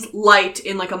cast sings Light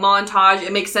in, like, a montage.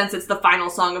 It makes sense. It's the final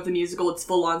song of the musical. It's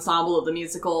full ensemble of the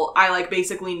musical. I, like,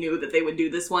 basically knew that they would do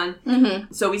this one.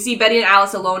 Mm-hmm. So we see Betty and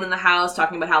Alice alone in the house,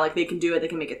 talking about how, like, they can do it, they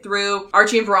can make it through.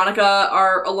 Archie and Veronica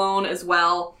are alone as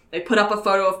well. They put up a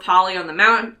photo of Polly on the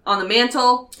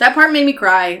mantle. That part made me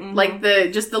cry. Mm-hmm. Like,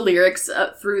 the lyrics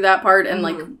through that part and,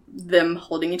 like, them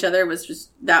holding each other was just,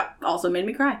 that also made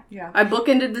me cry. Yeah. I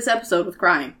bookended this episode with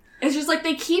crying. It's just, like,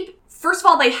 they keep... First of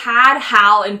all, they had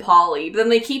Hal and Polly, but then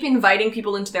they keep inviting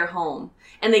people into their home.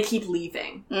 And they keep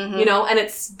leaving, you know, and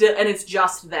it's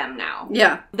just them now.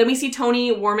 Yeah. Then we see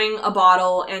Tony warming a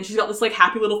bottle, and she's got this, like,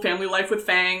 happy little family life with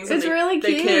Fangs. It's really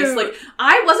cute. They kiss. Like,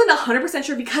 I wasn't 100%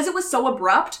 sure, because it was so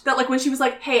abrupt, that, like, when she was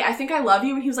like, hey, I think I love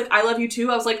you, and he was like, I love you too,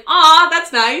 I was like, aw,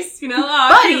 that's nice, you know?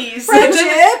 Buddies! Friendship!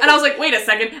 And I was like, wait a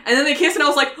second. And then they kissed, and I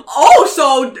was like, oh,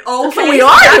 okay. So we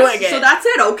are doing it. So that's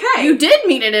it, okay. You did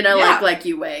mean it in a like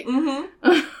you way.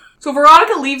 Mm-hmm. So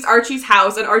Veronica leaves Archie's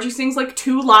house, and Archie sings, like,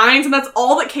 2 lines, and that's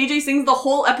all that KJ sings the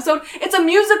whole episode. It's a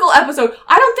musical episode.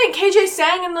 I don't think KJ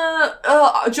sang in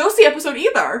the Josie episode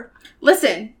either.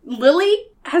 Listen,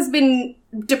 Lily has been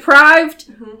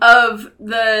deprived of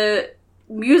the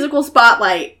musical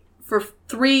spotlight for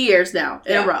 3 years now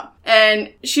in a row.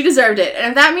 And she deserved it. And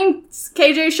if that means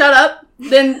KJ shut up,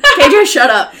 then KJ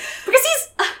shut up. Because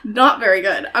he's not very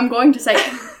good. I'm going to say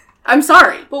it. I'm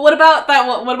sorry. But what about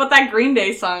that Green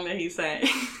Day song that he sang?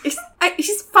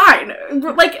 He's fine.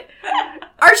 Like,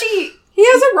 Archie... He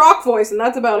has a rock voice, and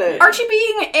that's about it. Archie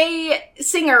being a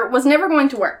singer was never going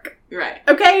to work. Right.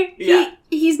 Okay? Yeah.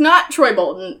 He's not Troy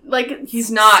Bolton. Like, he's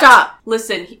not. Stop.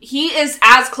 Listen, he is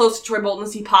as close to Troy Bolton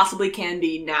as he possibly can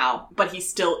be now, but he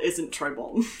still isn't Troy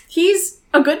Bolton. He's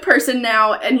a good person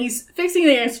now, and he's fixing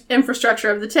the infrastructure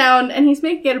of the town, and he's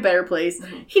making it a better place.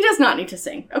 Mm-hmm. He does not need to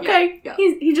sing, okay? Yeah.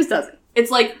 He just doesn't. It's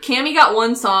like Cammie got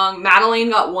one song,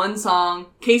 Madeline got one song,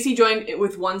 Casey joined it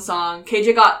with one song,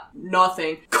 KJ got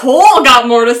nothing. Cole got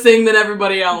more to sing than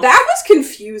everybody else. That was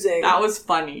confusing. That was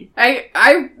funny.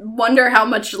 I wonder how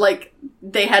much, like,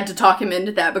 they had to talk him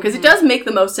into that, because it does make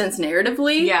the most sense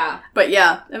narratively. Yeah. But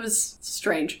yeah, it was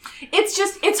strange. It's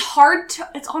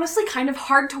honestly kind of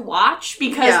hard to watch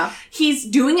because he's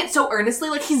doing it so earnestly,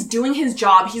 like he's doing his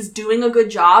job, he's doing a good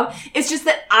job. It's just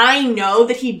that I know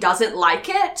that he doesn't like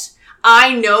it.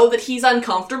 I know that he's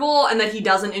uncomfortable and that he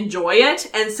doesn't enjoy it.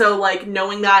 And so, like,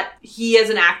 knowing that he as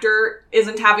an actor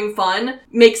isn't having fun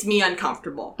makes me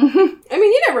uncomfortable. I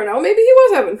mean, you never know. Maybe he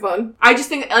was having fun. I just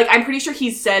think, like, I'm pretty sure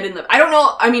he's said I don't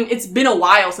know, I mean, it's been a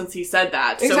while since he said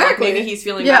that. So, Exactly. like, maybe he's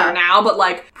feeling better now, but,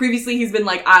 like, previously he's been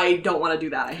like, I don't want to do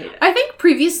that, I hate it. I think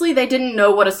previously they didn't know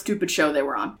what a stupid show they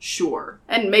were on. Sure.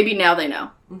 And maybe now they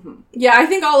know. Mm-hmm. Yeah, I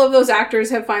think all of those actors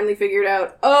have finally figured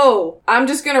out, oh, I'm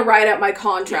just gonna write out my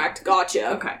contract.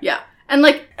 Gotcha. Okay. Yeah. And,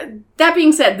 like, that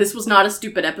being said, this was not a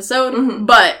stupid episode,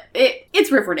 but it's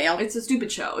Riverdale. It's a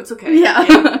stupid show. It's okay.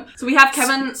 Yeah. So we have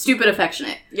Kevin... Stupid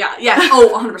affectionate. Yeah.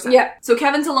 Oh, 100%. Yeah. So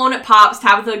Kevin's alone at Pop's.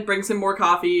 Tabitha brings him more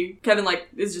coffee. Kevin, like,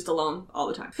 is just alone all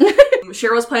the time.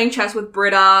 Cheryl's playing chess with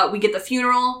Britta. We get the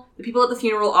funeral. The people at the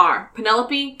funeral are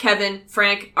Penelope, Kevin,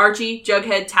 Frank, Archie,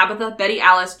 Jughead, Tabitha, Betty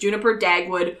Alice, Juniper,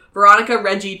 Dagwood, Veronica,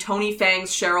 Reggie, Tony,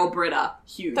 Fangs, Cheryl, Britta.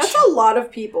 Huge. That's a lot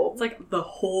of people. It's like the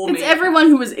whole It's main everyone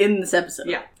who was in this episode.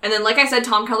 Yeah. And then, like I said,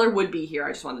 Tom Keller would be here.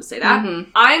 I just wanted to say that.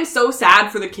 I'm so sad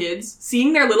for the kids.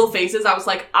 Seeing their little faces, I was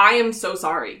like, I am so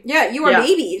sorry. Yeah, you are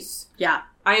babies. Yeah.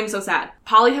 I am so sad.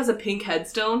 Polly has a pink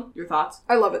headstone. Your thoughts?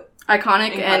 I love it.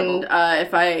 Iconic, Incredible. and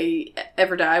if I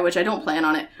ever die, which I don't plan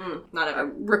on it, Not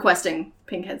ever. requesting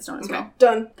pink headstone as well.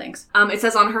 Done. Thanks. It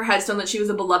says on her headstone that she was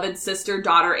a beloved sister,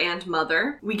 daughter, and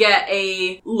mother. We get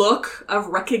a look of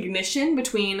recognition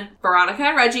between Veronica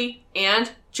and Reggie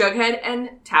and Jughead and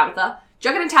Tabitha.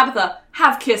 Jughead and Tabitha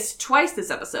have kissed twice this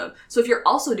episode. So if you're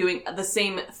also doing the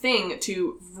same thing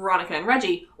to Veronica and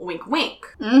Reggie, wink wink.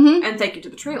 And thank you to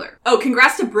the trailer. Oh,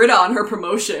 congrats to Britta on her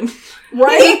promotion.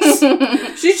 Right?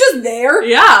 She's just there.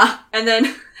 Yeah. And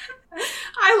then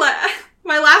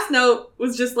my last note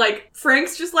was just like,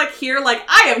 Frank's just like here, like,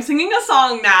 I am singing a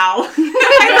song now. I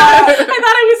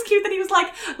thought it was cute that he was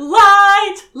like,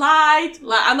 light.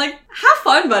 I'm like, have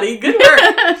fun, buddy. Good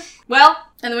work. Well,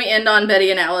 and then we end on Betty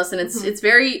and Alice, and it's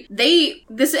very,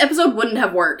 this episode wouldn't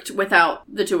have worked without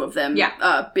the two of them.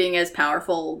 Yeah. Being as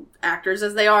powerful actors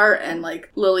as they are, and, like,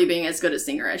 Lily being as good a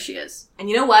singer as she is. and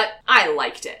you know what? I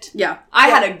liked it. Yeah. I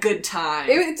had a good time.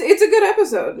 It's a good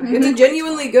episode. It's a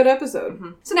genuinely good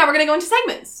episode. So now we're gonna go into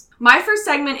segments. My first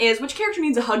segment is, which character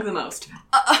needs a hug the most?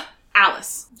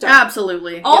 Alice.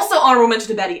 Absolutely. Also honorable mention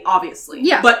to Betty, obviously.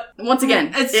 Yeah. But once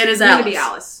again, it is gonna Alice. be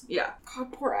Alice. Yeah.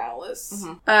 God, poor Alice.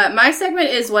 My segment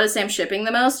is what is Sam shipping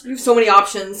the most? You have so many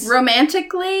options.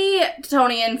 Romantically,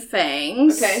 Tony and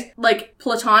Fangs. Okay. Like,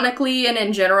 platonically and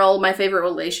in general, my favorite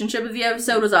relationship of the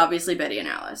episode was obviously Betty and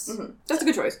Alice. That's a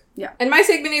good choice. Yeah. And my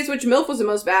segment is which MILF was the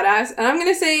most badass, and I'm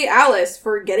gonna say Alice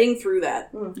for getting through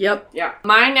that. Yep. Yeah.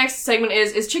 My next segment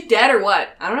is Chick dead or what?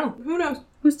 I don't know. Who knows?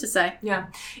 Who's to say? Yeah.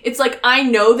 It's like, I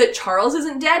know that Charles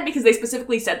isn't dead because they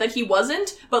specifically said that he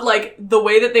wasn't, but like, the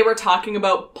way that they were talking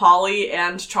about Polly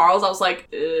and Charles, I was like,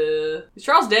 is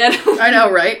Charles dead? I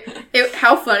know, right?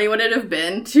 How funny would it have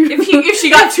been to... if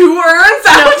she got 2 urns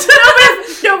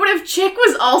out? No, but if Chick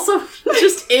was also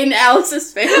just in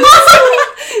Alice's face.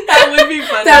 That would be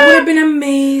funny. That would have been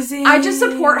amazing. I just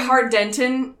support Hart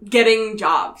Denton getting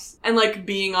jobs and like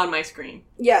being on my screen.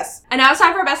 Yes. And now it's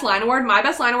time for our best line award. My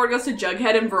best line award goes to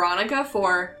Jughead and Veronica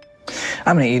for...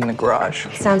 I'm gonna eat in the garage.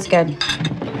 Sounds good.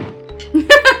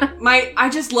 I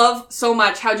just love so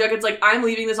much how Jughead's like, I'm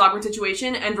leaving this awkward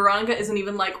situation, and Veronica isn't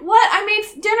even like, what? I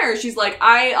made dinner. She's like,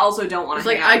 I also don't want to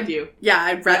hang out with you. Yeah,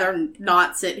 I'd rather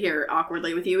not sit here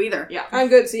awkwardly with you either. Yeah. I'm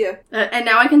good, see ya. And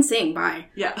now I can sing, bye.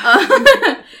 Yeah.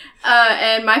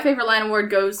 And my favorite line award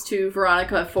goes to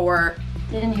Veronica for...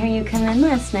 Didn't hear you come in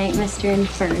last night, Mr.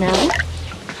 Inferno.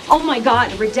 Oh my god,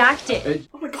 redacted.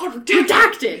 Oh my god,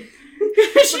 Redacted!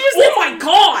 oh my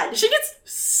god! She gets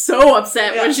so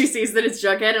upset when she sees that it's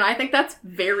Jughead, and I think that's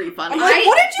very funny. I'm like,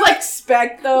 what did you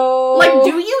expect, though? Like,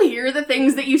 do you hear the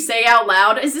things that you say out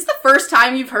loud? Is this the first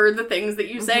time you've heard the things that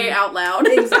you say out loud?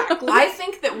 Exactly. I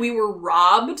think that we were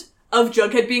robbed of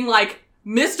Jughead being like,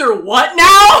 Mr. What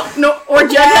now? No, or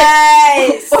Jughead...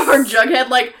 Yes! Or Jughead,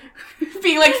 like...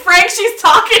 Being like, Frank, she's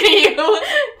talking to you.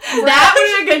 That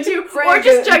would be good too. Or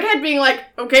just Jughead being like,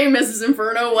 okay, Mrs.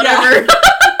 Inferno, whatever. Yeah.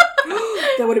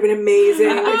 That would have been amazing.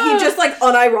 Like, he just, like,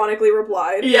 unironically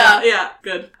replied. Yeah,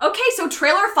 good. Okay, so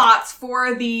trailer thoughts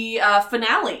for the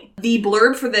finale. The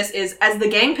blurb for this is, as the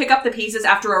gang pick up the pieces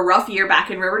after a rough year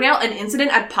back in Riverdale, an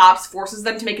incident at Pops forces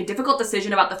them to make a difficult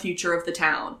decision about the future of the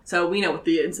town. So we know what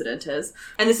the incident is.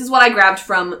 And this is what I grabbed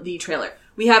from the trailer.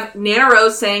 We have Nana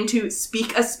Rose saying to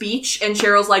speak a speech, and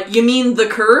Cheryl's like, you mean the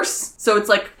curse? So it's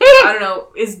like, I don't know,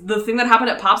 is the thing that happened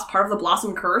at Pops part of the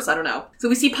Blossom curse? I don't know. So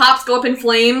we see Pops go up in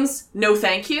flames. No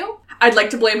thank you. I'd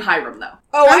like to blame Hiram, though.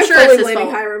 Oh, I'm sure totally it's his blaming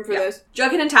fault. Hiram for this.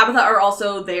 Jughead and Tabitha are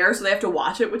also there, so they have to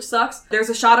watch it, which sucks. There's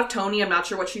a shot of Tony. I'm not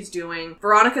sure what she's doing.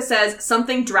 Veronica says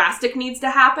something drastic needs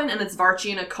to happen, and it's Varchi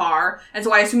in a car. And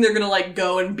so I assume they're gonna, like,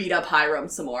 go and beat up Hiram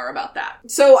some more about that.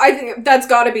 So I think that's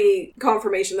gotta be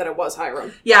confirmation that it was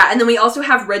Hiram. Yeah, and then we also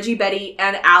have Reggie, Betty,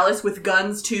 and Alice with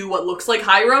guns to what looks like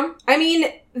Hiram. I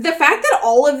mean, the fact that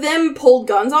all of them pulled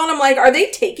guns on him, like, are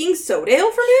they taking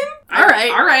Sodale from him?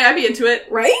 Alright. Alright, I'd be into it.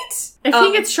 Right? If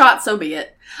he gets shot, so be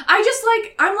it.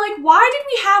 I'm like, why did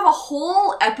we have a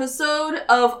whole episode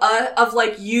of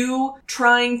like you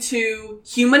trying to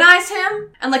humanize him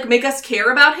and like make us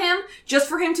care about him just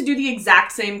for him to do the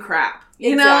exact same crap?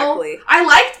 You Exactly. know? I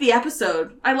liked the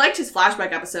episode. I liked his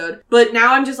flashback episode. But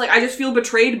now I'm just like, I just feel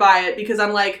betrayed by it because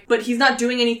I'm like, but he's not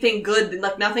doing anything good.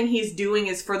 Like, nothing he's doing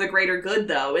is for the greater good,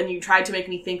 though. And you tried to make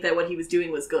me think that what he was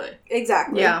doing was good.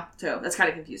 Exactly. Yeah. So that's kind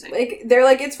of confusing. Like, they're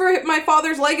like, it's for my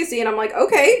father's legacy, and I'm like,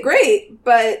 okay, great,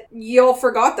 but y'all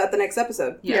forgot that the next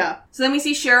episode. Yeah. So then we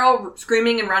see Cheryl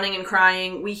screaming and running and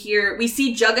crying. We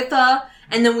see Jugatha,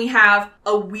 and then we have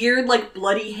a weird, like,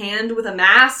 bloody hand with a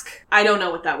mask. I don't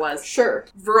know what that was. Sure.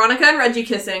 Veronica and Reggie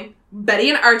kissing. Betty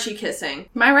and Archie kissing.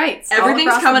 My rights.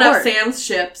 Everything's coming up Sam's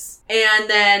ships. And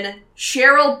then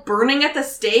Cheryl burning at the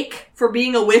stake for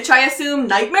being a witch, I assume.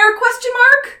 Nightmare, ?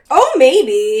 Oh,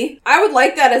 maybe. I would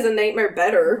like that as a nightmare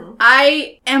better.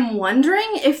 I am wondering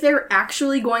if they're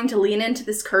actually going to lean into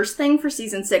this curse thing for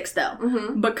season 6, though.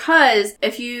 Mm-hmm. Because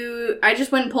I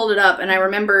just went and pulled it up, and I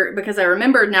remembered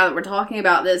now that we're talking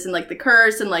about this, and like the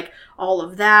curse, and like all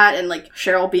of that, and like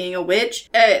Cheryl being a witch.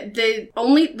 The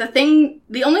only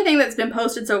thing that's been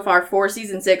posted so far for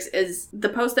season 6 is the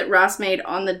post that Ross made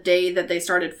on the day that they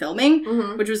started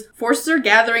filming, which was forces are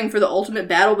gathering for the ultimate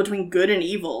battle between good and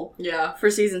evil. Yeah.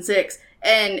 For season 6.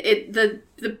 And the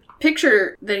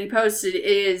picture that he posted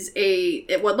is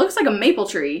what looks like a maple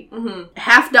tree,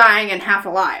 half dying and half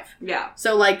alive. Yeah.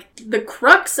 So, like, the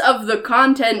crux of the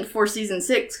content for season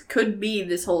 6 could be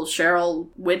this whole Cheryl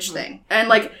witch thing. And,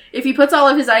 like, if he puts all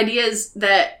of his ideas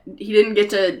that he didn't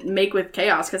get to make with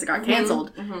Chaos because it got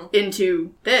canceled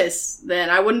into this,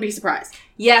 then I wouldn't be surprised.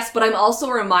 Yes, but I'm also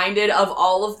reminded of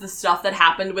all of the stuff that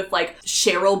happened with, like,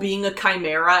 Cheryl being a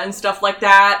chimera and stuff like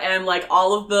that, and, like,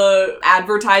 all of the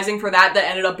advertising for that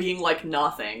ended up being, like,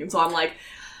 nothing. And so I'm like...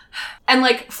 And,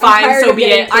 like, fine, so be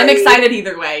it. I'm excited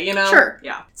either way, you know? Sure.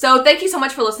 Yeah. So thank you so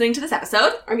much for listening to this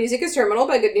episode. Our music is Terminal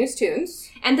by Good News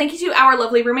Tunes. And thank you to our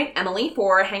lovely roommate, Emily,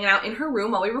 for hanging out in her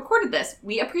room while we recorded this.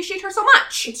 We appreciate her so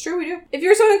much. It's true, we do. If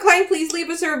you're so inclined, please leave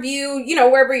us a review,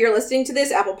 wherever you're listening to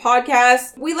this, Apple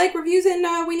Podcasts. We like reviews, and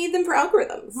we need them for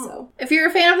algorithms, so. If you're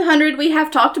a fan of The 100, we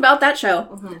have talked about that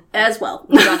show as well.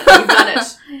 We've done it. We've done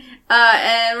it.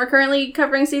 And we're currently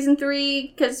covering season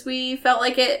 3 because we felt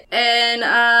like it, and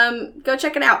go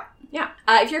check it out. Yeah.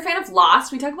 If you're a fan of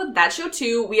Lost, we talk about that show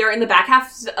too. We are in the back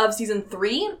half of season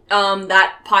 3.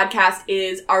 That podcast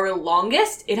is our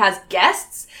longest. It has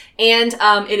guests, and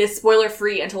it is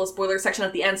spoiler-free until a spoiler section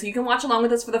at the end, so you can watch along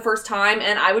with us for the first time,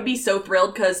 and I would be so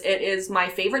thrilled because it is my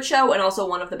favorite show and also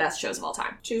one of the best shows of all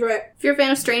time. She's right. If you're a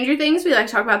fan of Stranger Things, we like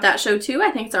to talk about that show too.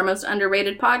 I think it's our most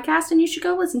underrated podcast, and you should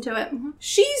go listen to it.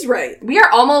 She's right. We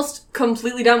are almost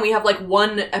completely done. We have like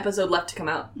one episode left to come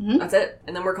out. That's it.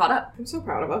 And then we're caught up. I'm so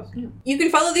proud of us. Yeah. You can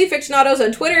follow the Afictionados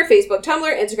on Twitter, Facebook,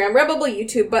 Tumblr, Instagram, Redbubble,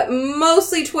 YouTube, but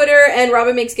mostly Twitter, and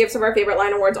Robin makes gifts of our favorite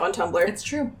line awards on Tumblr. It's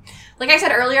true. Like I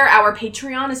said earlier, our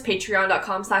Patreon is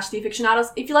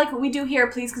patreon.com/theafictionados. If you like what we do here,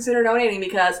 please consider donating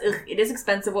because it is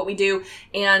expensive what we do,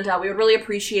 and we would really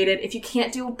appreciate it. If you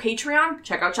can't do Patreon,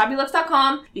 check out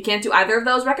shoppylips.com. If you can't do either of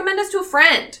those, recommend us to a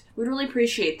friend. We'd really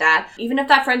appreciate that. Even if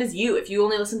that friend is you. If you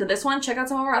only listen to this one, check out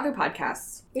some of our other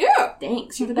podcasts. Yeah.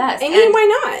 Thanks. You're the best. I mean, why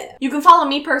not? You can follow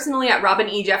me personally at Robin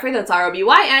E. Jeffrey. That's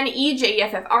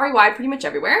ROBYNEJEFFREY pretty much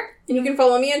everywhere. And you can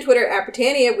follow me on Twitter at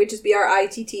Britannia, which is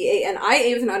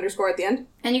BRITTANIA with an underscore at the end.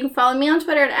 And you can follow me on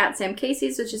Twitter at Sam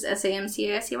Casey's, which is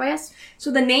SAMCASEYS.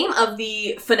 So the name of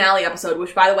the finale episode,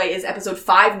 which by the way is episode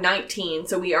 519,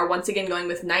 so we are once again going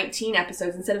with 19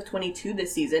 episodes instead of 22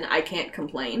 this season. I can't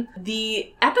complain.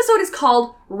 The episode is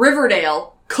called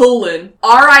Riverdale,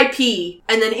 R.I.P.,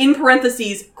 and then in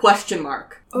parentheses, question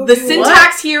mark. Okay, the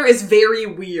syntax here is very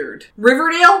weird.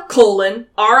 Riverdale,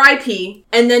 R.I.P.,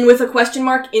 and then with a question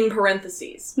mark in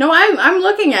parentheses. No, I'm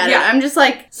looking at it. I'm just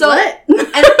like, so, what?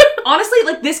 And honestly,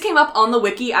 like, this came up on the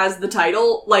wiki as the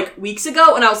title, like, weeks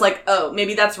ago, and I was like, oh,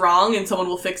 maybe that's wrong, and someone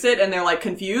will fix it, and they're, like,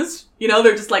 confused. You know,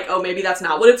 they're just like, oh, maybe that's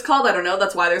not what it's called. I don't know.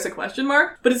 That's why there's a question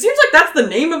mark. But it seems like that's the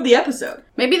name of the episode.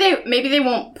 Maybe they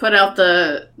won't put out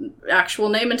the actual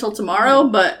name until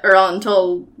tomorrow, or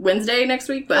until Wednesday next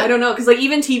week. But I don't know, because like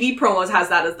even TV promos has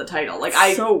that as the title. Like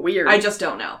so weird. I just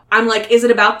don't know. I'm like, is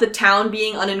it about the town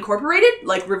being unincorporated?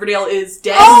 Like Riverdale is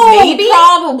dead? Oh, maybe,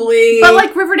 probably. But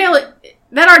like Riverdale,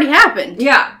 that already happened.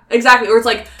 Yeah, exactly. Or it's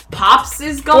like Pops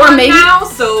is gone now,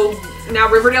 so now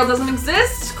Riverdale doesn't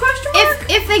exist? Question mark?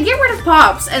 If they get rid of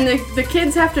Pops and the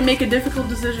kids have to make a difficult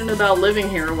decision about living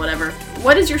here or whatever,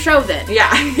 what is your show then? Yeah,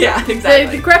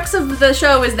 exactly. The crux of the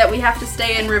show is that we have to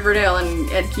stay in Riverdale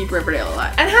and keep Riverdale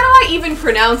alive. And how do I even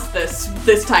pronounce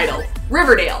this title?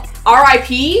 Riverdale.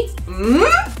 R.I.P.?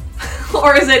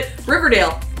 Or is it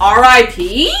Riverdale?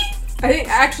 R.I.P.? I think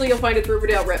actually you'll find it's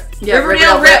Riverdale Rip. Yeah,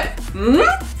 Riverdale Rip.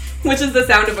 Which is the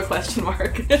sound of a question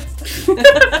mark.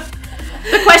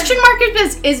 The question mark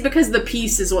is because the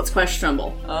piece is what's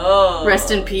questionable. Oh. Rest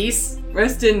in peace.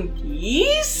 Rest in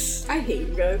peace? I hate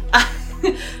you guys.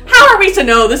 How are we to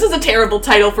know? This is a terrible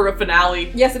title for a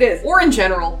finale. Yes, it is. Or in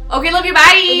general. Okay, love you, bye!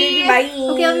 Okay, bye.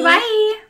 Okay, love you, bye.